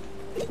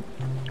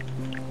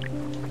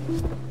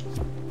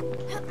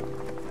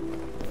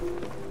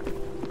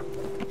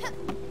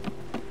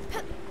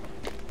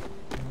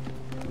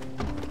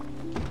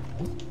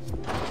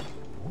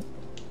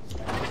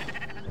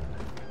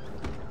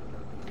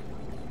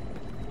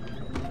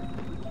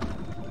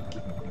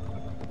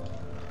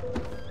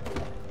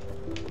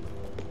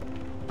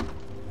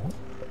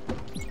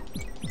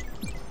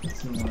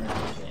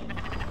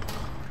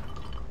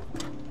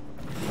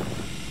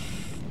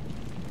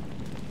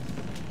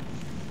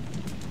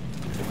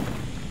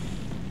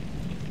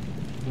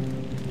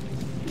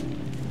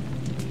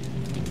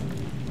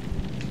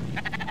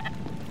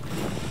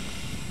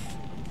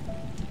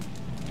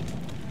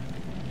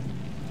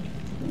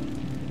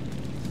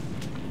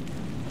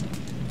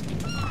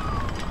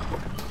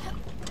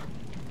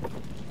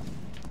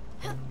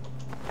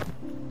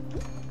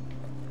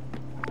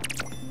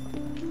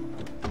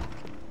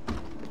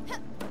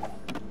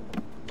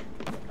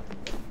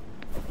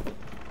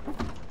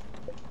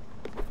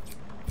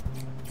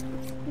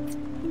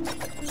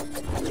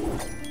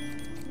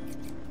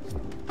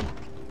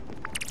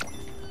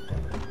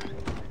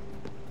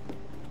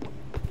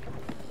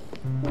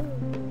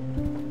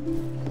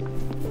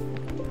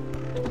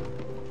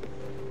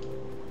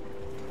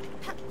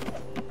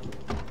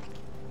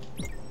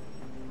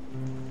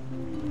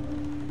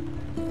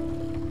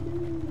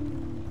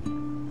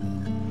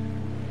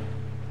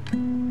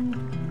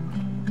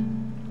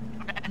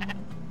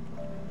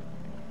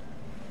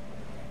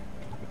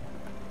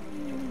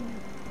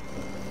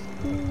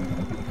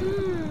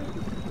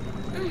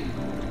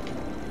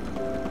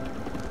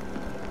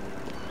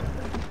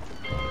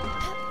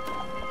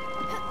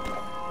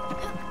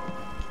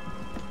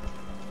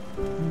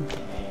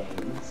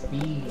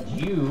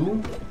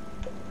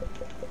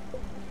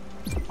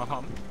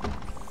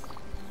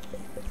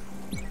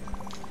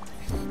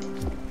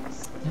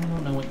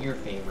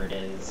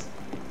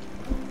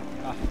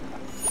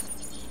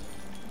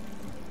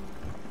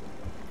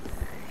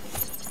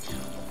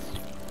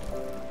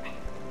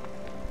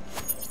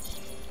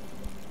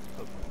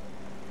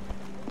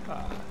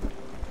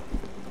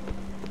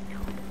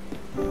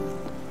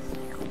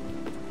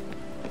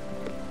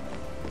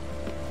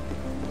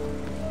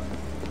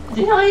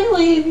 Did I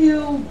leave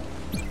you?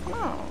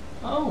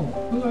 Oh,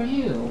 who are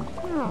you?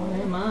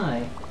 Where am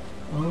I?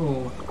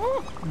 Oh,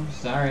 I'm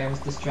sorry, I was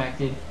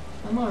distracted.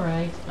 I'm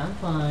alright, I'm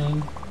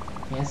fine.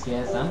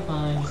 Yes, I'm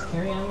fine. Just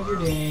carry on with your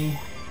day.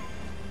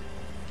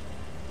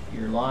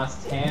 Your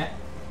lost hat?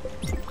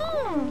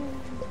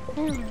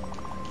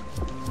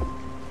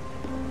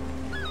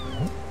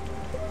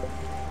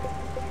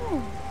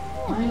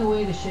 Find a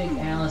way to shake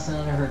Alice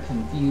out of her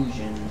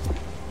confusion.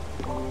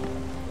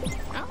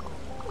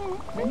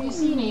 Have you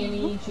seen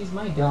Annie? She's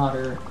my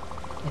daughter.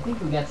 I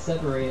think we got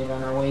separated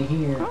on our way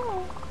here.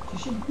 She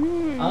should...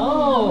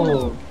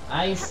 Oh!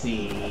 I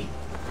see.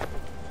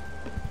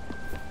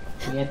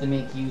 We have to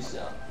make use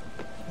of...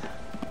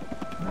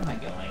 Where am I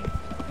going?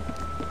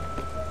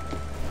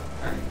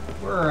 Alright,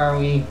 where are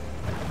we?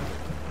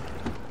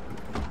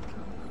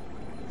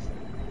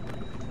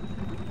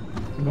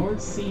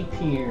 Nordsee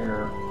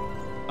Pier.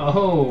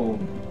 Oh!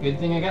 Good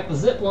thing I got the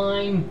zip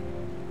line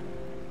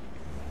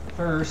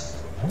first.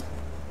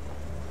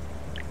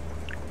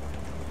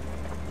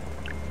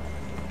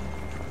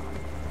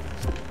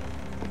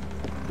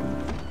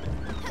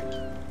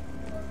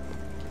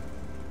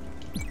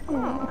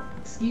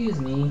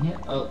 Excuse me.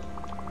 Oh.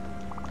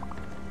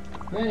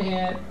 Red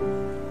hat,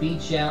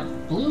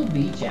 blue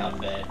beach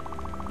outfit.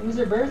 It was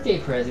her birthday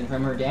present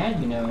from her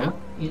dad, you know.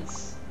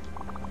 It's...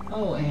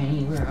 Oh,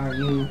 Annie, where are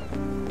you?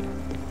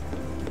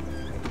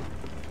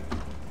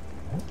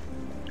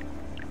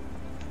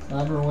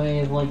 Clever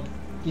way of, like,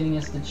 getting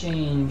us to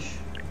change.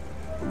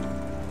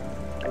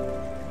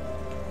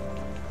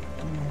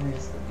 Where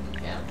is the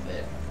beach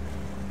outfit?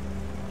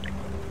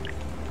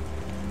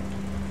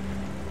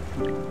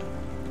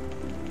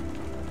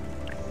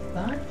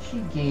 Thought she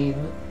gave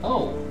it...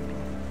 Oh!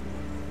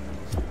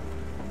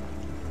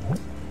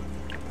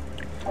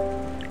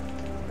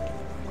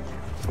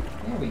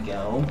 There we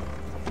go.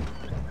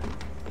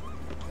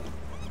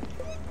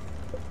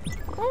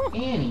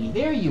 Annie,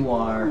 there you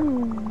are!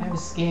 I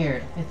was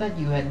scared. I thought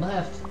you had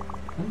left.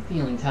 I'm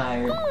feeling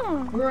tired.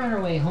 We're on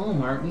our way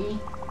home, aren't we?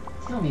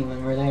 Tell me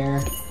when we're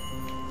there.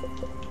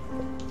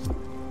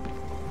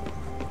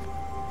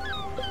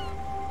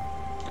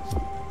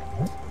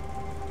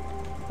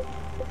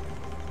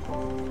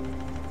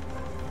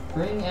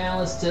 Bring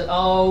Alice to...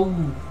 Oh!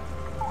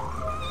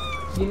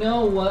 You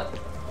know what?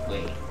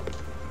 Wait.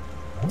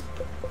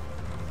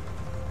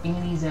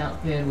 Annie's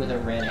outfit with a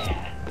red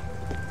hat.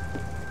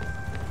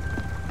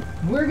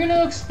 We're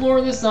gonna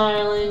explore this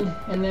island,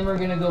 and then we're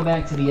gonna go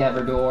back to the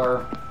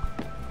Everdore.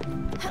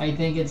 I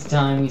think it's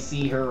time we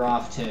see her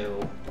off too.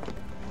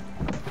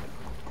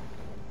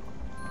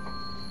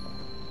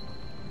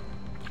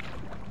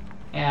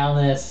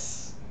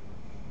 Alice.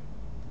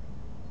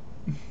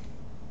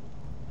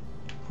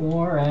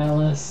 Poor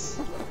Alice.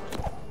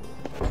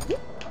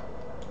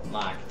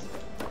 Locked.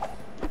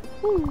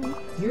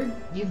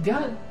 You've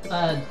got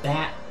a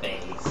bat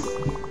face.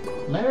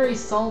 Larry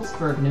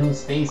Salzburg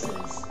knows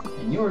faces,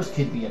 and yours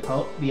could be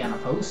on a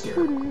poster,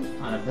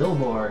 on a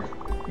billboard.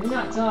 You're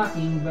not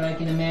talking, but I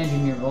can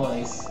imagine your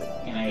voice,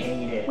 and I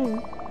hate it.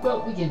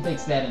 But we can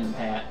fix that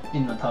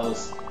in the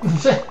post.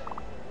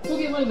 We'll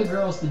get one of the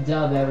girls to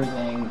dub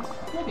everything.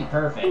 That'd be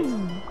perfect.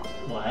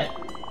 What?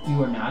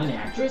 You are not an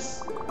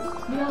actress?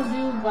 You don't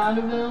do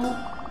vaudeville?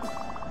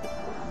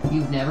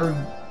 You've never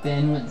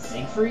been with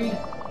Siegfried?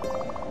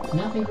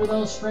 Nothing for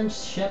those French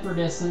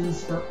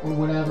shepherdesses, or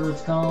whatever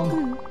it's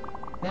called?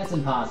 That's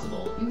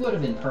impossible. You would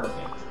have been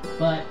perfect.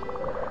 But,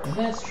 if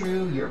that's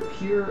true, you're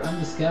pure,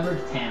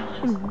 undiscovered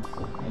talent.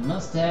 I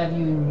must have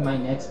you in my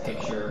next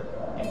picture.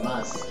 I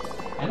must.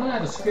 I don't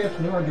have a script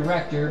nor a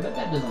director, but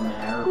that doesn't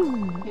matter.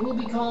 It will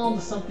be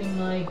called something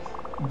like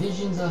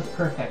Visions of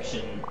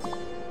Perfection.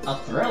 A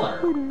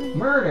thriller.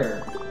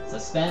 Murder.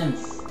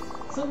 Suspense.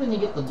 Something to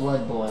get the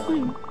blood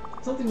boiling.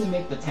 Something to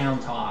make the town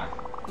talk.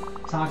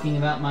 Talking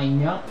about my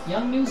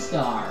young new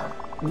star.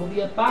 It will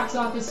be a box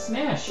office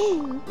smash.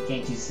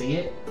 Can't you see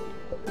it?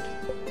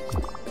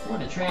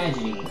 What a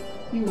tragedy.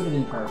 You would have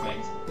been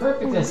perfect.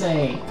 Perfect, I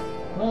say.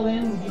 Well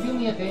then, would you do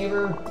me a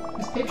favor?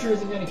 This picture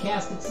isn't going to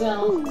cast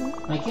itself.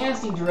 My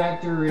casting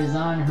director is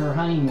on her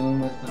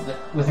honeymoon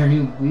with her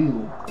new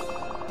boo.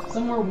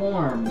 Somewhere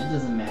warm, it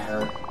doesn't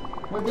matter.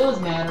 What does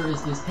matter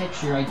is this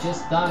picture I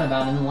just thought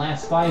about in the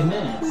last 5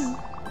 minutes.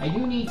 I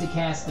do need to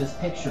cast this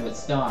picture with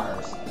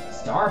stars.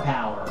 Star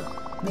power.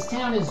 This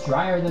town is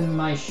drier than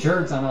my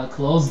shirts on a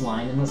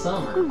clothesline in the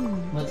summer.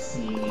 Let's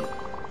see.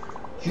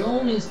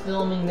 Joan is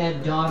filming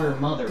that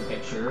daughter-mother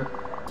picture.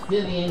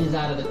 Vivian is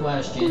out of the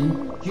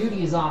question.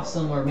 Judy is off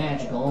somewhere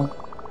magical.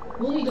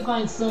 We'll need to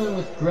find someone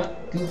with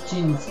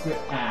Guchin's...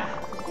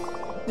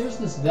 There's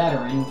this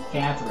veteran,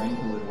 Catherine,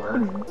 who would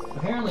work.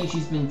 Apparently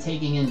she's been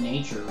taking in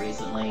nature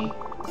recently.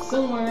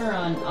 Somewhere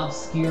on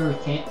obscure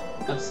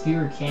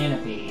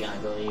canopy, I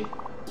believe.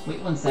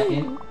 Wait 1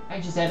 second. I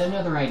just had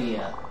another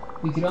idea.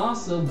 We could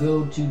also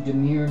go to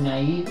Demir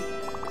Naive.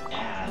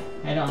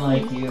 I don't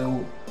like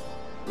you.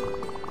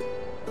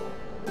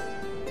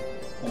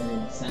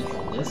 Old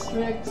Central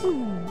District?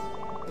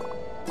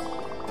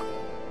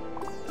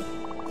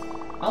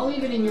 I'll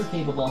leave it in your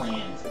capable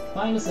hands.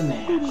 Find us a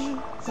match.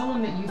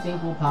 Someone that you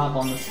think will pop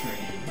on the screen.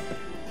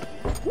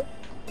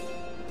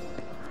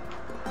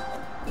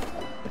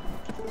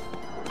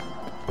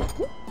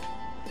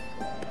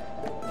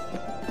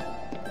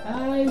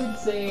 I would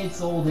say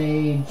it's old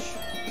age.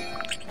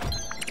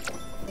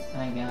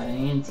 I got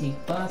an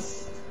antique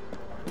bust.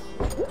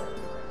 I'll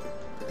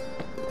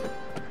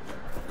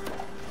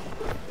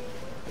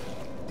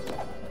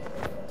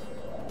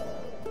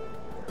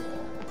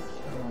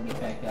get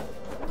back up.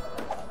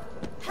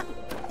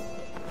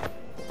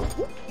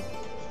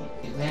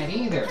 Can't do that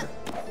either.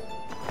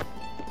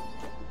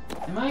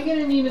 Am I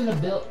gonna need an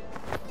ability?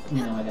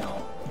 No, I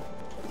don't.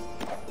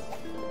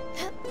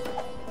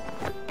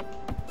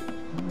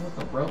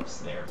 Ropes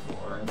there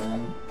for, and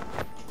then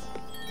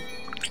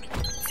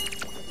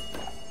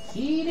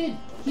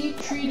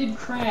heat-treated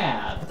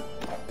crab.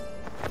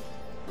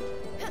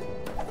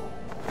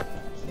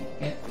 Can't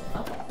get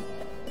up.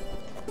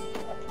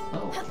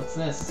 Oh, what's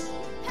this?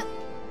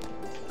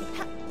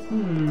 I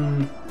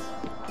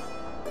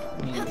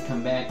need to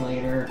come back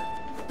later.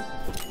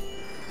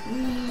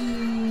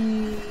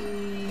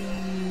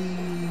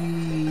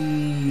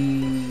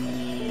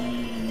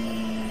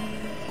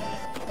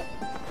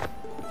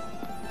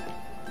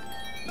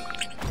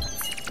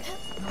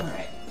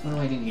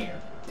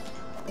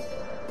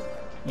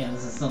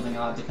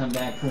 about to come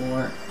back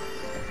for.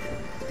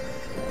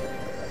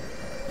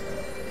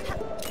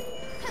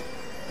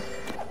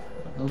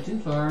 Don't go too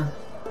far.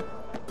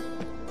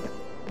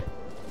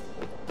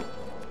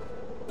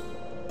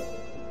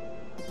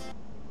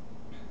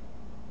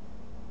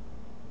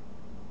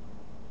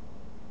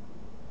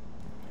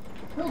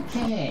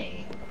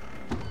 Okay.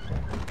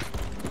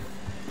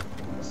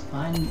 Let's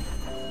find the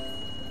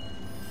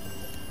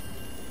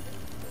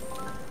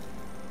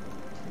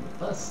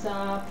bus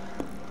stop.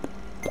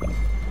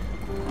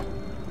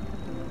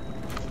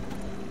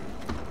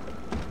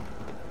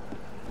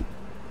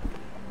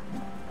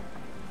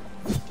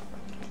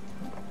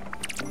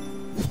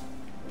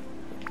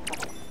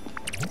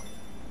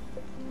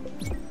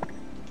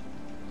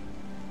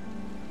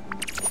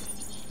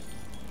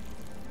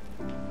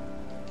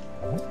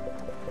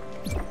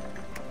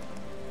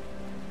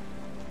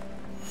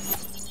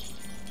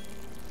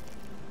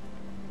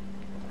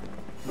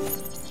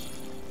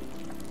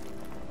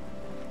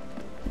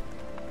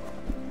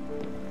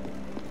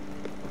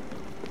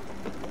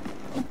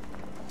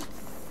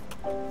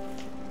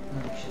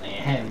 Actually,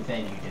 I haven't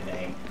fed you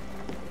today.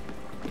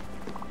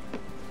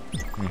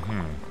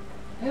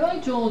 Have I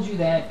told you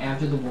that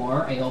after the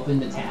war, I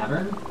opened a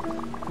tavern?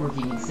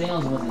 Working in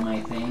sales wasn't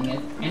my thing,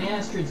 and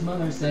Astrid's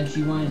mother said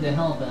she wanted to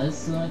help us,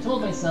 so I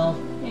told myself,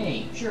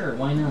 hey, sure,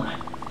 why not?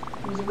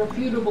 It was a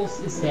reputable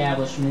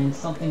establishment,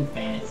 something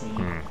fancy.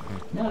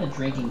 Not a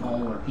drinking hole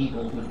where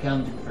people would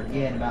come to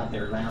forget about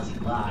their lousy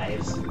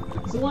lives.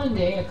 So one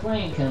day, a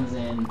client comes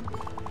in,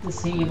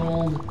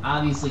 disabled,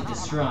 obviously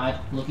distraught,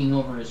 looking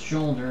over his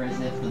shoulder as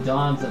if the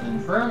dogs of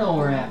Inferno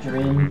were after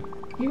him.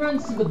 He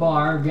runs to the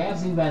bar,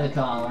 grabs me by the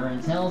collar,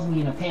 and tells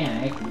me in a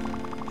panic,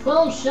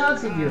 12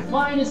 shots of your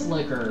finest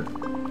liquor.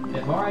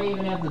 Before I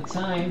even have the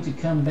time to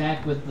come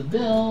back with the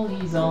bill,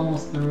 he's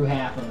almost through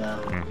half of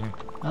them.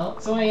 Oh,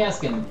 so I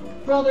ask him,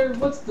 brother,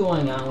 what's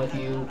going on with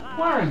you?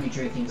 Why are you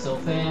drinking so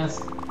fast?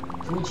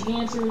 To which he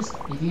answers,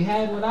 if you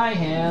had what I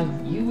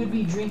have, you would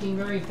be drinking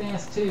very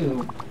fast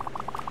too.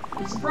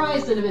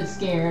 Surprised and a bit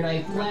scared,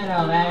 I flat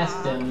out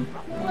asked him,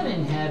 what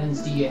in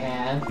heavens do you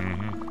have?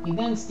 He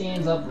then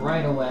stands up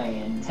right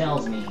away and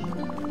tells me,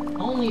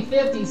 only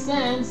 50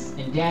 cents,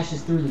 and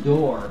dashes through the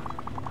door.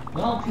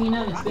 Well,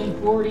 Peanut, it's been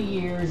 40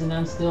 years and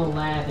I'm still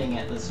laughing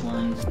at this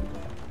one.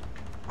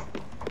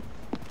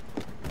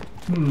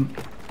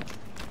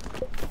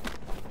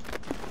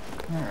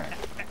 Alright.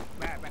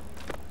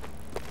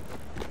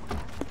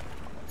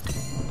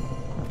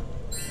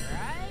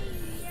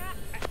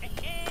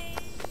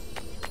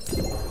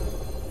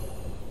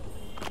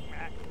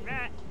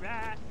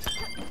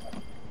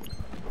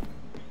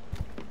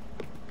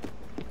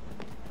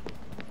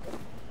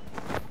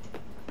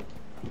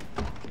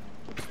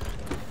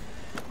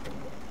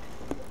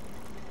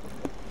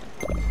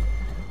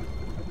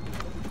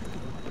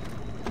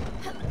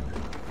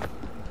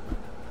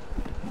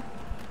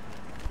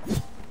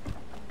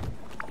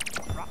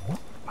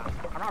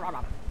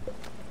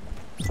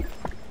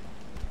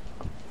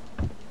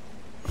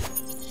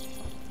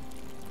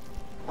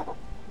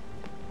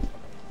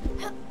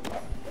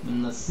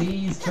 When the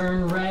seas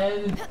turn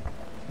red,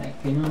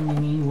 that can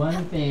only mean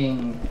one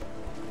thing.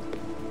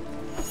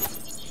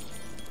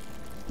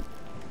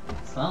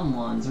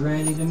 Someone's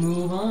ready to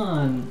move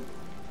on.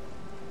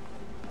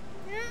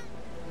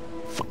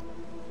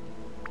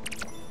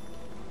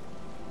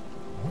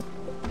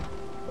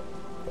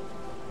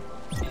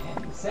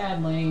 And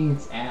sadly,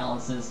 it's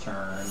Alice's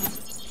turn.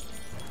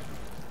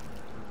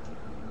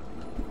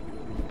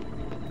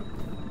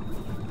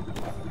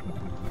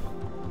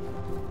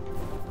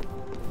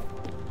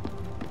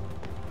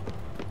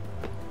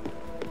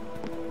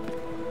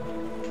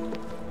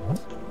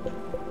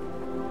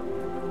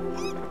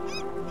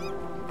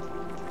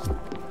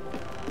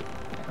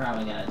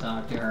 Probably gotta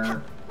talk to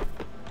her.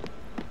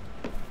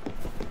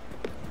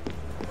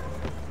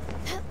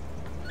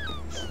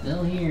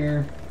 Still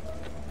here.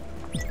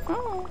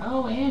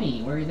 Oh,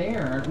 Annie, we're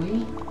there, aren't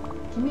we?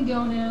 Can we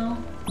go now?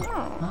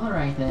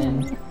 Alright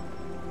then.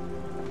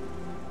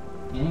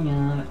 Hang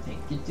on, I'll take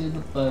you to the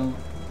boat.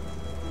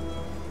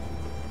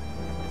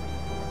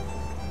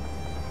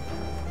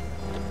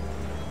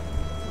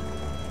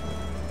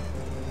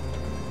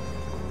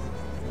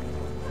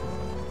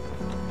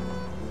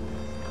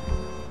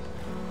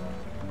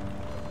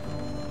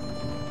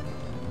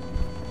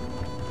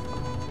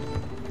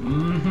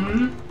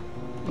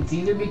 It's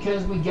either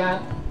because we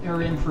got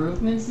her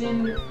improvements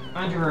in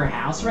onto her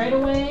house right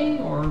away,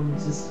 or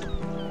just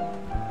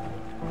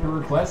her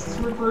requests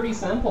were pretty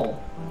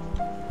simple.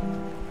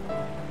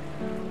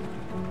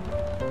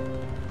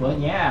 But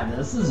yeah,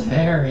 this is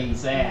very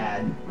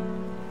sad.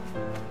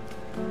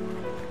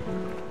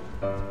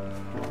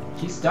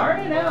 She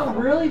started out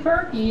really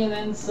perky, and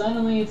then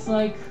suddenly it's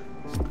like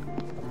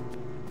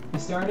we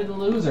started to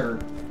lose her.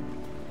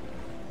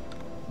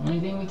 Only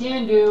thing we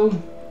can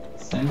do,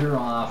 send her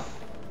off.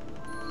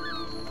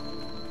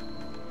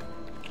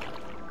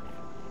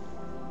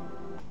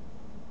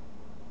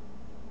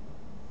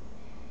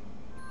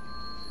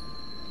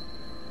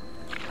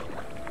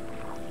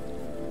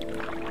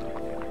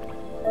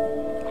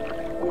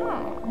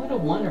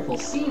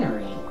 wonderful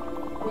scenery.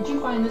 Did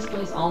you find this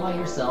place all by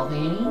yourself,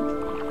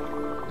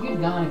 Annie?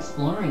 You'd gone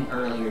exploring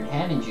earlier,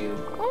 hadn't you?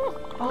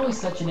 Always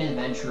such an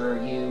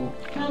adventurer, you.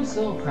 I'm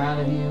so proud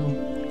of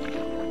you.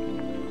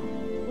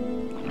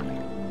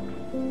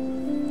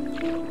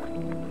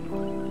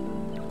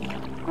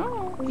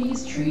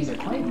 These trees are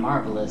quite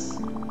marvelous.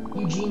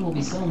 Eugene will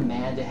be so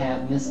mad to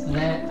have missed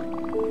that.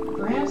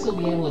 Perhaps he'll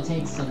be able to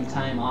take some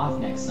time off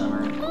next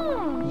summer.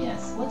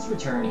 Yes, let's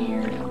return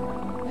here.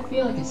 I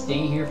feel I could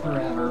stay here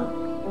forever.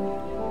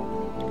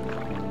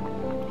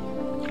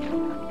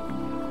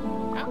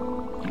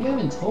 You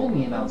haven't told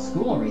me about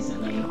school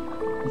recently.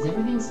 Is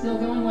everything still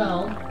going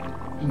well?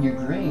 And your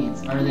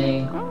grades, are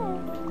they...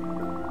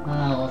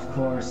 Oh, of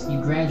course.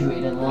 You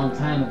graduated a long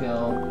time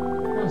ago.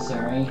 I'm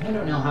sorry. I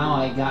don't know how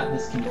I got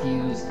this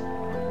confused.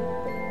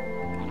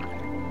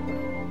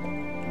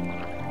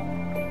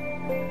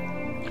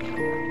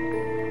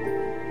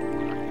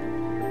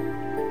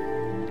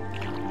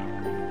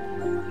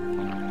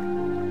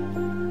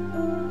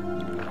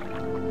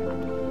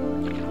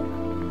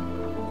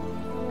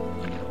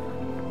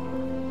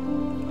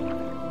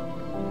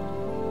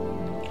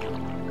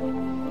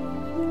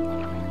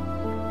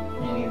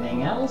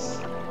 Anything else?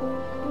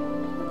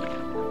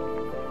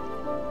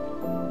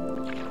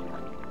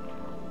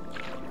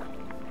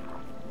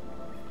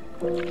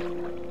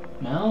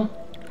 No?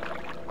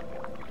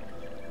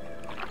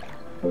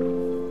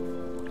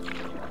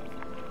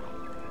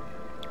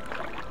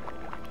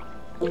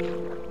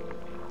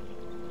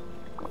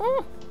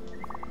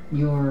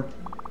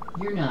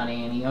 You're not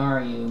Annie,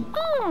 are you?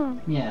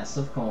 Yes,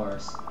 of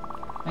course.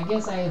 I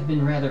guess I have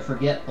been rather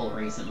forgetful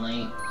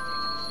recently.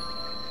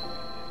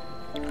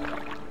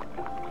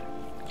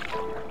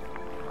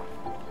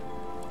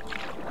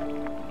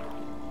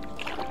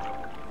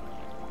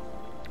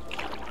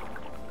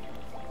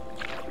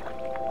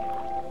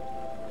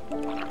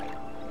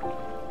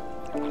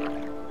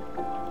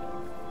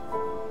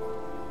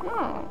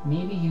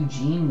 Maybe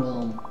Eugene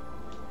will...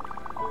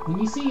 When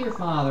you see your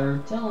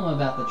father, tell him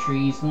about the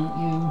trees, won't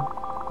you?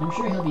 I'm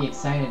sure he'll be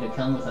excited to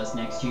come with us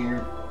next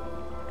year.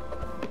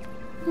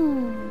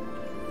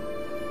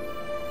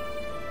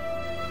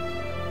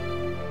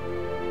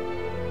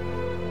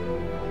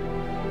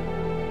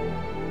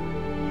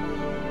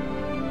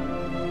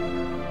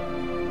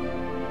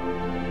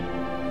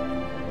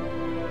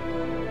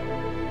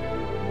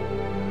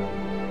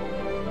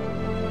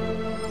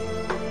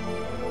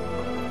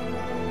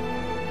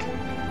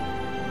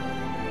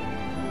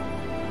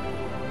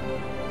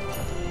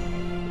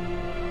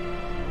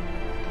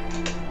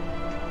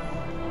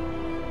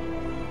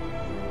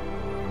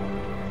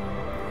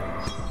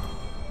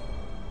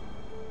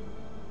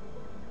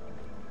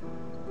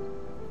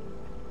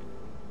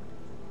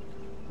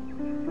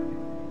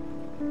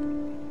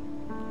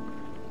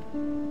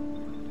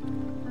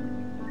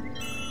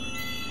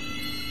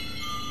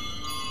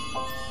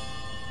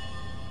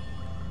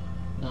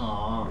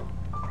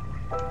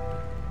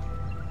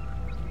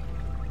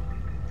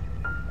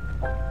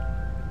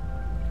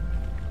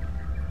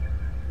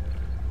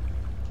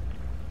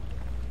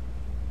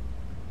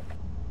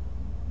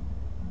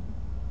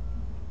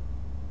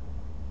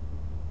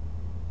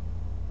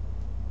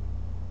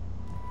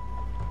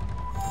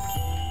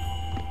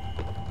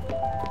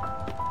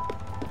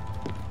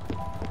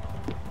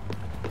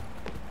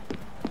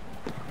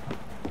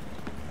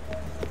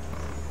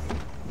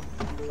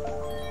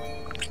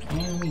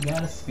 And we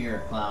got a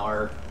spirit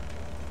flower.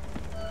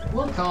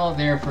 We'll call it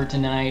there for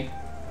tonight.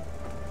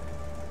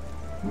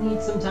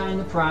 Need some time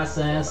to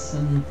process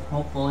and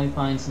hopefully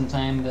find some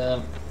time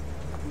to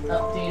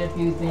update a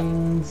few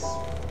things.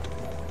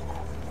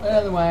 But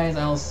otherwise,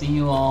 I'll see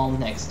you all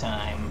next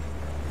time.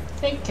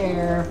 Take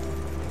care.